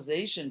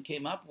civilization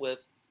came up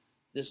with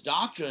this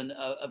doctrine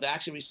of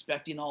actually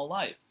respecting all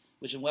life,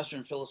 which in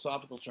Western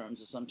philosophical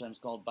terms is sometimes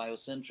called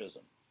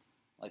biocentrism,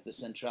 like the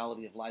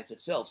centrality of life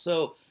itself.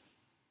 So,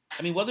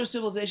 what other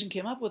civilization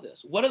came up with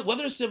this? What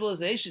other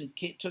civilization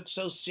took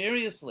so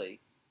seriously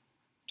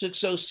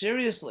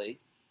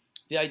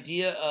the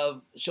idea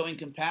of showing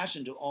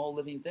compassion to all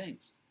living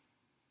things?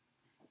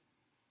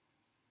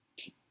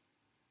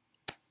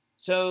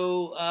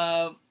 So,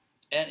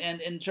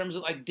 and in terms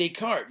of like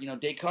Descartes,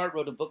 Descartes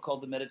wrote a book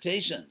called The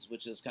Meditations,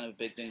 which is kind of a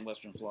big thing in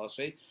Western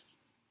philosophy.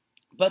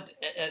 But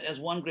as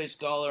one great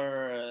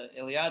scholar,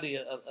 Eliade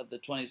of the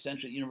 20th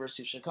century at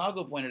University of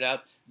Chicago pointed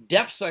out,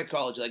 depth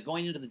psychology, like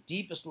going into the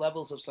deepest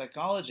levels of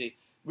psychology,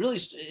 really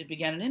it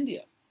began in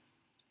India.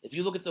 If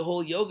you look at the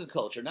whole yoga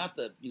culture, not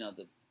the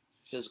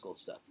physical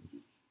stuff,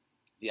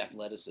 the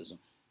athleticism,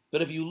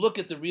 but if you look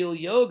at the real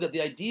yoga,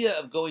 the idea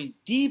of going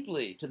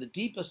deeply to the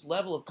deepest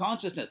level of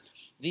consciousness,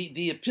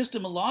 the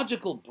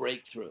epistemological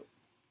breakthrough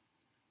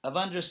of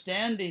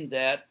understanding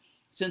that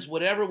since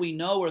whatever we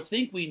know or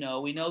think we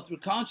know through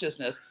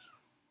consciousness,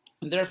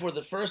 and therefore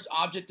the first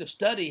object of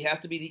study has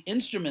to be the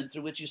instrument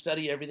through which you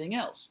study everything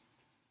else.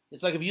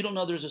 It's like if you don't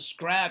know there's a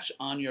scratch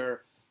on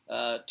your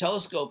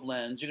telescope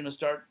lens, you're going to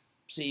start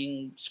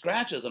seeing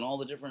scratches on all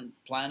the different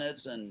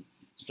planets and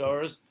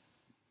stars.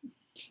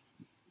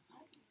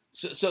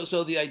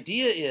 So the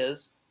idea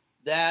is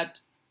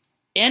that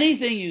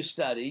anything you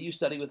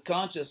study with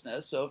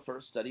consciousness. So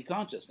first study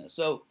consciousness.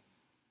 So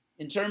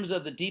in terms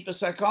of the deepest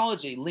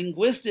psychology,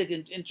 linguistic,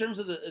 in terms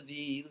of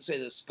the let's say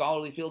the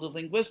scholarly field of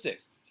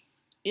linguistics,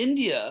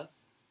 India,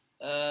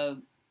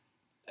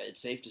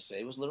 it's safe to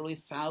say, was literally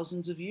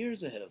thousands of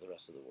years ahead of the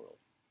rest of the world.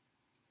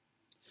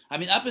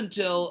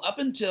 Up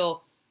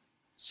until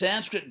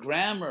Sanskrit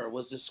grammar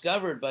was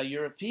discovered by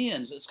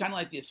Europeans, it's kind of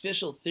like the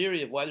official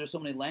theory of why there's so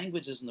many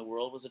languages in the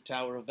world was the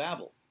Tower of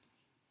Babel.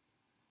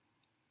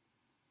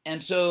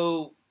 And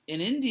so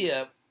in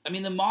India,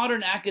 the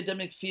modern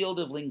academic field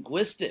of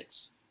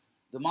linguistics,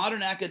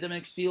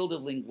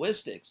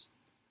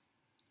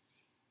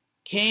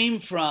 came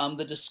from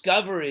the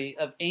discovery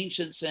of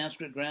ancient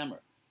Sanskrit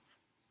grammar,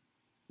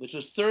 which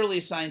was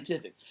thoroughly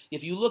scientific.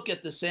 If you look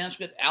at the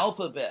Sanskrit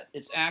alphabet,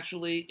 it's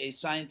actually a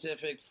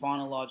scientific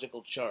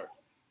phonological chart.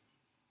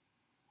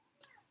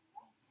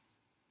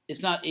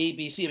 It's not A,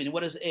 B, C.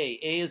 What is A?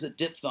 A is a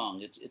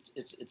diphthong.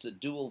 It's a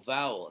dual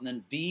vowel. And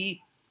then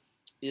B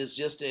is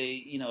just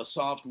a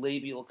soft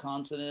labial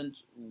consonant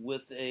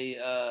with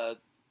the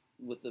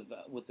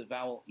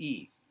vowel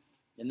E.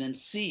 And then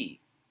C,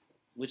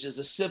 which is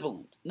a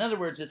sibilant. In other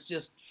words, it's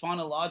just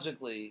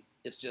phonologically,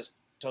 it's just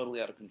totally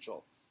out of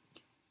control.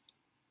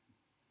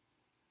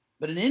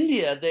 But in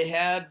India, they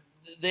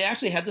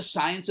actually had the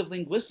science of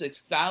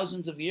linguistics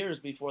thousands of years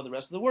before the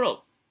rest of the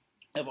world.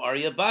 Of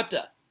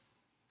Aryabhata,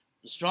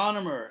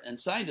 astronomer and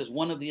scientist,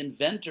 one of the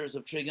inventors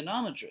of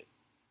trigonometry.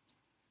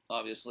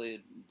 Obviously, a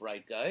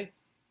bright guy.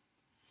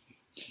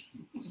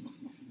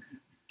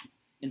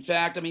 In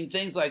fact,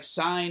 things like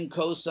sine,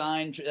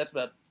 cosine,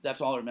 that's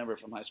all I remember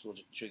from high school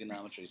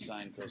trigonometry,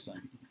 sine,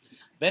 cosine.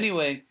 But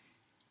anyway,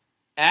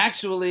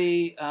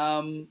 actually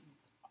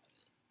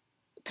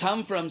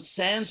come from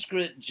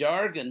Sanskrit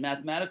jargon,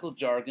 mathematical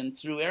jargon,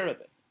 through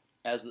Arabic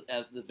as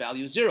the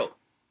value 0.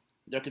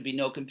 There could be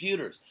no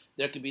computers.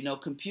 There could be no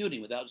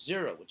computing without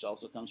 0, which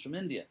also comes from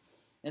India.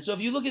 And so if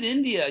you look at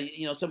India,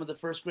 some of the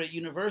first great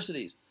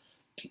universities,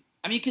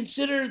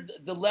 consider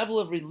the level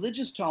of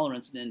religious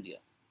tolerance in India,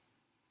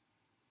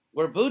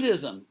 where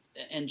Buddhism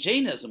and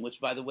Jainism, which,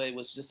 by the way,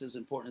 was just as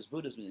important as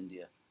Buddhism in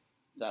India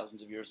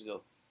thousands of years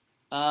ago,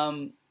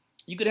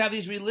 you could have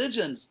these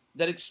religions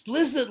that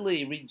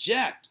explicitly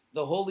reject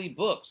the holy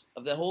books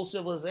of the whole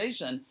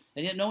civilization,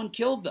 and yet no one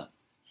killed them.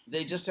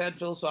 They just had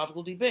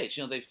philosophical debates.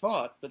 They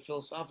fought, but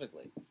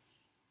philosophically.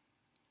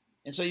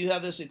 And so you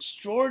have this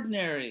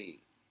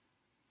extraordinary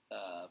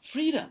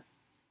freedom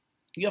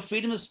You have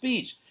freedom of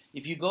speech.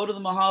 If you go to the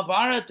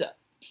Mahabharata,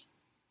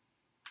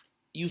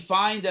 you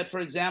find that, for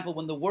example,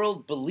 when the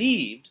world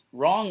believed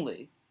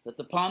wrongly that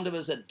the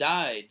Pandavas had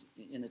died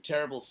in a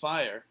terrible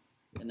fire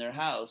in their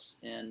house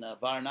in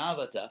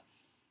Varnavata,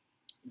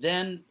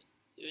 then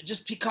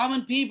just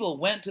common people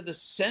went to the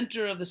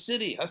center of the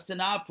city,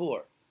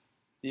 Hastinapur,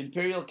 the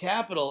imperial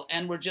capital,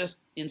 and were just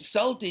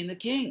insulting the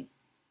king.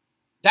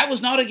 That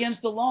was not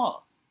against the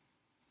law.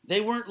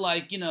 They weren't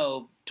like,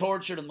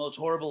 tortured in the most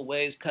horrible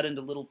ways, cut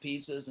into little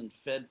pieces and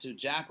fed to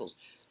jackals.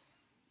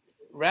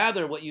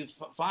 Rather, what you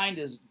find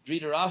is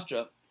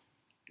Dhritarashtra,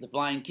 the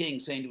blind king,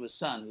 saying to his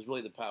son, who's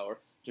really the power,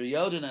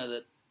 Duryodhana,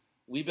 that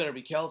we better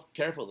be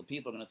careful. The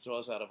people are going to throw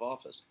us out of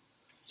office.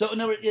 So,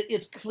 in other words,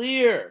 it's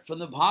clear from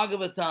the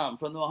Bhagavatam,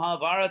 from the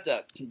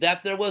Mahabharata,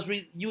 that there was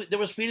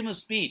freedom of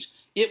speech.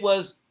 It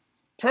was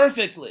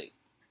perfectly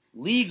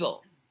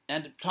legal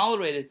and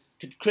tolerated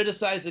to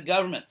criticize the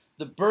government.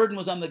 The burden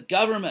was on the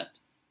government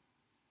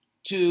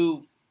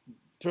to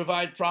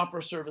provide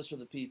proper service for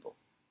the people.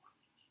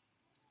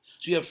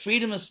 So you have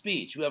freedom of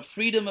speech, you have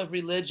freedom of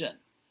religion,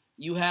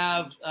 you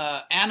have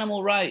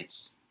animal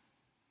rights.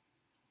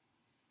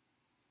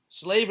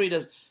 Slavery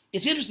does.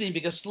 It's interesting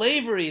because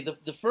slavery,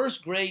 the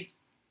first great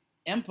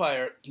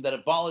empire that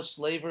abolished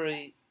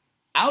slavery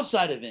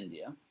outside of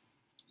India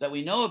that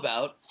we know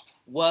about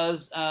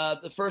was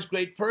the first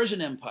great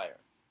Persian empire,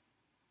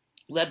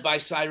 led by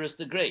Cyrus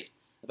the Great,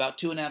 about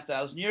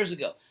 2,500 years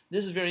ago.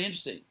 This is very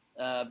interesting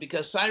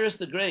because Cyrus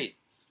the Great,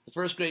 the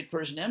first great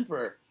Persian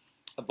emperor,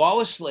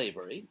 abolished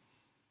slavery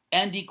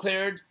and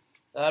declared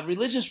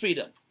religious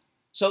freedom.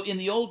 So in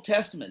the Old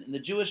Testament, in the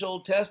Jewish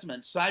Old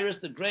Testament, Cyrus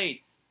the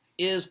Great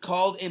is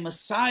called a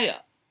Messiah.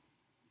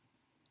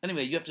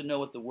 Anyway, you have to know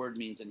what the word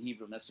means in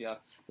Hebrew, Messiah,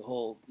 the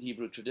whole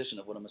Hebrew tradition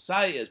of what a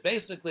Messiah is.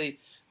 Basically,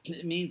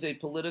 it means a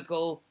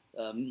political,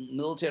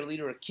 military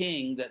leader, a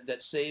king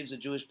that saves the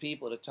Jewish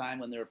people at a time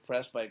when they're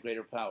oppressed by a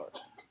greater power.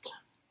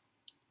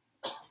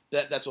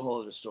 That's a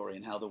whole other story,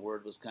 and how the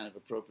word was kind of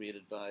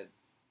appropriated by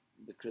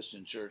the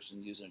Christian church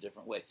and used in a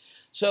different way.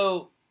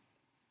 So,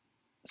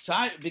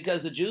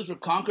 because the Jews were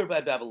conquered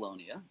by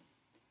Babylonia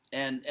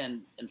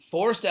and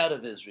forced out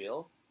of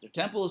Israel, their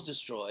temple was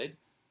destroyed,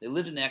 they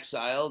lived in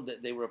exile,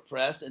 they were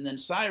oppressed, and then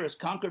Cyrus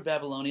conquered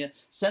Babylonia,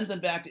 sent them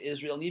back to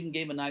Israel, and even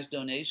gave a nice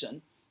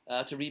donation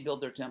to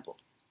rebuild their temple.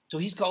 So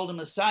he's called a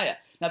Messiah.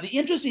 Now, the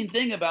interesting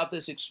thing about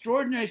this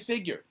extraordinary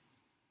figure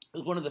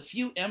is one of the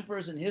few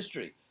emperors in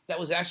history that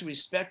was actually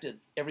respected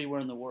everywhere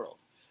in the world.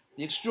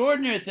 The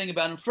extraordinary thing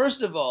about him,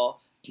 first of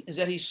all, is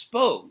that he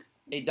spoke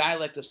a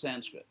dialect of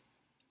Sanskrit.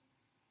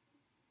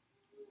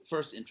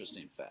 First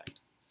interesting fact.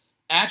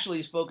 Actually,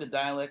 he spoke a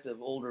dialect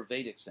of older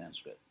Vedic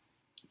Sanskrit,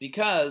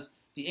 because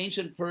the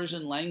ancient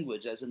Persian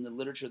language, as in the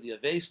literature of the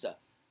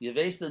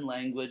Avestan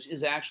language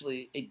is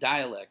actually a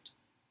dialect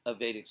of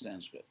Vedic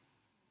Sanskrit.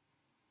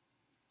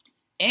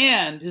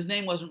 And his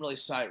name wasn't really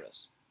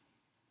Cyrus.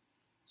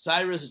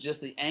 Cyrus is just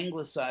the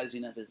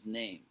anglicizing of his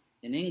name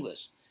in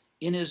English.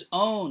 In his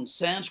own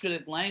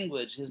Sanskritic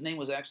language, his name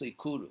was actually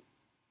Kuru,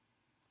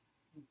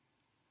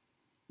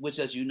 which,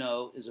 as you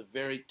know, is a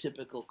very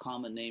typical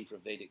common name for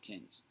Vedic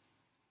kings.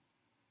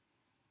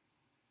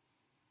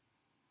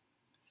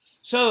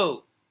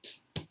 So,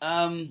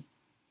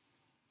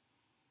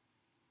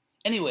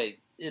 anyway,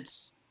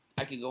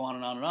 I could go on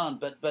and on and on,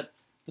 but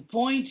the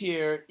point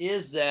here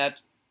is that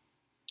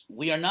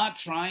we are not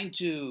trying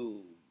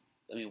to,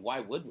 why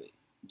would we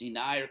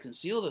deny or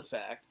conceal the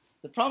fact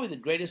that probably the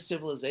greatest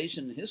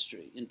civilization in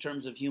history in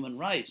terms of human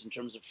rights, in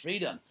terms of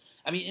freedom.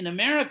 In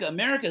America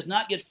has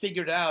not yet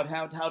figured out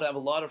how to have a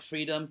lot of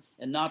freedom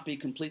and not be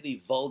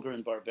completely vulgar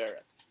and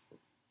barbaric.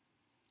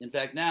 In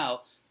fact,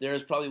 now there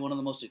is probably one of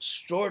the most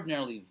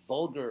extraordinarily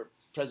vulgar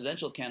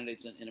presidential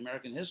candidates in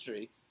American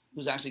history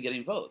who's actually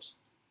getting votes.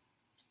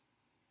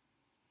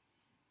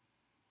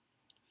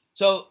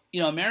 So,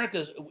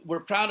 we're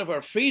proud of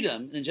our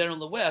freedom in general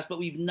in the West, but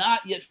we've not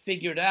yet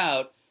figured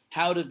out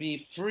how to be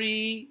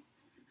free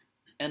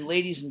and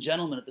ladies and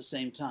gentlemen at the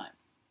same time.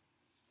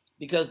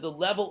 Because the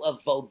level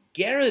of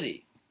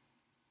vulgarity,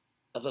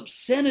 of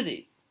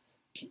obscenity,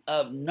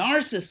 of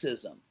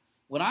narcissism,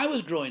 when I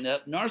was growing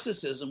up,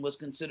 narcissism was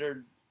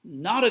considered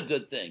not a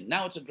good thing.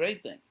 Now it's a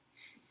great thing.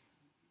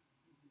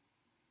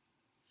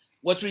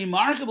 What's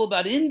remarkable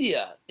about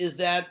India is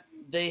that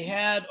they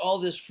had all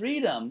this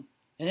freedom,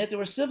 and yet they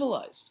were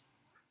civilized.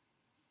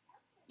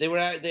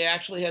 They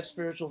actually had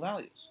spiritual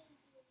values.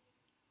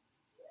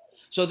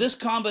 So this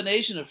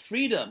combination of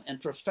freedom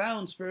and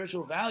profound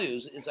spiritual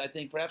values is, I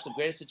think, perhaps the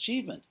greatest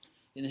achievement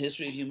in the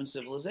history of human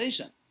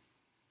civilization.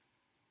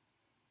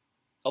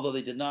 Although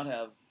they did not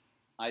have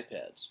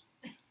iPads.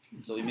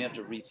 So we may have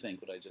to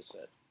rethink what I just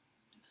said.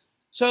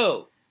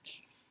 So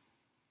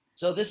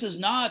this is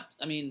not,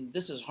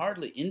 this is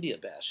hardly India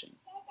bashing.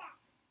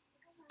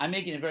 I'm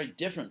making a very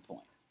different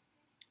point.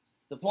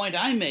 The point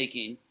I'm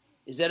making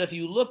is that if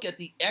you look at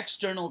the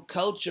external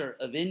culture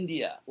of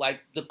India,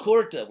 like the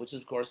kurta, which is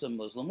of course a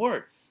Muslim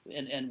word,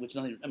 and which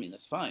nothing,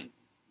 that's fine.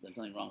 There's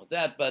nothing wrong with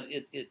that, but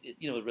it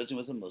originally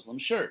was a Muslim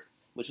shirt.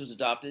 which was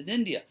adopted in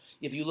India.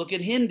 If you look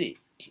at Hindi,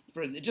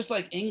 just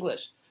like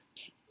English,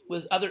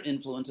 with other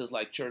influences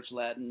like Church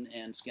Latin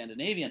and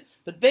Scandinavian,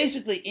 but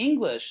basically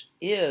English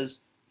is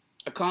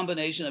a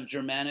combination of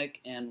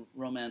Germanic and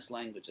Romance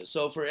languages.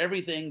 So for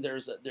everything,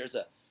 there's a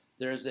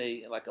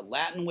like a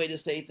Latin way to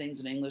say things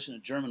in English and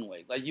a German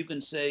way. Like you can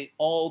say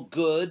all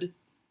good,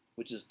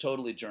 which is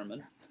totally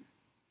German.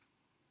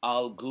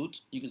 All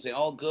gut, you can say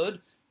all good,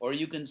 or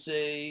you can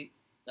say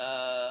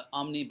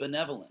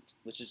omnibenevolent,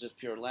 which is just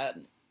pure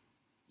Latin.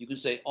 You can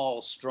say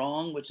all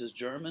strong, which is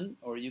German,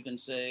 or you can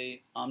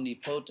say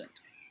omnipotent,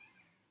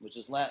 which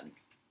is Latin.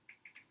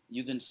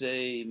 You can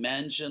say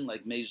mansion,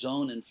 like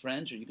maison in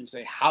French, or you can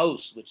say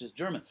house, which is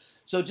German.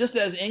 So just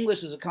as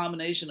English is a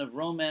combination of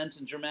Romance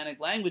and Germanic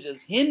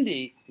languages,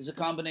 Hindi is a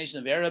combination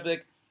of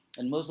Arabic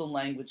and Muslim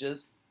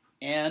languages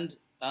and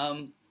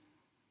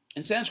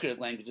Sanskrit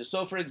languages.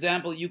 So for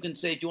example, you can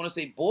say, if you want to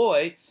say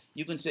boy,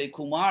 you can say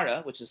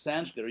Kumara, which is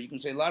Sanskrit, or you can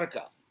say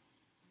Larka,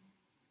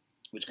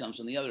 which comes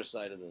from the other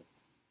side of the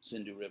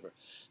Sindhu River.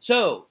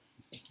 So,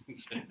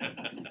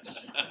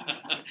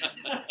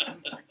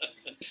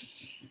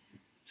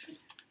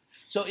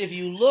 so if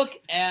you look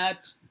at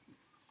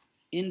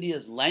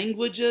India's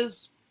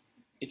languages,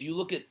 if you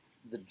look at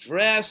the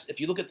dress, if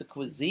you look at the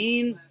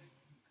cuisine,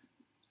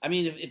 I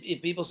mean,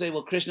 if people say,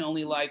 well, Krishna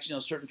only likes,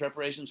 certain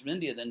preparations from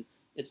India, then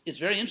it's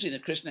very interesting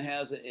that Krishna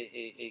has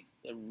a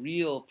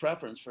real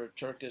preference for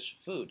Turkish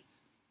food.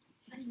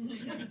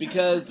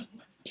 Because,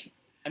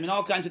 I mean,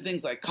 all kinds of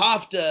things like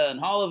kofta and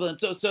halva,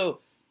 and so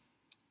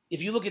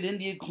if you look at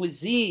Indian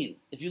cuisine,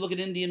 if you look at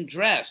Indian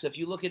dress, if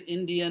you look at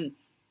Indian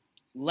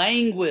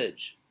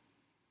language,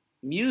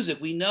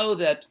 music, we know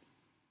that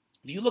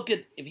if you look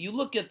at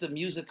the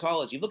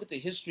musicology, you look at the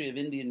history of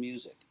Indian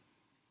music,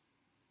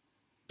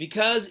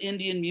 because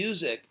Indian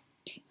music,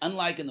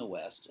 unlike in the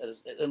West,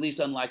 at least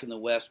unlike in the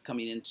West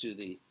coming into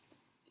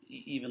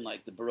even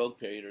like the Baroque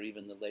period or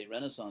even the late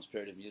Renaissance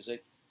period of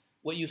music,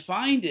 what you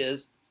find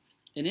is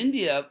in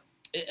India,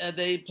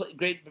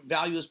 great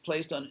value is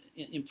placed on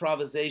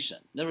improvisation.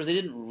 In other words, they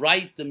didn't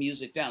write the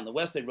music down. In the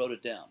West, they wrote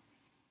it down.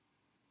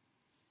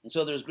 And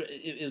so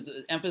it was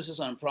an emphasis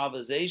on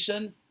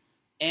improvisation.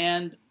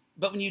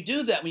 But when you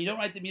do that, when you don't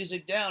write the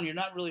music down, you're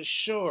not really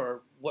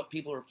sure what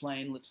people are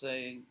playing, let's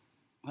say,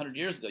 100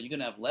 years ago. You can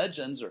have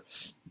legends or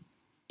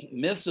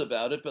myths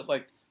about it, but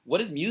like, what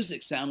did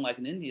music sound like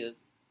in India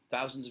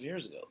thousands of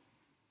years ago?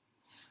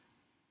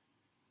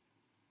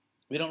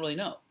 We don't really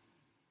know.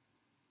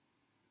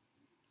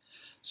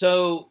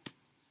 So,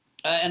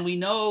 and we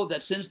know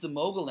that since the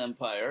Mughal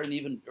Empire, and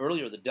even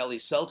earlier the Delhi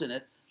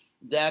Sultanate,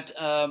 that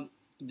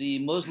the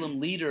Muslim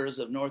leaders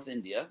of North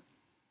India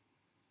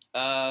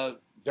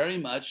very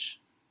much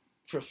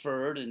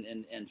preferred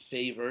and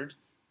favored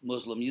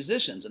Muslim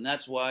musicians. And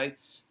that's why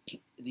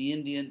the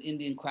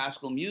Indian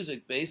classical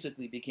music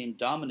basically became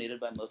dominated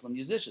by Muslim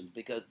musicians,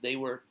 because they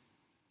were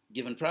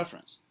given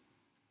preference.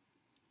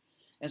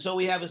 And so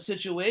we have a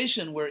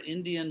situation where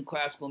Indian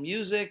classical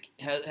music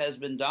has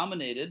been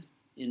dominated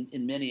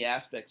in many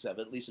aspects of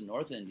it, at least in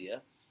North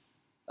India,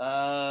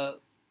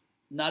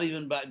 not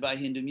even by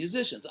Hindu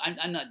musicians.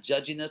 I'm not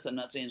judging this. I'm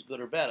not saying it's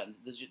good or bad.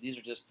 These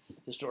are just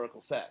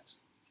historical facts.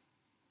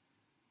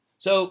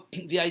 So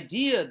the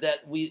idea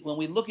that when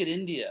we look at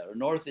India or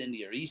North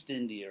India or East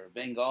India or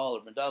Bengal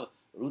or Mandava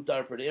or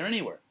Uttar Pradesh or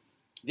anywhere,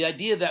 the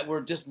idea that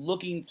we're just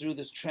looking through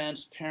this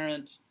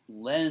transparent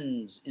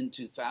lens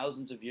into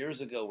thousands of years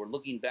ago, we're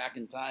looking back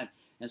in time.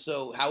 And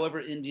so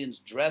however Indians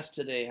dress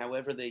today,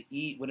 however they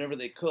eat, whatever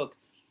they cook,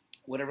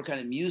 whatever kind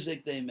of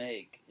music they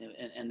make,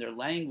 and their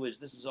language,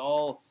 this is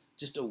all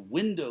just a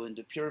window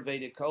into pure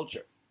Vedic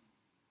culture.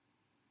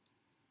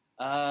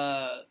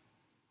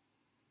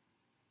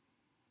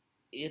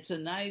 It's a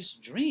nice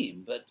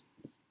dream, but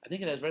I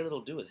think it has very little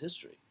to do with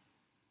history.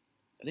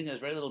 I think it has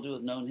very little to do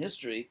with known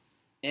history,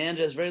 and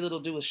it has very little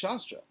to do with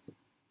Shastra.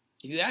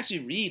 If you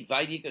actually read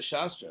Vaidika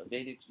Shastra,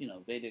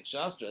 Vedic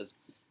Shastras,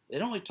 they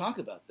don't really talk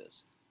about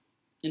this.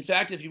 In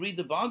fact, if you read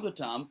the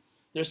Bhagavatam,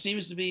 there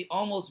seems to be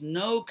almost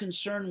no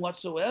concern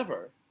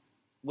whatsoever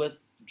with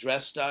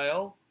dress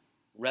style,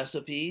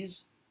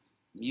 recipes,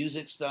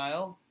 music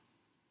style.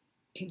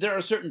 There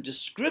are certain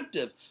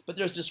descriptive, but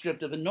there's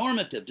descriptive and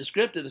normative.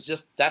 Descriptive is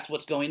just that's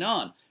what's going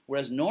on,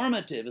 whereas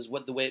normative is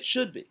the way it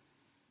should be.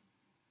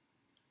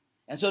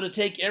 And so to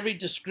take every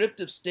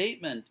descriptive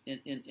statement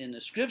in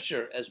the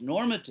scripture as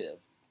normative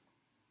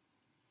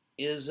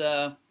is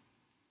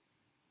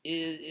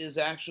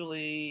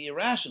actually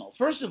irrational.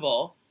 First of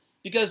all,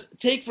 because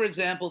take, for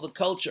example, the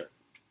culture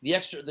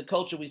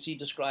we see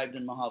described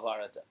in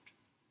Mahabharata.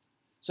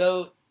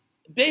 So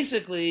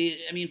basically,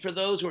 I mean, for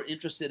those who are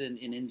interested in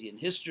Indian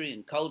history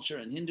and culture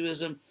and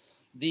Hinduism,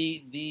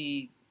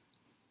 the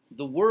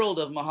world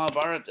of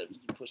Mahabharata. Let me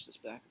push this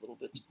back a little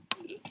bit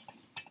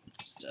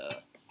just,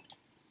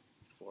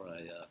 before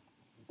I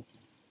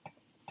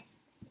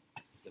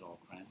get all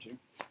cramped here.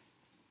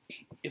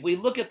 If we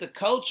look at the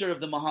culture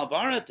of the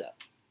Mahabharata,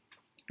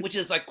 which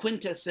is like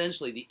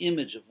quintessentially the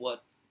image of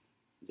what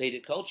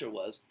Vedic culture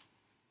was,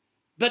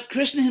 but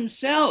Krishna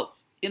himself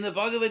in the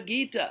Bhagavad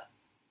Gita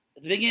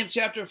At the beginning of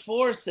chapter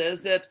 4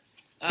 says that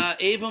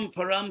Evam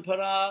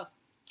Parampara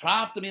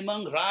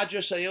Praptamimang Raja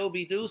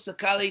Sayobidu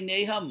Sakali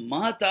Neha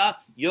Mahata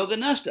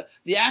Yoganashta.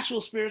 The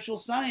actual spiritual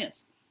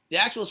science, the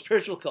actual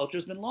spiritual culture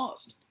has been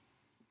lost.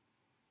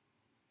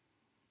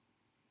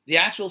 The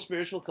actual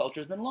spiritual culture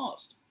has been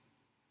lost.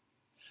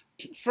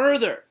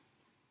 Further,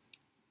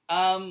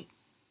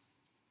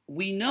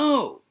 we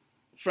know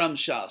from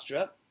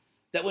Shastra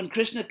that when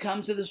Krishna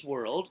comes to this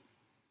world,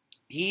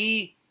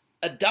 he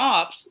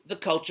adopts the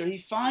culture he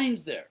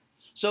finds there.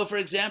 So, for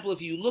example,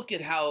 if you look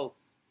at how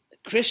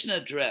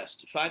Krishna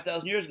dressed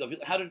 5,000 years ago,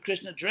 how did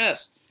Krishna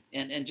dress?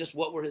 And just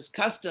what were his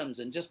customs,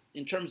 and just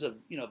in terms of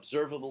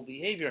observable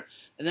behavior.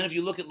 And then if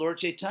you look at Lord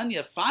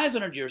Chaitanya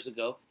 500 years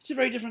ago, it's a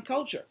very different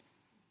culture.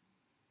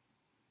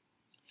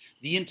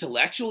 The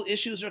intellectual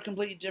issues are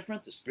completely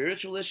different. The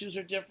spiritual issues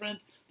are different.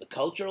 The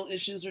cultural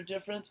issues are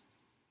different.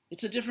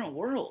 It's a different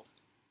world.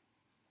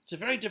 It's a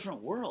very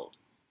different world.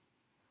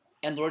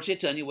 And Lord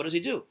Chaitanya, what does he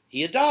do?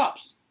 He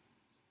adopts.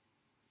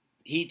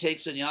 He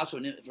takes sannyas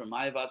from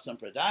Mayavad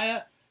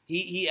Sampradaya.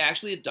 He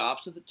actually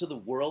adopts to the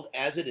world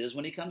as it is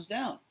when he comes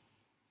down.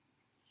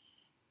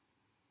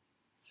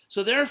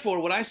 So therefore,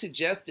 what I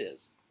suggest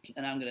is,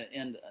 and I'm going to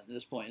end at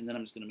this point, and then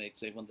I'm just going to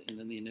say one thing, and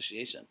then the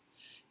initiation,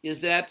 is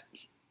that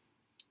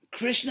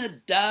Krishna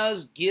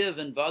does give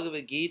in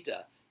Bhagavad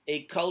Gita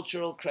a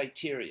cultural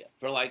criteria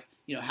for, like,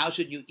 how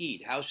should you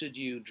eat? How should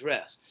you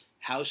dress?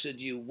 What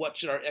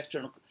should our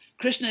external...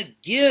 Krishna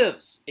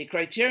gives a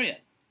criterion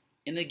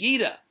in the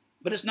Gita,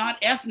 but it's not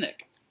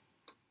ethnic.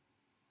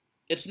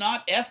 It's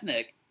not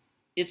ethnic.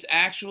 It's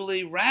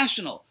actually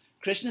rational.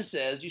 Krishna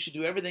says you should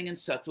do everything in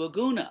sattva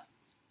guna,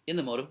 in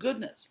the mode of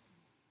goodness.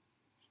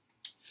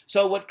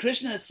 So what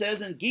Krishna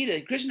says in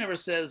Gita, Krishna never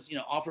says,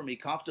 offer me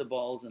kafta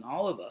balls and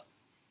halava.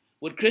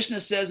 What Krishna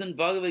says in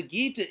Bhagavad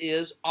Gita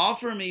is,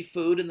 offer me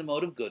food in the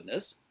mode of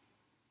goodness,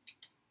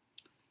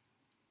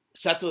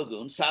 sattva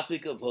gun,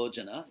 sattvika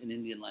bhojana in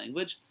Indian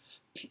language,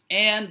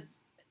 and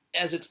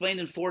as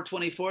explained in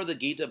 424 of the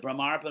Gita,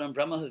 Brahmarpanam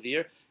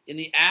Brahmahavir, in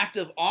the act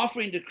of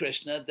offering to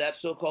Krishna, that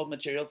so-called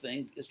material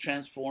thing is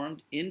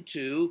transformed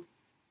into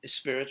a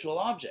spiritual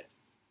object.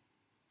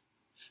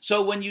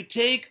 So when you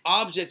take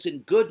objects in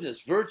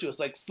goodness, virtuous,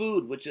 like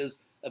food, which is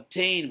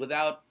obtained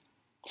without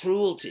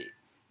cruelty,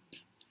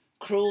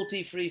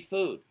 cruelty-free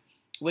food,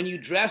 when you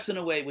dress in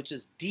a way which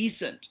is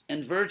decent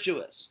and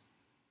virtuous,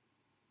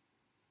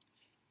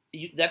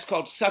 that's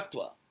called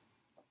sattva.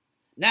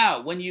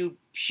 Now, when you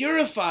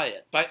purify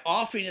it by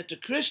offering it to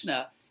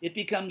Krishna, it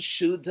becomes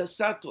Shuddha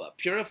Sattva,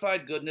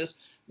 purified goodness,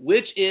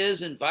 which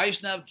is, in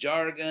Vaishnav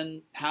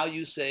jargon, how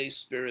you say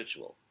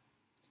spiritual.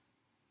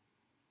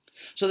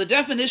 So the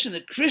definition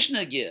that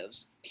Krishna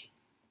gives,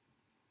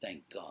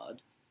 thank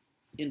God,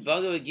 in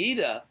Bhagavad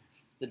Gita,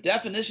 the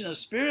definition of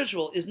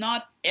spiritual is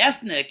not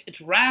ethnic, it's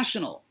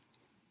rational.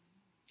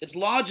 It's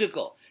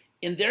logical.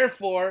 And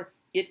therefore,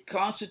 it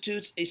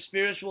constitutes a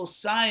spiritual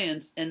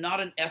science and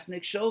not an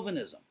ethnic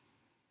chauvinism.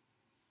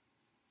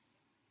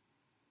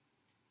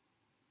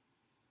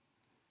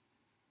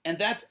 And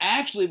that's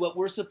actually what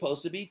we're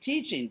supposed to be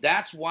teaching.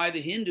 That's why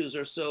the Hindus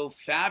are so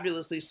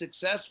fabulously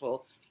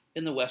successful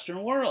in the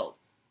Western world.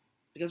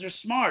 Because they're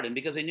smart and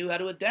because they knew how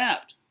to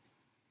adapt.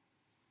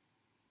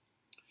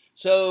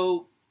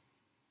 So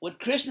what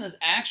Krishna is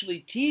actually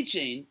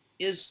teaching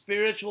is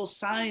spiritual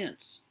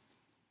science.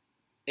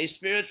 A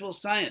spiritual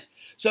science.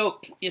 So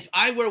if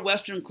I wear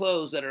Western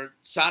clothes that are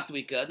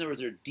sattvika, in other words,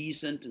 they're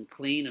decent and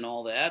clean and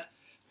all that,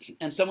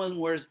 and someone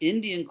wears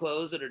Indian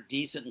clothes that are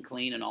decent and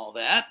clean and all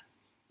that,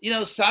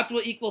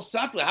 sattva equals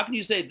sattva. How can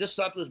you say this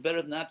sattva is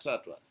better than that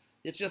sattva?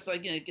 It's just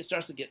like, it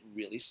starts to get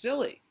really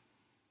silly.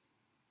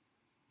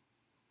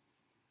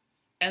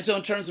 And so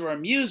in terms of our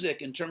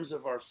music, in terms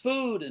of our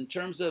food, in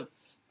terms of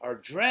our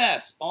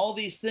dress, all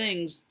these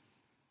things,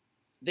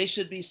 they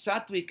should be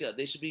sattvika,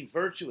 they should be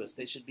virtuous,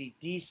 they should be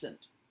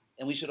decent,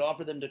 and we should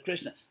offer them to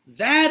Krishna.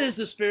 That is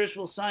the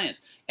spiritual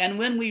science. And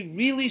when we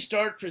really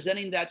start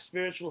presenting that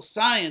spiritual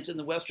science in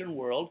the Western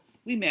world,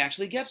 we may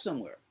actually get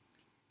somewhere.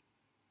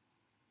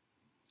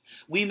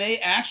 We may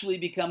actually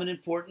become an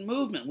important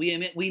movement.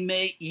 We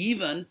may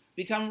even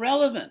become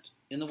relevant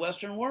in the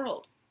Western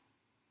world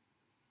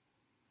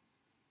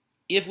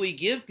if we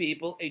give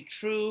people a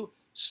true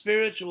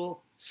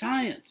spiritual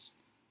science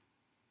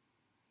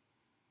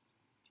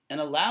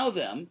and allow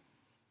them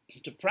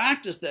to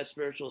practice that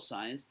spiritual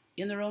science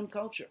in their own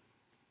culture.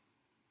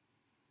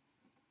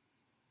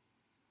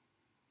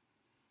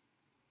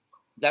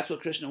 That's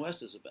what Krishna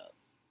West is about.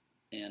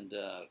 And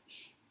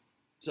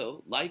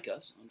so, like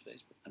us on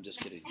Facebook. I'm just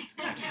kidding.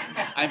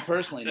 I'm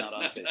personally not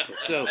on Facebook.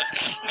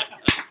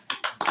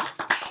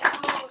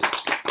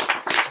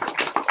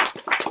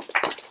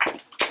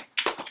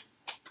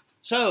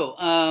 So,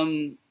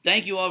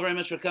 thank you all very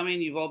much for coming.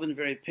 You've all been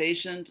very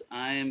patient.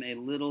 I am a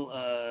little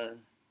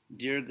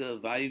Dirgha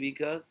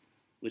Vayuvika,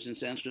 which in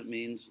Sanskrit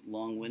means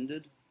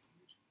long-winded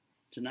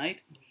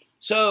tonight.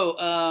 So,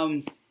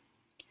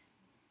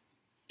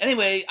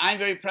 anyway, I'm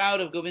very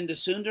proud of Govinda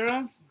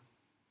Sundara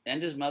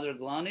and his mother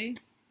Glani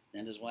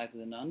and his wife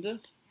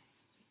Nanda.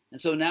 And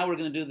so now we're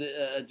going to do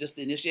the just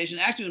the initiation.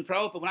 Actually,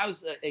 when I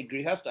was a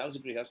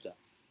Grihasta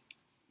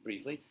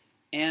briefly,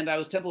 and I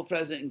was temple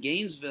president in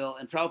Gainesville,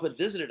 and Prabhupada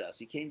visited us.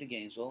 He came to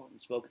Gainesville and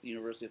spoke at the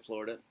University of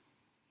Florida,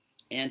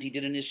 and he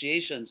did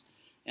initiations.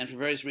 And for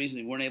various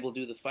reasons, we weren't able to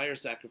do the fire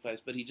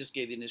sacrifice, but he just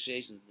gave the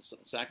initiations. The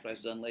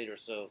sacrifice done later,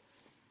 so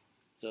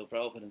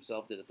Prabhupada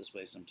himself did it this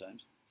way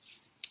sometimes.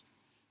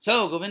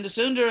 So, Govinda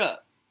Sundara.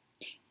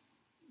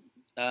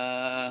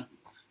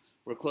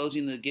 We're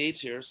closing the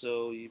gates here,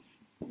 so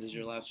this is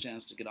your last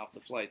chance to get off the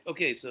flight.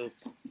 Okay, so.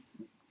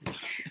 Oh,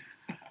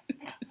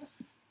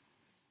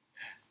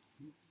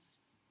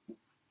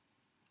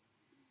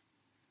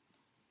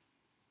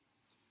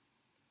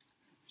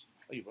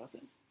 you brought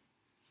them.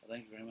 Well,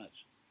 thank you very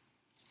much.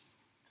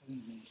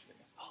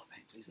 Oh,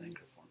 please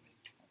anchor for me.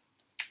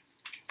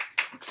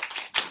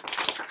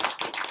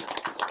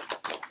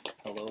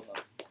 Aloha.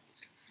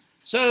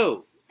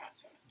 So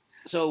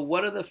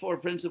what are the 4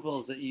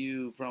 principles that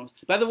you promised?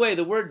 By the way,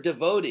 the word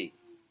devotee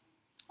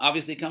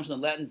obviously comes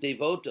from the Latin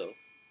devoto,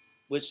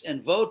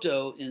 and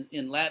voto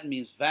in Latin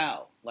means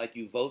vow. Like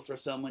you vote for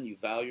someone, you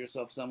vow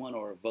yourself to someone,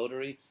 or a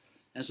votary.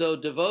 And so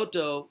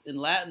devoto in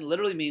Latin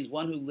literally means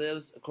one who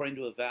lives according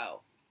to a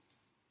vow.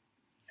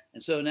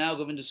 And so now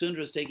Govinda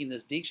Sundara is taking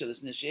this diksha,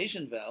 this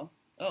initiation vow.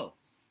 Oh.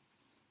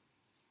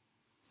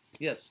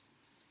 Yes.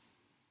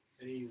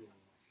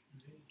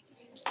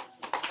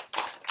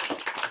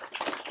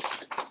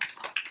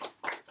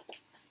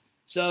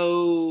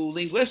 So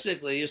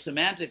linguistically or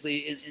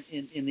semantically,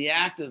 in the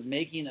act of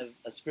making a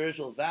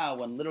spiritual vow,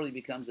 one literally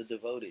becomes a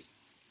devotee.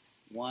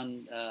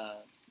 One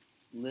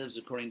lives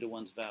according to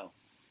one's vow.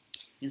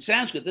 In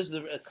Sanskrit, this is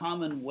a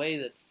common way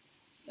that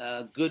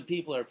good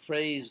people are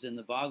praised in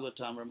the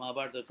Bhagavatam or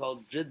Mahabharata. They're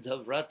called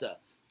Dridha Vrata,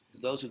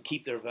 those who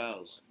keep their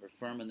vows, or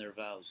firm in their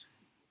vows.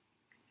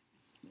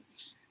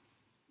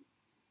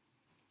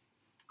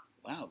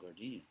 Wow,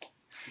 Gardenia.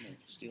 I'm going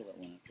to steal that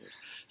one up first.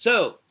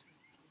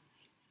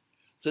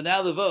 So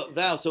now the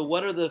vow. So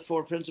what are the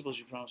 4 principles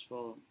you promised to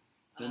follow?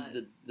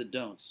 The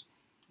don'ts.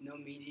 No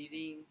meat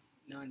eating,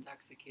 no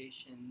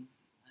intoxication,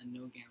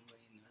 no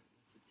gambling, no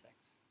illicit sex.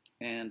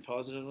 And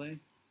positively?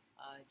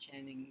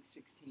 Chanting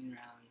 16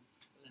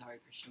 rounds of the Hare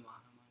Krishna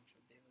Maha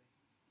Mantra daily.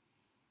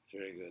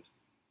 Very good.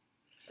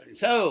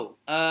 So,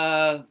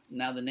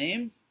 now the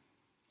name.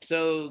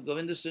 So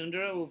Govinda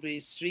Sundara will be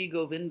Sri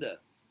Govinda.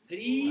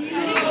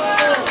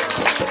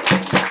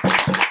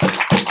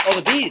 Oh,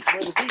 the beads.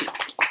 Where are the beads?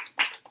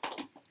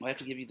 I have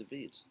to give you the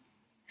beads.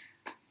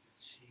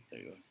 There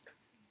you go.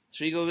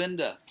 Sri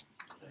Govinda.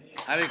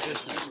 Hare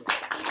Krishna.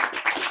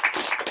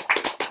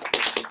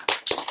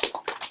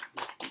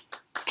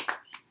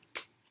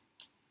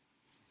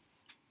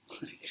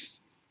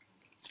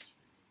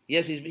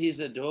 Yes, he's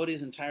a devotee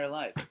his entire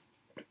life.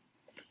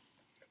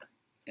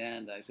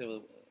 And as I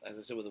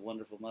said, with a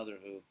wonderful mother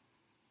who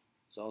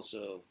is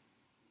also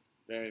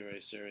very,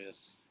 very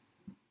serious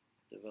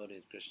devotee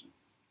of Krishna.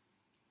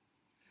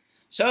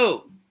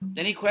 So,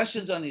 any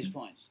questions on these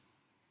points?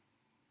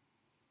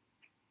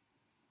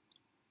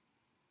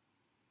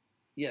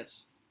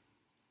 Yes.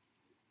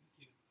 Thank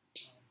you.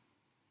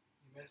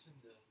 You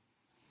mentioned the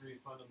 3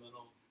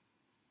 fundamental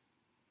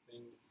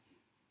things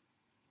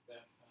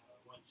that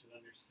one should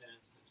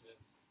understand, such as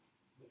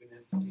living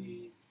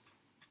entities,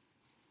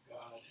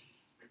 God,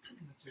 and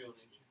material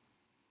nature.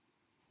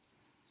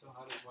 So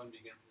how does one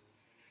begin to?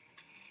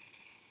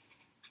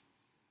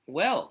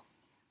 Well,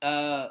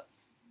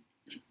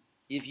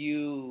 if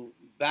you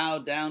bow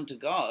down to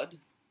God,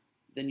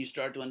 then you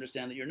start to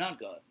understand that you're not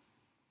God.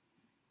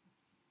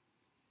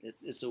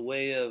 It's a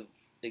way of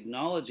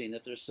acknowledging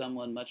that there's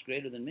someone much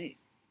greater than me.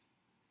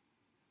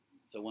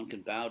 So one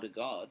can bow to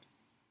God.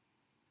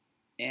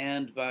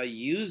 And by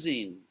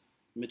using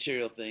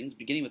material things,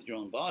 beginning with your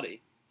own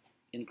body,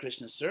 in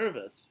Krishna's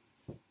service,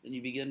 then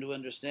you begin to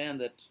understand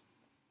that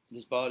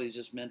this body is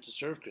just meant to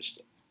serve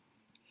Krishna.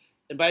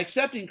 And by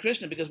accepting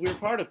Krishna, because we're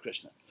part of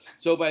Krishna,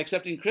 so by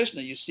accepting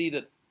Krishna, you see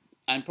that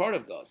I'm part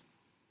of God.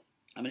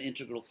 I'm an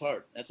integral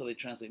part. That's how they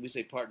translate. We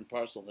say part and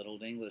parcel in that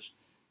old English.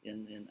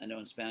 I know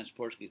in Spanish,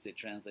 Portuguese, they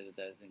translated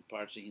that, I think,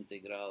 parte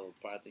integral, or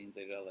parte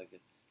integral, like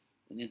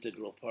an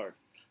integral part.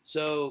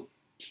 So,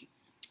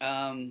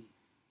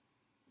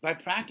 by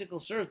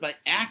practical service, by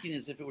acting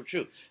as if it were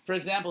true. For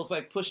example, it's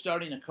like push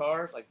starting a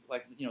car,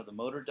 like the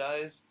motor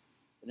dies,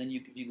 and then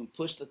you can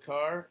push the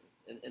car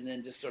and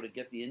then just sort of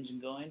get the engine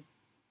going.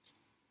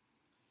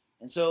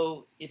 And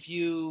so if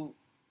you,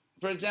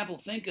 for example,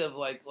 think of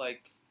like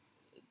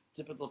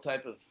typical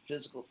type of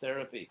physical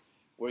therapy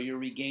where you're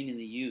regaining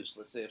the use,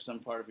 let's say, of some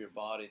part of your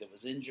body that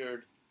was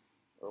injured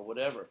or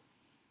whatever,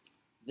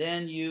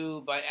 then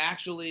you, by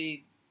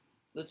actually,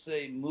 let's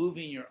say,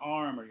 moving your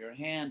arm or your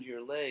hand or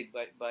your leg,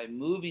 by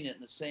moving it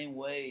in the same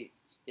way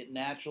it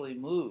naturally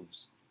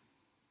moves,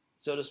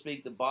 so to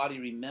speak, the body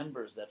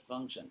remembers that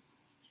function.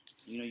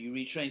 You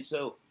retrain.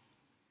 So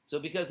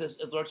because as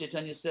Lord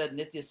Chaitanya said,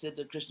 Nitya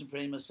Siddha Krishna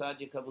Prema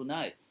Sadhya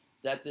Kavunai,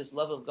 that this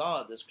love of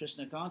God, this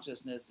Krishna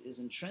consciousness is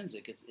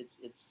intrinsic.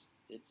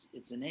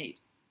 It's innate.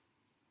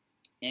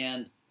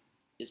 And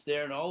It's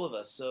there in all of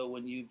us. So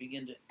when you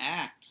begin to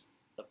act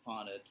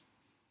upon it,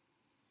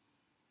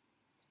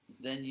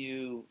 then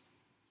you,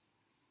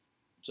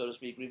 so to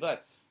speak, revive.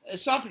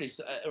 Socrates,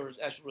 or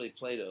actually really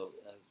Plato,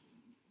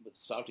 with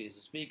Socrates as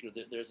a speaker,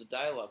 there's a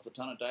dialogue,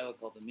 Platonic dialogue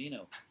called the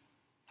Meno,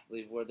 I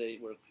believe, where they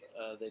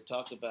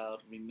talk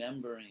about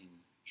remembering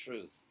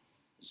truth.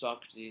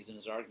 Socrates, in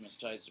his arguments,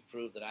 tries to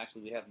prove that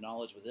actually we have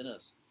knowledge within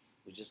us.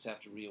 We just have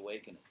to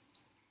reawaken it.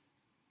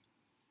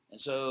 And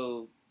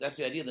so that's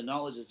the idea. The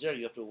knowledge is there.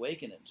 You have to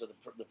awaken it. So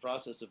the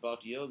process of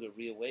Bhakti Yoga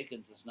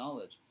reawakens this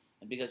knowledge.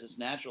 And because it's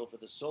natural for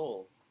the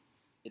soul,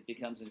 it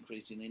becomes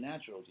increasingly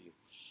natural to you.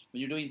 When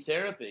you're doing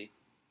therapy,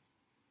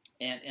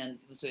 and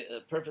let's say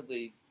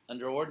perfectly,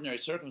 under ordinary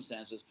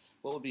circumstances,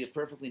 what would be a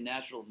perfectly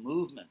natural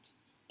movement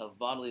of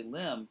bodily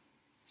limb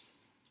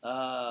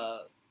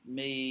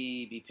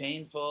may be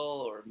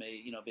painful or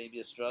may be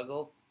a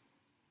struggle.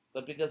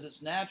 But because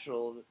it's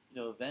natural,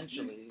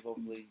 eventually,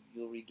 hopefully,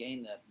 you'll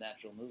regain that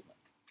natural movement.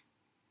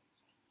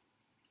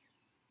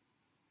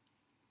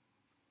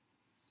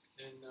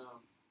 And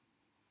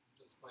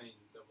just playing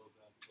devil's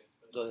advocate,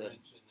 but Go you ahead.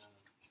 mentioned,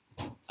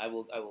 I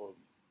will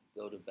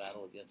go to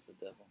battle against the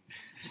devil.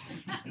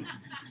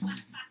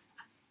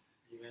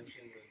 you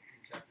mentioned in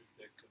chapter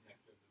 6 of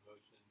Nectar of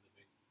Devotion, the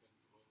basic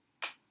principles.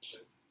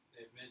 But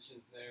it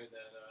mentions there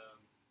that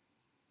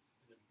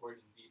an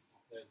important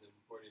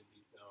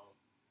detail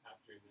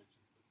after he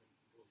mentions the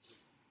principles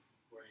is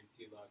wearing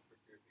tilak for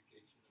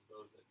purification of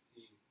those that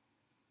see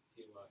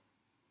tilak.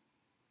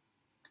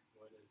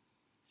 What is?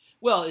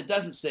 Well, it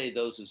doesn't say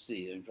those who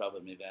see. I mean,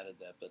 probably may have added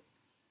that, but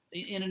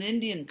in an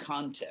Indian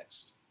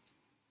context,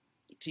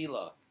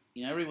 tilak,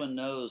 everyone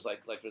knows,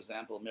 like for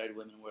example, married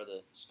women wear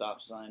the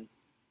stop sign,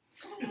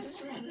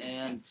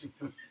 and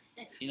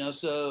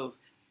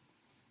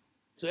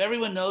so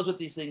everyone knows what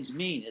these things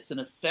mean. It's an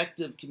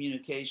effective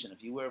communication.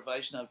 If you wear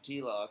Vaishnav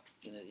tilak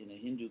in a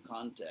Hindu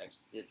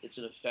context, it's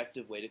an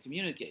effective way to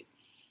communicate.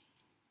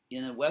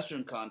 In a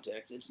Western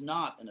context, it's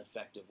not an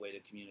effective way to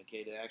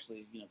communicate. It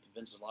actually,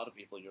 convinces a lot of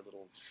people you're a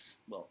little,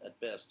 well, at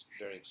best,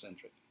 very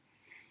eccentric.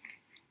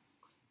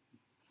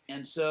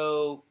 And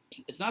so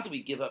it's not that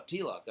we give up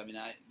tilak. I mean,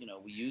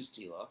 we use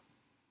tilak,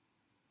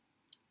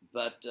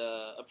 but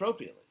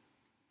appropriately.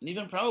 And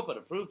even Prabhupada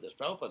approved this.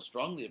 Prabhupada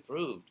strongly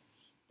approved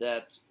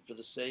that for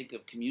the sake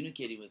of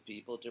communicating with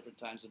people at different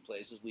times and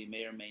places, we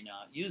may or may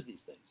not use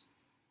these things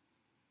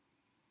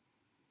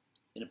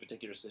in a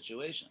particular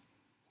situation.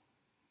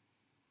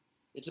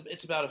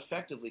 It's about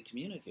effectively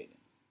communicating.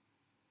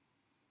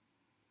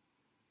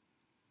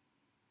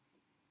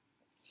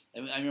 I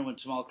remember when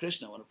Tamal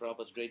Krishna, one of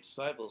Prabhupada's great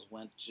disciples,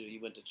 went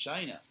to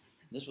China.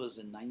 This was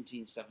in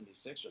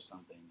 1976 or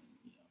something.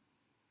 And,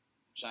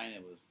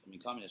 China was,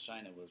 communist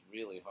China was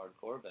really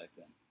hardcore back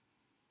then.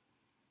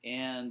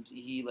 And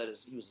he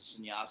was a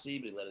sannyasi,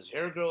 but he let his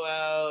hair grow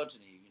out,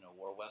 and he,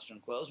 wore Western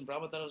clothes, and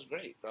Prabhupada thought it was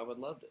great. Prabhupada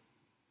loved it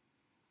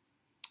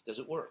because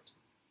it worked.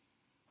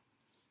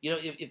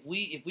 If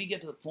we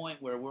get to the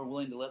point where we're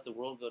willing to let the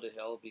world go to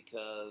hell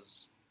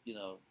because,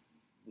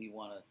 we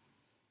want to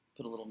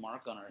put a little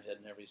mark on our head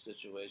in every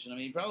situation. I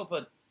mean,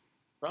 Prabhupada,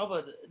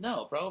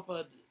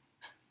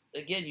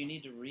 again, you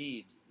need to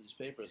read these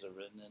papers I've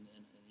written, and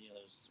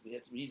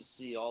we need to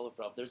see all of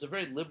Prabhupada. There's a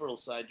very liberal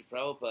side to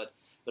Prabhupada,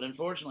 but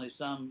unfortunately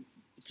some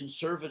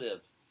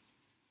conservative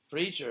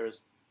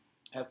preachers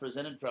have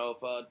presented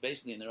Prabhupada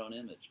basically in their own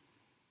image.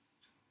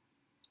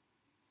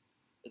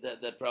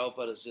 That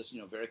Prabhupada is just,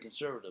 very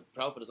conservative.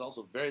 Prabhupada is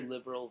also very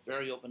liberal,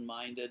 very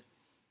open-minded.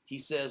 He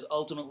says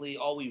ultimately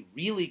all we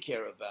really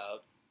care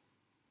about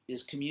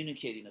is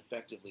communicating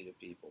effectively to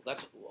people.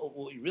 That's what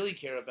we really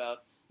care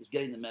about, is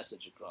getting the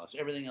message across.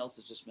 Everything else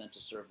is just meant to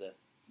serve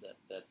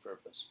that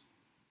purpose.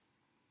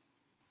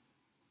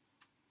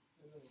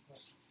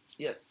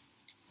 Yes.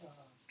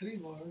 3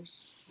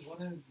 words.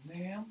 One is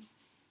Gnam,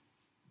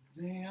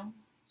 Gnam,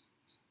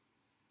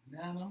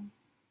 Gnanam,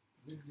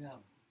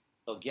 Vijnanam.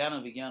 Oh,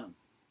 Jnanam, Vijnanam.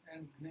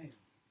 And Gnam.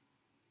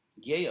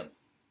 Gyayam.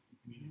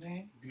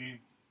 Gnam.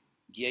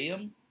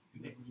 Gyayam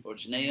or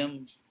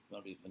Jnayam.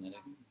 Want to be phonetic?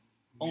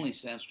 Only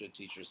Sanskrit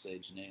teachers say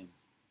Jnayam.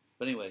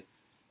 But anyway,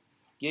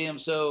 Gyayam.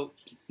 So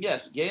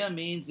yes, Gyayam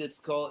means it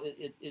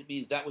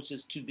means that which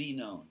is to be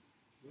known.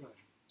 Right.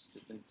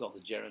 It's called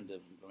the gerund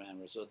of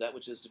grammar. So that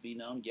which is to be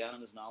known,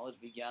 Jnanam is knowledge.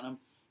 Vijnanam,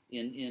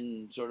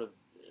 in sort of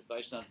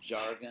Vaishnava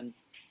jargon,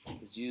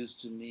 is used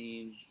to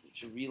mean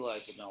to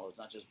realize the knowledge,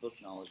 not just book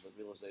knowledge, but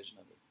realization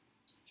of it.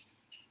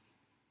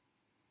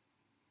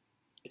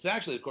 It's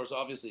actually, of course,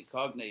 obviously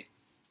cognate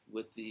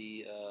with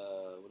the,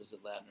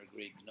 Latin or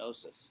Greek,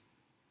 gnosis.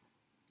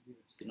 Yes.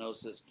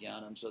 Gnosis,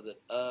 jnanam, so that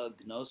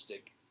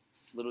agnostic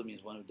literally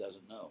means one who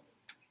doesn't know.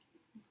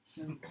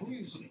 And who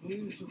is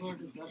the word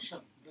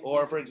darshan?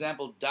 Or, for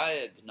example,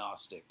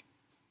 diagnostic.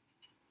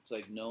 It's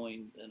like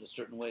knowing in a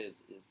certain way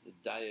is a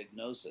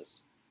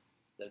diagnosis.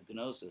 That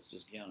gnosis,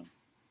 just jnanam.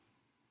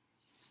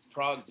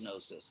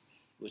 Prognosis,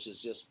 which is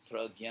just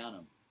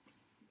prajnanam.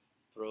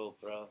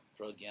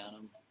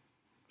 Prajnanam.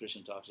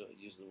 Krishna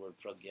uses the word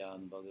pragya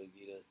in the Bhagavad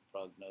Gita,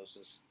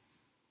 prognosis.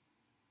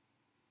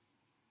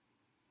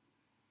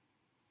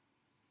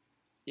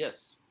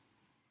 Yes.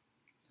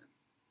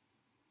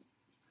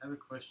 I have a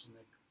question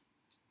like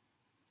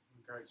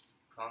in regards to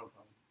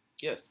Prabhupada.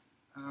 Yes.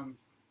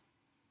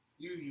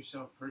 You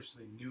yourself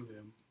personally knew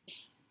him,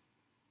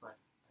 but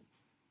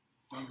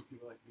younger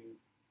people like me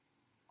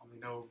only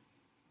know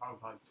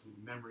Prabhupada through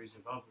memories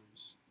of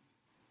others,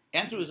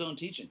 And through his own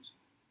teachings,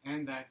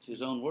 and that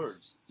his own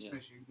words. Yeah.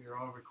 especially they're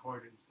all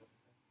recorded and stuff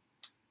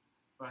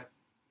like that.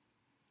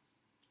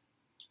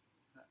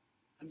 But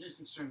I'm just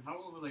concerned, how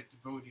will like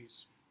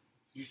devotees,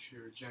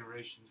 future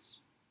generations,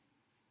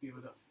 be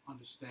able to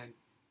understand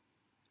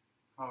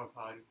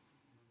Prabhupada?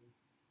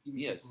 Even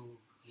Yes. people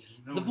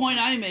who know The him point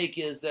I personally. make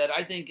is that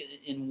I think,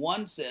 in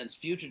one sense,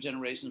 future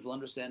generations will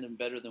understand him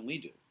better than we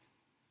do.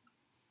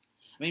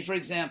 I mean, for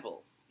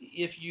example,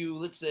 if you,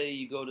 let's say,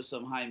 you go to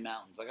some high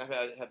mountains, like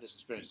I've had this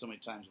experience so many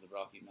times with the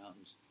Rocky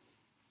Mountains,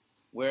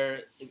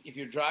 where if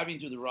you're driving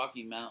through the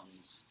Rocky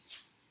Mountains,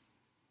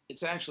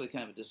 it's actually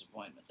kind of a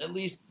disappointment. At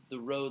least the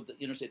road, the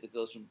interstate that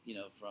goes from,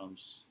 from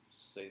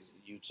say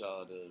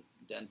Utah to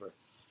Denver,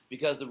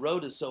 because the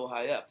road is so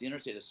high up, the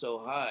interstate is so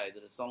high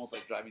that it's almost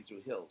like driving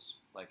through hills,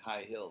 like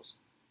high hills.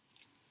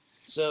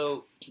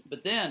 So,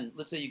 but then,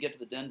 let's say you get to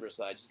the Denver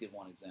side, just to give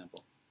one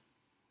example.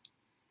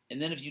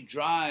 And then if you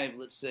drive,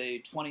 let's say,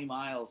 20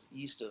 miles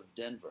east of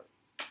Denver,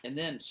 and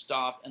then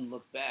stop and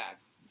look back,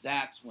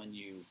 that's when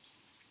you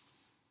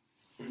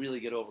really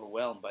get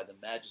overwhelmed by the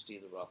majesty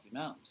of the Rocky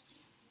Mountains.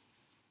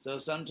 So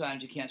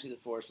sometimes you can't see the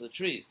forest for the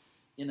trees.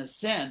 In a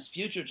sense,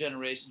 future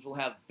generations will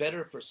have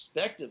better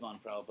perspective on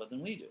Prabhupada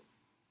than we do.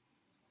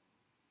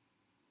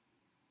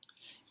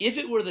 If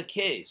it were the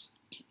case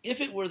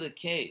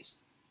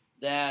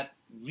that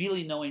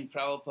really knowing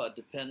Prabhupada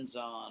depends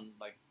on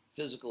like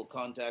physical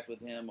contact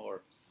with him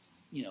or,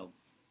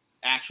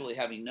 actually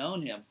having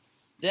known him,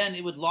 then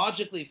it would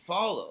logically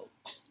follow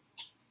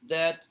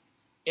that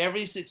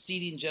every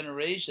succeeding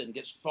generation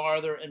gets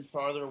farther and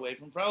farther away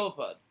from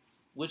Prabhupada,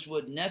 which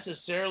would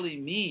necessarily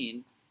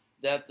mean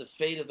that the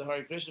fate of the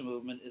Hare Krishna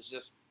movement is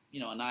just,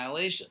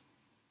 annihilation.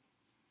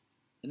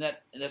 And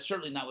that's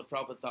certainly not what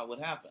Prabhupada thought would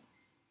happen.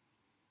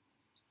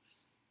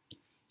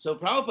 So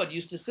Prabhupada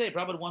used to say,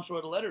 Prabhupada once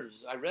wrote a letter,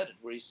 I read it,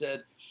 where he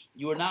said,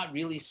 you are not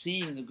really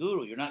seeing the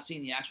Guru. You're not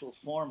seeing the actual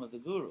form of the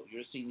Guru.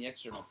 You're seeing the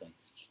external thing.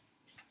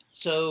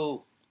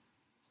 So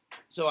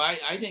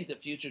I think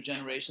that future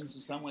generations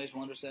in some ways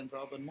will understand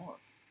Prabhupada more.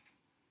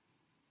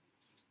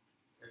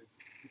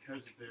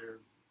 Because of their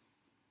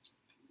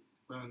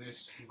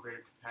willingness and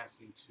greater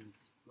capacity to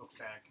look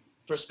back.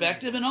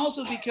 Perspective, and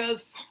also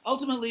because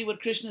ultimately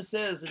what Krishna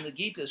says in the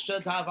Gita,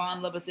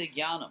 Shraddhavan labhate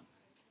jnanam,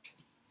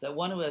 that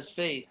one who has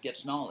faith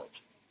gets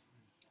knowledge.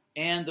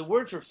 And the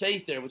word for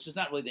faith there, which is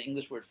not really the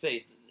English word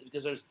faith,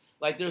 because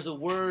there's a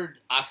word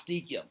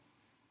astikyam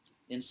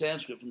in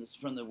Sanskrit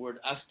from the word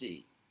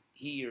asti,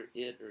 he or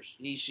it or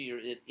he, she or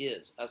it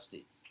is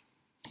asti.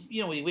 We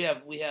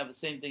have the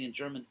same thing in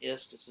German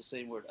ist. It's the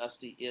same word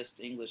asti, ist,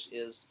 English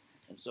is,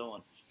 and so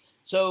on.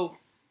 So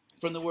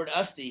from the word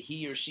asti,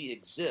 he or she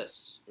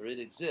exists or it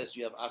exists.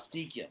 You have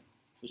astikyam,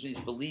 which means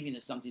believing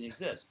that something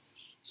exists.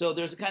 So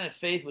there's a kind of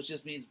faith which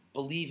just means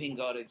believing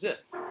God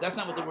exists. That's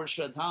not what the word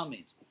shraddha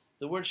means.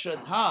 The word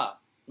shraddha,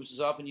 which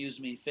is often used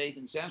to mean faith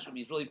in Sanskrit,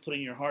 means really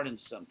putting your heart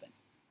into something.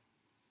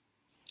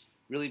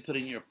 Really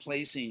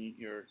placing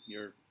your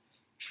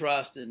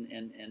trust and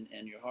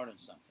your heart in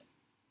something.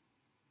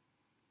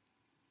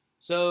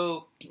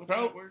 So, What's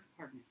that word?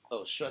 Pardon me.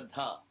 Oh,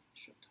 shraddha.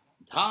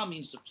 Dha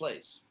means to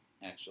place,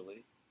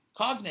 actually.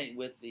 Cognate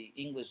with the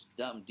English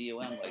dum,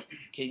 D-O-M, like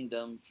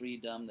kingdom,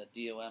 freedom, that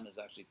D-O-M is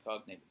actually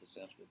cognate with the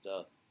Sanskrit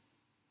da.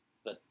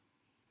 But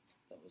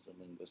that was a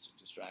linguistic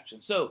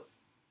distraction. So,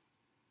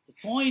 the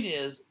point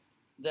is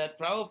that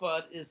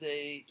Prabhupada is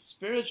a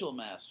spiritual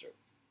master.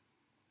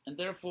 And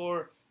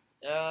therefore,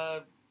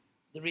 the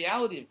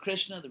reality of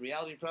Krishna, the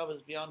reality of Prabhupada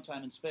is beyond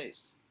time and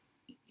space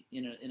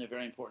in a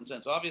very important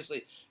sense.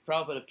 Obviously,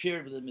 Prabhupada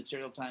appeared within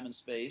material time and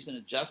space and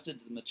adjusted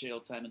to the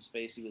material time and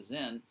space he was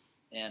in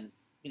and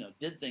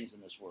did things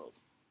in this world.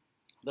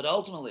 But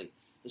ultimately,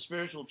 the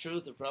spiritual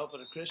truth of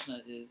Prabhupada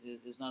Krishna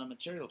is not a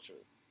material truth.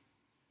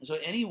 And so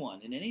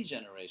anyone in any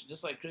generation,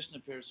 just like Krishna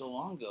appeared so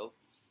long ago,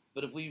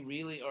 but if we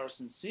really are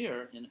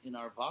sincere in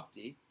our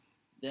bhakti,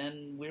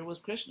 then we're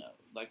with Krishna,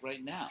 like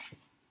right now.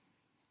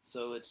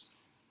 So it's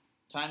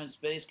time and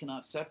space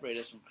cannot separate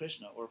us from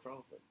Krishna or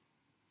Prabhupada.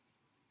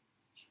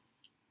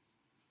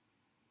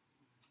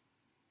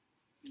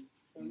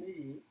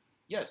 Swamiji,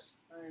 Yes.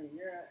 and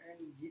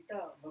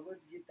Gita, Bhagavad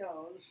Gita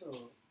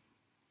also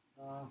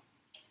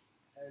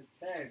has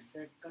said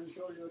that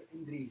control your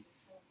indris.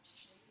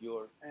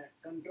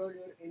 Control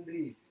your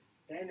indris,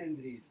 10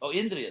 indris. Oh,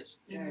 Indriyas.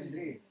 Yeah,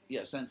 indris.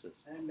 Yeah,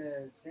 senses. And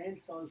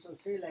saints also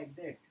say like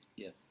that.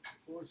 Yes.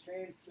 For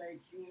saints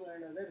like you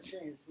and other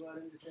saints who are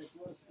in this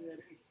atmosphere,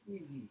 it's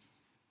easy.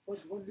 But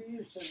what do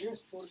you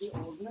suggest for the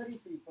ordinary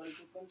people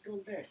to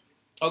control that?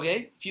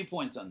 Okay, few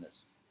points on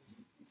this.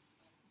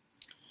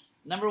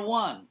 Number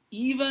one,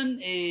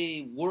 even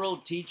a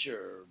world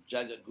teacher,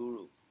 Jagat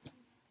Guru,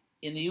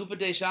 in the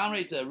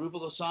Upadeshamrita, Rupa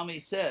Goswami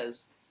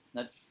says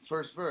That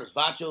first verse,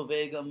 Vacho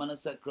Vegam,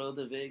 Manasa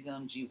Krodha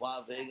Vegam,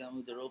 Jiva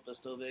Vegam,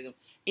 Udaropasto Vegam,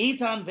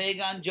 Etan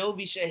Vegan,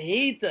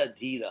 Jovishaheta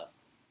Dhira,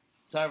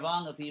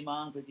 Sarvanga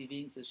Pimang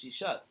Prativing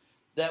Sashishat.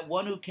 That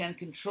one who can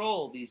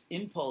control these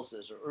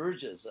impulses or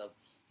urges of,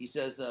 he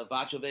says,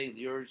 Vacho Vegam,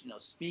 the urge,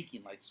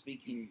 speaking,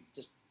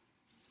 just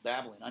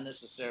babbling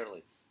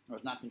unnecessarily, or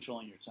not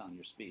controlling your tongue,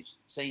 your speech,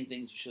 saying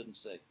things you shouldn't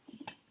say.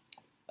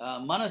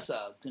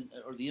 Manasa,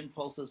 or the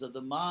impulses of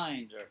the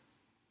mind, or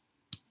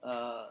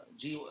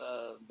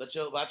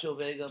Vacho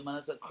Vega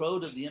Manasa,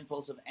 Krodha, the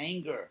impulse of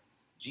anger,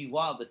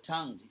 Jiva, the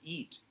tongue, to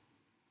eat,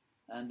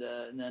 and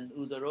then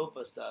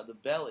Udaropasta, the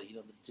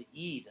belly, to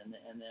eat, and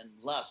then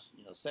lust,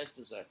 sex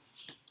desire.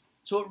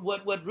 So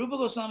what Rupa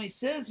Goswami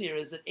says here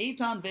is that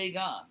Etan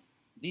Vegan,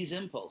 these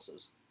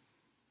impulses,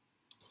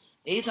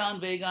 Etan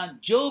Vegan,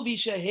 Jo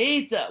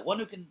Vishaheta, one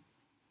who can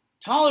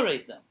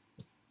tolerate them.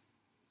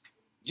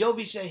 Jo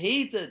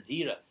Vishaheta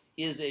Dhira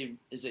is a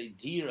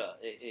Dhira,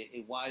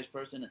 a wise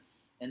person.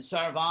 And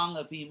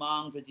Sarvanga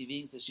Pimang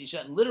Prativing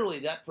Sashishat. Literally,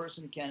 that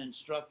person can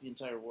instruct the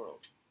entire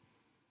world.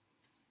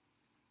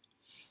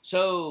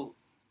 So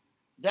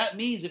that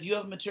means if you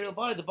have a material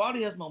body, the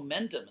body has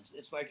momentum.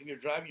 It's like if you're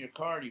driving your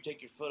car and you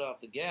take your foot off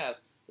the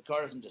gas, the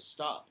car doesn't just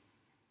stop.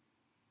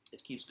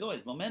 It keeps going.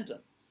 It's momentum.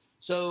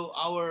 So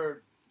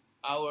our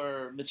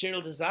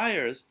material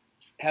desires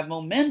have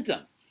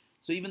momentum.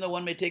 So even though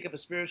one may take up a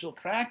spiritual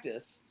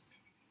practice,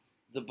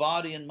 the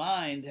body and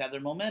mind have their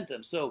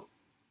momentum. So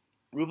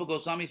Rupa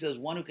Goswami says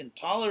one who can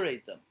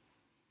tolerate them.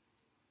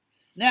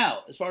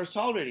 Now, as far as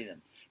tolerating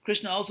them,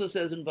 Krishna also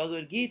says in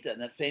Bhagavad Gita, in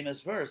that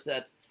famous verse,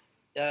 that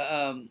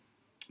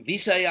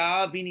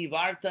Visaya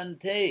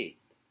vinivartante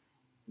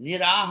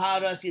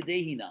niraharasya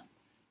dehinam,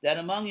 that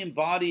among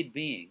embodied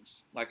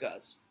beings, like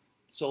us,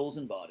 souls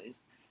and bodies,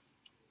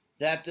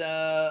 that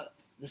the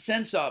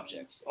sense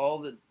objects, all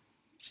the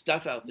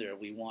stuff out there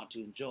we want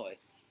to enjoy,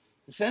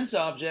 the sense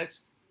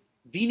objects,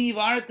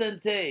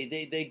 vinivartante,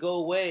 they go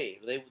away,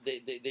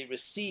 they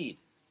recede.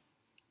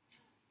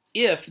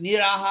 If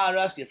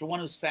niraharasya, for one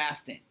who's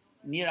fasting,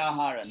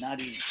 nirahara, not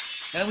eating.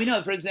 And we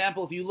know, for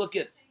example, if you look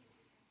at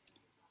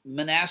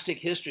monastic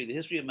history, the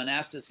history of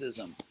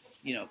monasticism,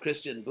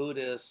 Christian,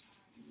 Buddhist,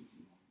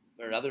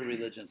 or other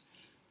religions,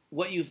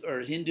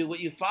 or Hindu, what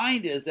you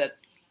find is that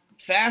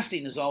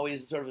fasting is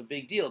always sort of a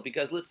big deal,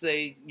 because let's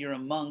say you're a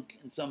monk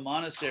in some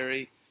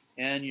monastery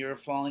and you're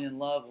falling in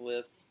love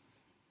with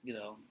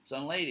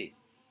some lady.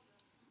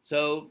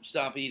 So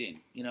stop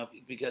eating,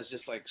 because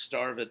just like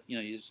starve it,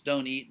 you just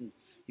don't eat, and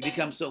you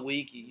become so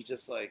weak, you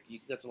just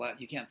that's a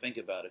lot, you can't think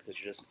about it because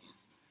you're just,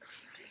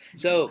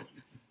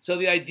 so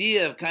the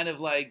idea of kind of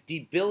like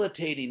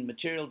debilitating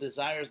material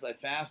desires by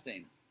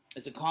fasting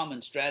is a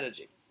common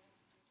strategy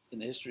in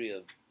the history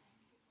of,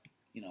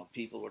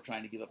 people who are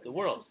trying to give up the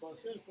world.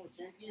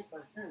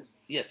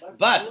 Yes,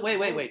 but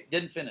wait,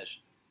 didn't finish.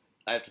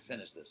 I have to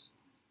finish this.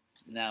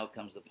 Now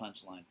comes the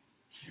punchline.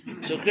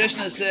 So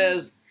Krishna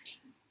says,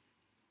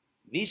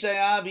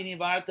 Visaya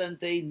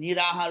vinivartante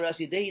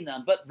niraharasi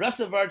dehinam, but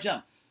rasa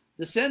varjam,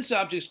 the sense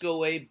objects go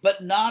away,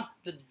 but not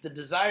the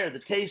desire, the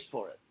taste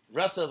for it.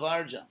 Rasa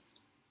varjam.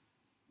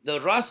 The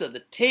rasa,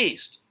 the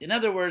taste. In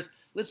other words,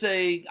 let's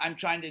say I'm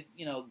trying to,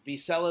 be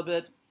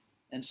celibate,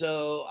 and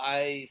so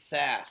I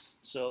fast,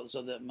 so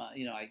that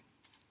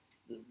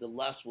the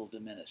lust will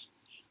diminish.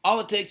 All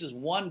it takes is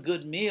one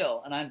good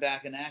meal, and I'm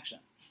back in action.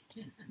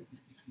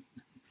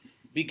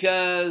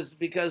 Because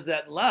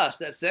that lust,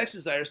 that sex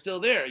desire is still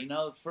there.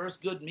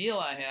 First good meal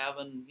I have,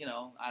 and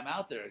I'm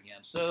out there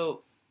again.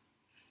 So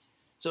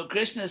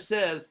Krishna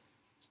says,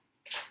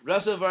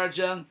 Rasa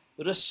varjam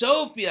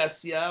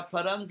rasopyasya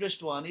parang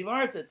drishtva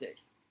nivartate.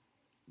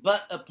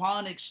 But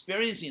upon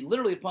experiencing,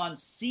 literally upon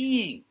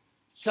seeing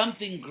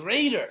something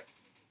greater,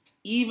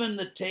 even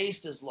the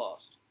taste is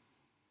lost.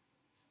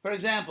 For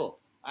example,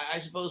 I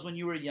suppose when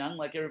you were young,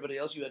 like everybody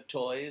else, you had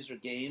toys or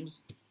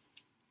games,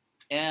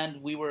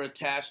 and we were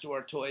attached to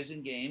our toys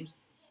and games,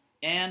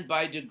 and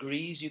by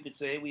degrees, you could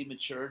say, we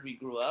matured, we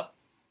grew up,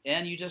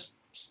 and you just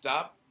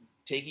stopped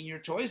taking your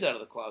toys out of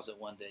the closet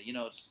one day. I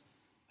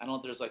don't know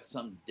if there's like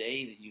some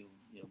day that you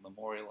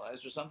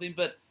memorialized or something,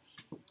 but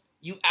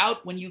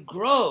when you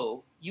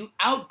grow, you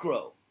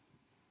outgrow.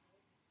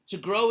 To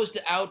grow is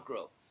to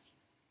outgrow.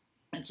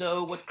 And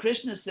so what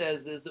Krishna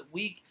says is that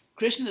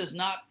Krishna he's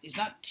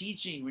not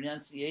teaching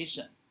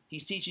renunciation.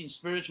 He's teaching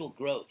spiritual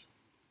growth.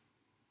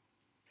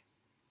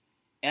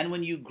 And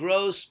when you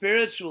grow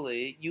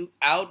spiritually, you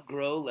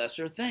outgrow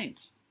lesser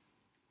things.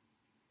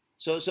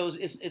 So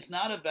it's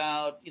not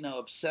about,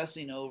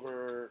 obsessing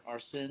over our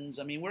sins.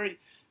 I mean,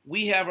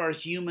 we have our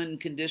human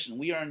condition.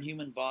 We are in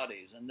human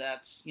bodies, and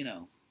that's, you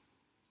know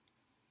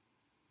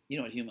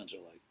what humans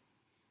are like.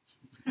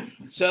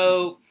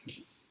 So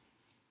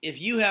if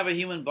you have a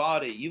human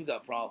body, you've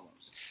got problems.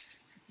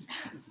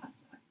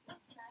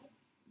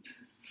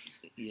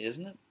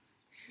 Isn't it?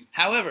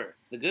 However,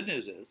 the good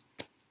news is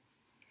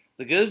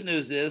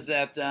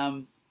that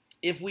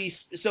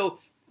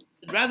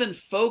rather than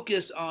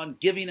focus on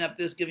giving up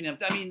this, giving up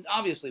that, I mean,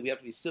 obviously we have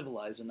to be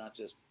civilized and not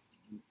just,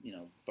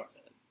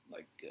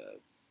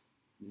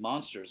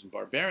 monsters and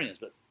barbarians.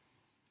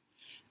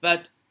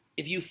 But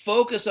if you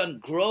focus on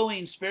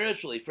growing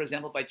spiritually, for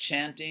example, by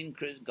chanting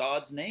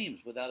God's names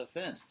without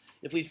offense,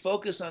 if we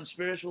focus on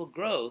spiritual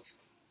growth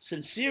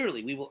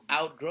sincerely, we will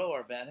outgrow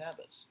our bad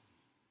habits.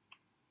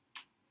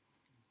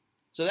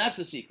 So that's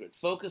the secret.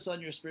 Focus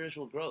on your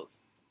spiritual growth.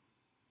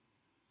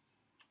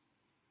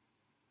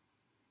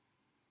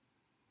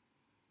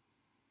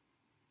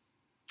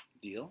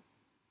 Deal?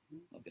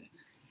 Okay.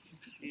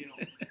 Deal.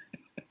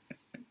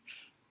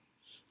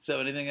 So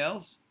anything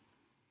else?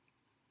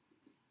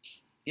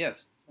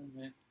 Yes.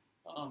 Okay.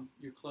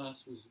 Your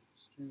class was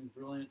extremely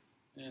brilliant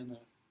and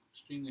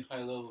extremely high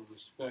level of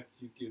respect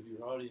you give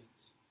your audience.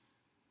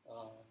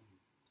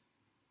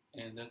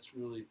 And that's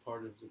really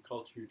part of the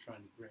culture you're trying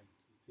to bring to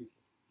the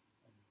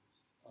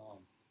people.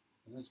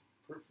 And that's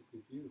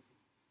perfectly beautiful.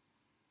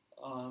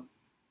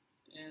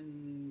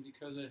 And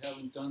because I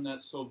haven't done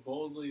that so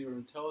boldly or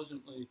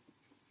intelligently,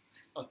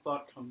 a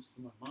thought comes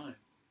to my mind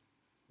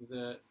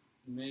that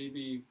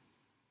maybe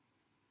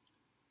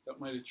that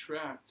might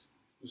attract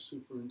the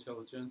super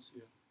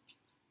intelligentsia.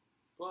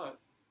 But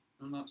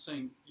I'm not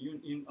saying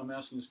I'm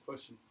asking this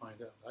question to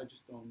find out. I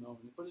just don't know.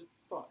 But it's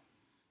a thought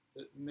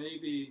that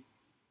maybe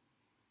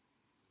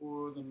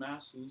for the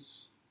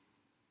masses,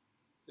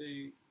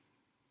 a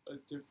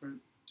different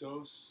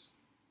dose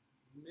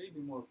may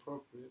be more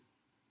appropriate.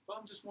 But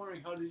I'm just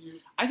wondering, how do you?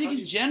 I think how do in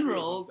you feel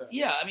general, about that?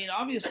 yeah. I mean,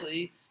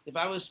 obviously, if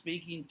I was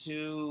speaking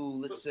to,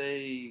 let's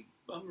say,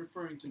 I'm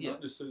referring to Yeah.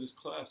 not necessarily this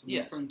class. I'm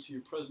Yes. referring to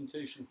your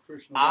presentation of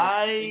Krishna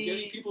I- and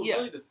getting people yeah,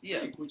 really to yeah.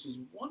 think, which is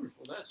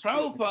wonderful. That's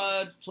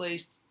Prabhupada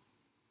placed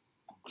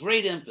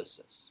great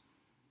emphasis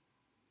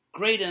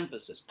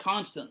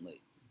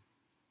constantly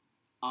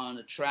on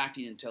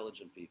attracting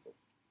intelligent people.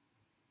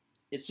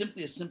 It's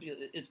simply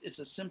it's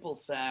a simple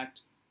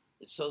fact.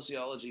 It's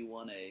sociology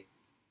 1A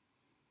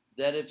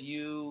that if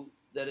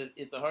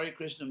the Hare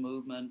Krishna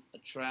movement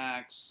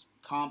attracts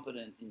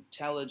competent,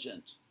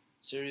 intelligent,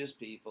 serious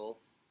people,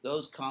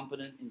 those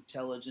competent,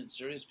 intelligent,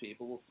 serious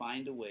people will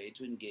find a way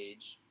to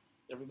engage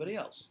everybody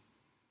else.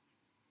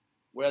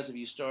 Whereas if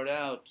you start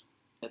out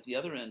at the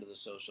other end of the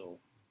social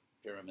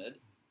pyramid,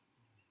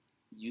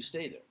 you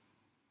stay there.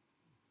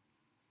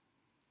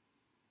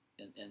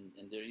 And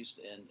there you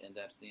and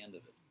that's the end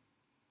of it.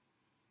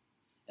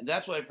 And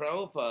that's why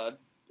Prabhupada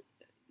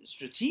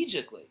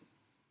strategically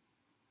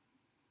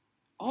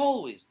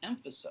always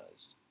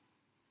emphasized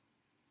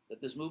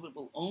that this movement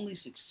will only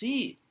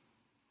succeed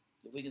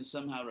if we can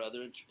somehow or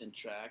other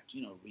attract,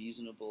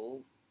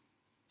 reasonable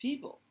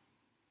people.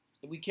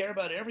 If we care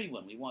about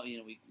everyone, we want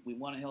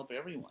to help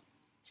everyone.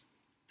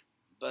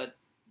 But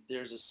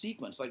there's a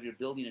sequence, like you're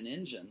building an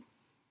engine.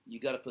 You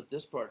got to put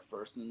this part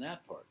first, and then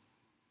that part.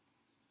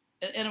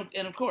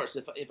 And of course,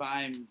 if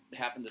I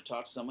happen to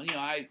talk to someone,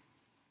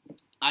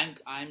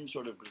 I'm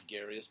sort of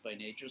gregarious by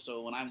nature.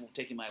 So when I'm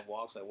taking my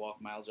walks, I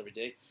walk miles every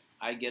day.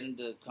 I get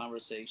into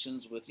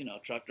conversations with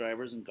truck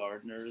drivers and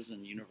gardeners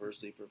and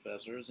university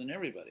professors and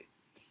everybody,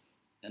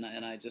 and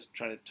I just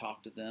try to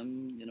talk to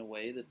them in a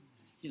way that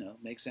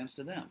makes sense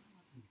to them.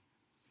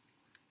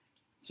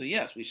 So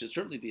yes, we should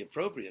certainly be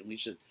appropriate. We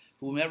should,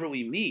 whomever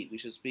we meet, we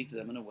should speak to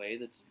them in a way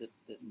that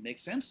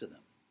makes sense to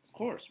them. Of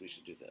course, we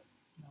should do that.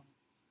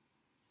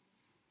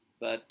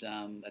 But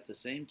at the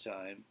same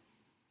time,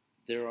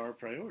 there are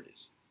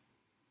priorities.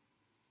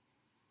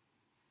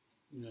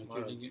 You're not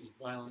getting any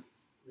violent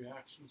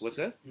reactions. What's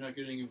that? You're not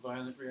getting any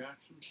violent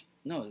reactions.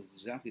 No, it's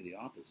exactly the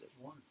opposite.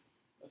 Wonderful.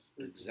 That's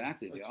very good.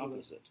 Exactly the That's what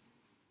opposite.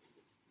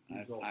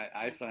 result.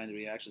 I find the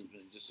reaction's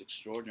been just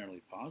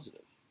extraordinarily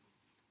positive.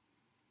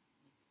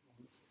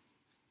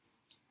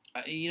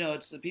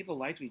 It's the people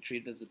like to be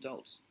treated as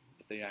adults,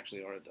 if they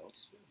actually are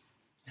adults.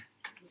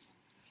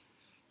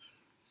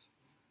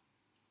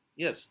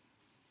 Yes,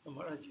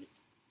 Maharaji,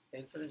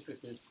 answering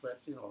to his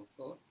question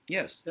also,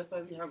 yes, that's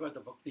why we have got the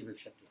Bhakti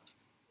Viksha class.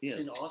 yes,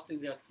 In Austin,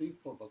 there are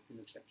 3-4 Bhakti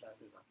Viksha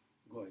classes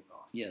are going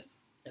on. yes.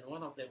 And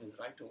one of them is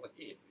right over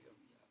here.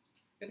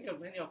 And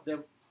many of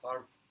them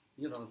are,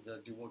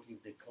 the devotees,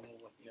 they come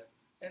over here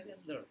and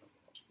they learn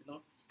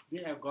about,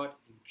 They have got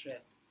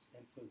interest,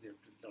 enthusiasm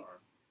to learn.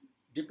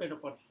 Depend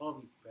upon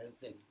how we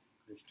present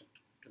Krishna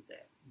to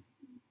them.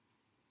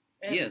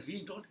 And Yes.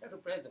 we don't have to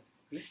present.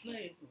 Krishna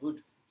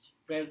would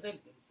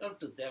present himself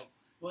to them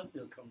once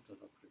they'll come to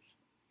know Krishna.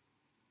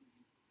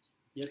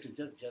 You have to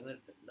just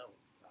generate the love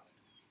of God,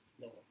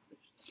 love of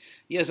Krishna.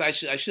 Yes, I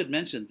should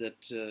mention that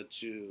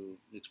to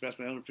express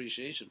my own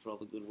appreciation for all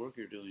the good work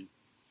you're doing.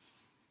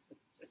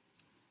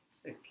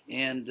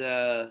 And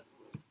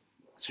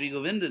Sri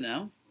Govinda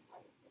now,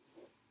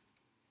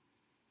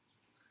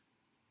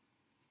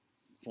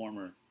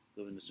 former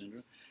Govinda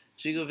Sundara,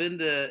 Sri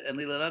Govinda and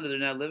Leelananda, they're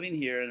now living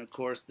here, and of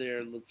course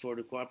they're look forward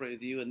to cooperate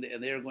with you, and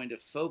they are going to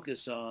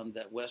focus on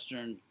that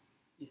Western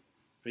Yes.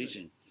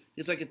 preaching.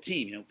 It's like a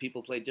team,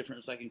 people play different,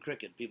 it's like in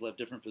cricket, people have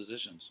different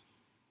positions.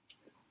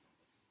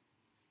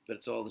 But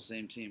it's all the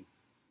same team.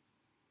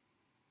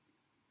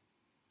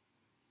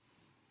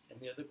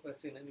 Any other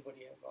question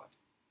anybody have got?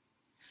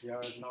 We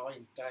are now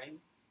in time.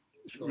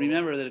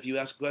 Remember that if you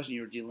ask a question,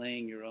 you're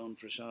delaying your own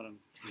prasadam.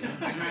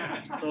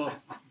 So,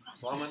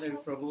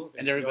 Vamandev Prabhu.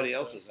 And everybody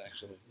else's,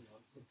 actually.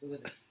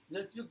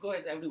 Let you go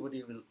and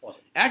everybody will follow.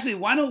 Actually,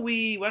 why don't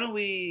we,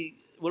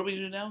 what do we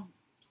do now?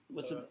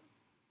 What's the,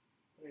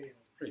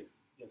 Pray.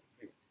 Just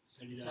pray.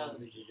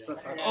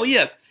 Prasad. oh,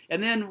 yes.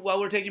 And then while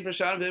we're taking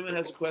prasadam, if anyone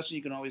has a question,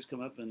 you can always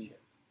come up and Yes.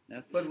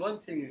 ask. But one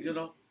thing is,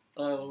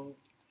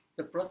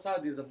 the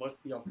prasad is the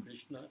mercy of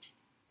Krishna.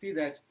 See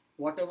that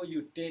whatever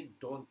you take,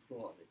 don't throw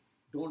away.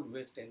 Don't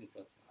waste any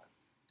prasad.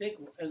 Take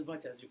as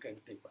much as you can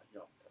take by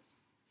yourself.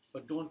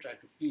 But don't try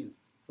to please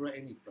throw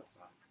any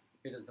prasad.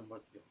 It is the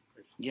mercy of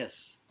Krishna.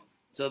 Yes.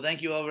 So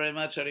thank you all very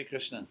much, Hare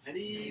Krishna.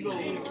 Hari Bol.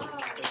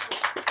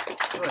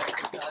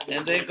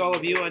 And thank all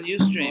of you on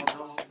Ustream.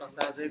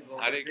 Prasade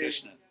Hare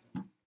Krishna.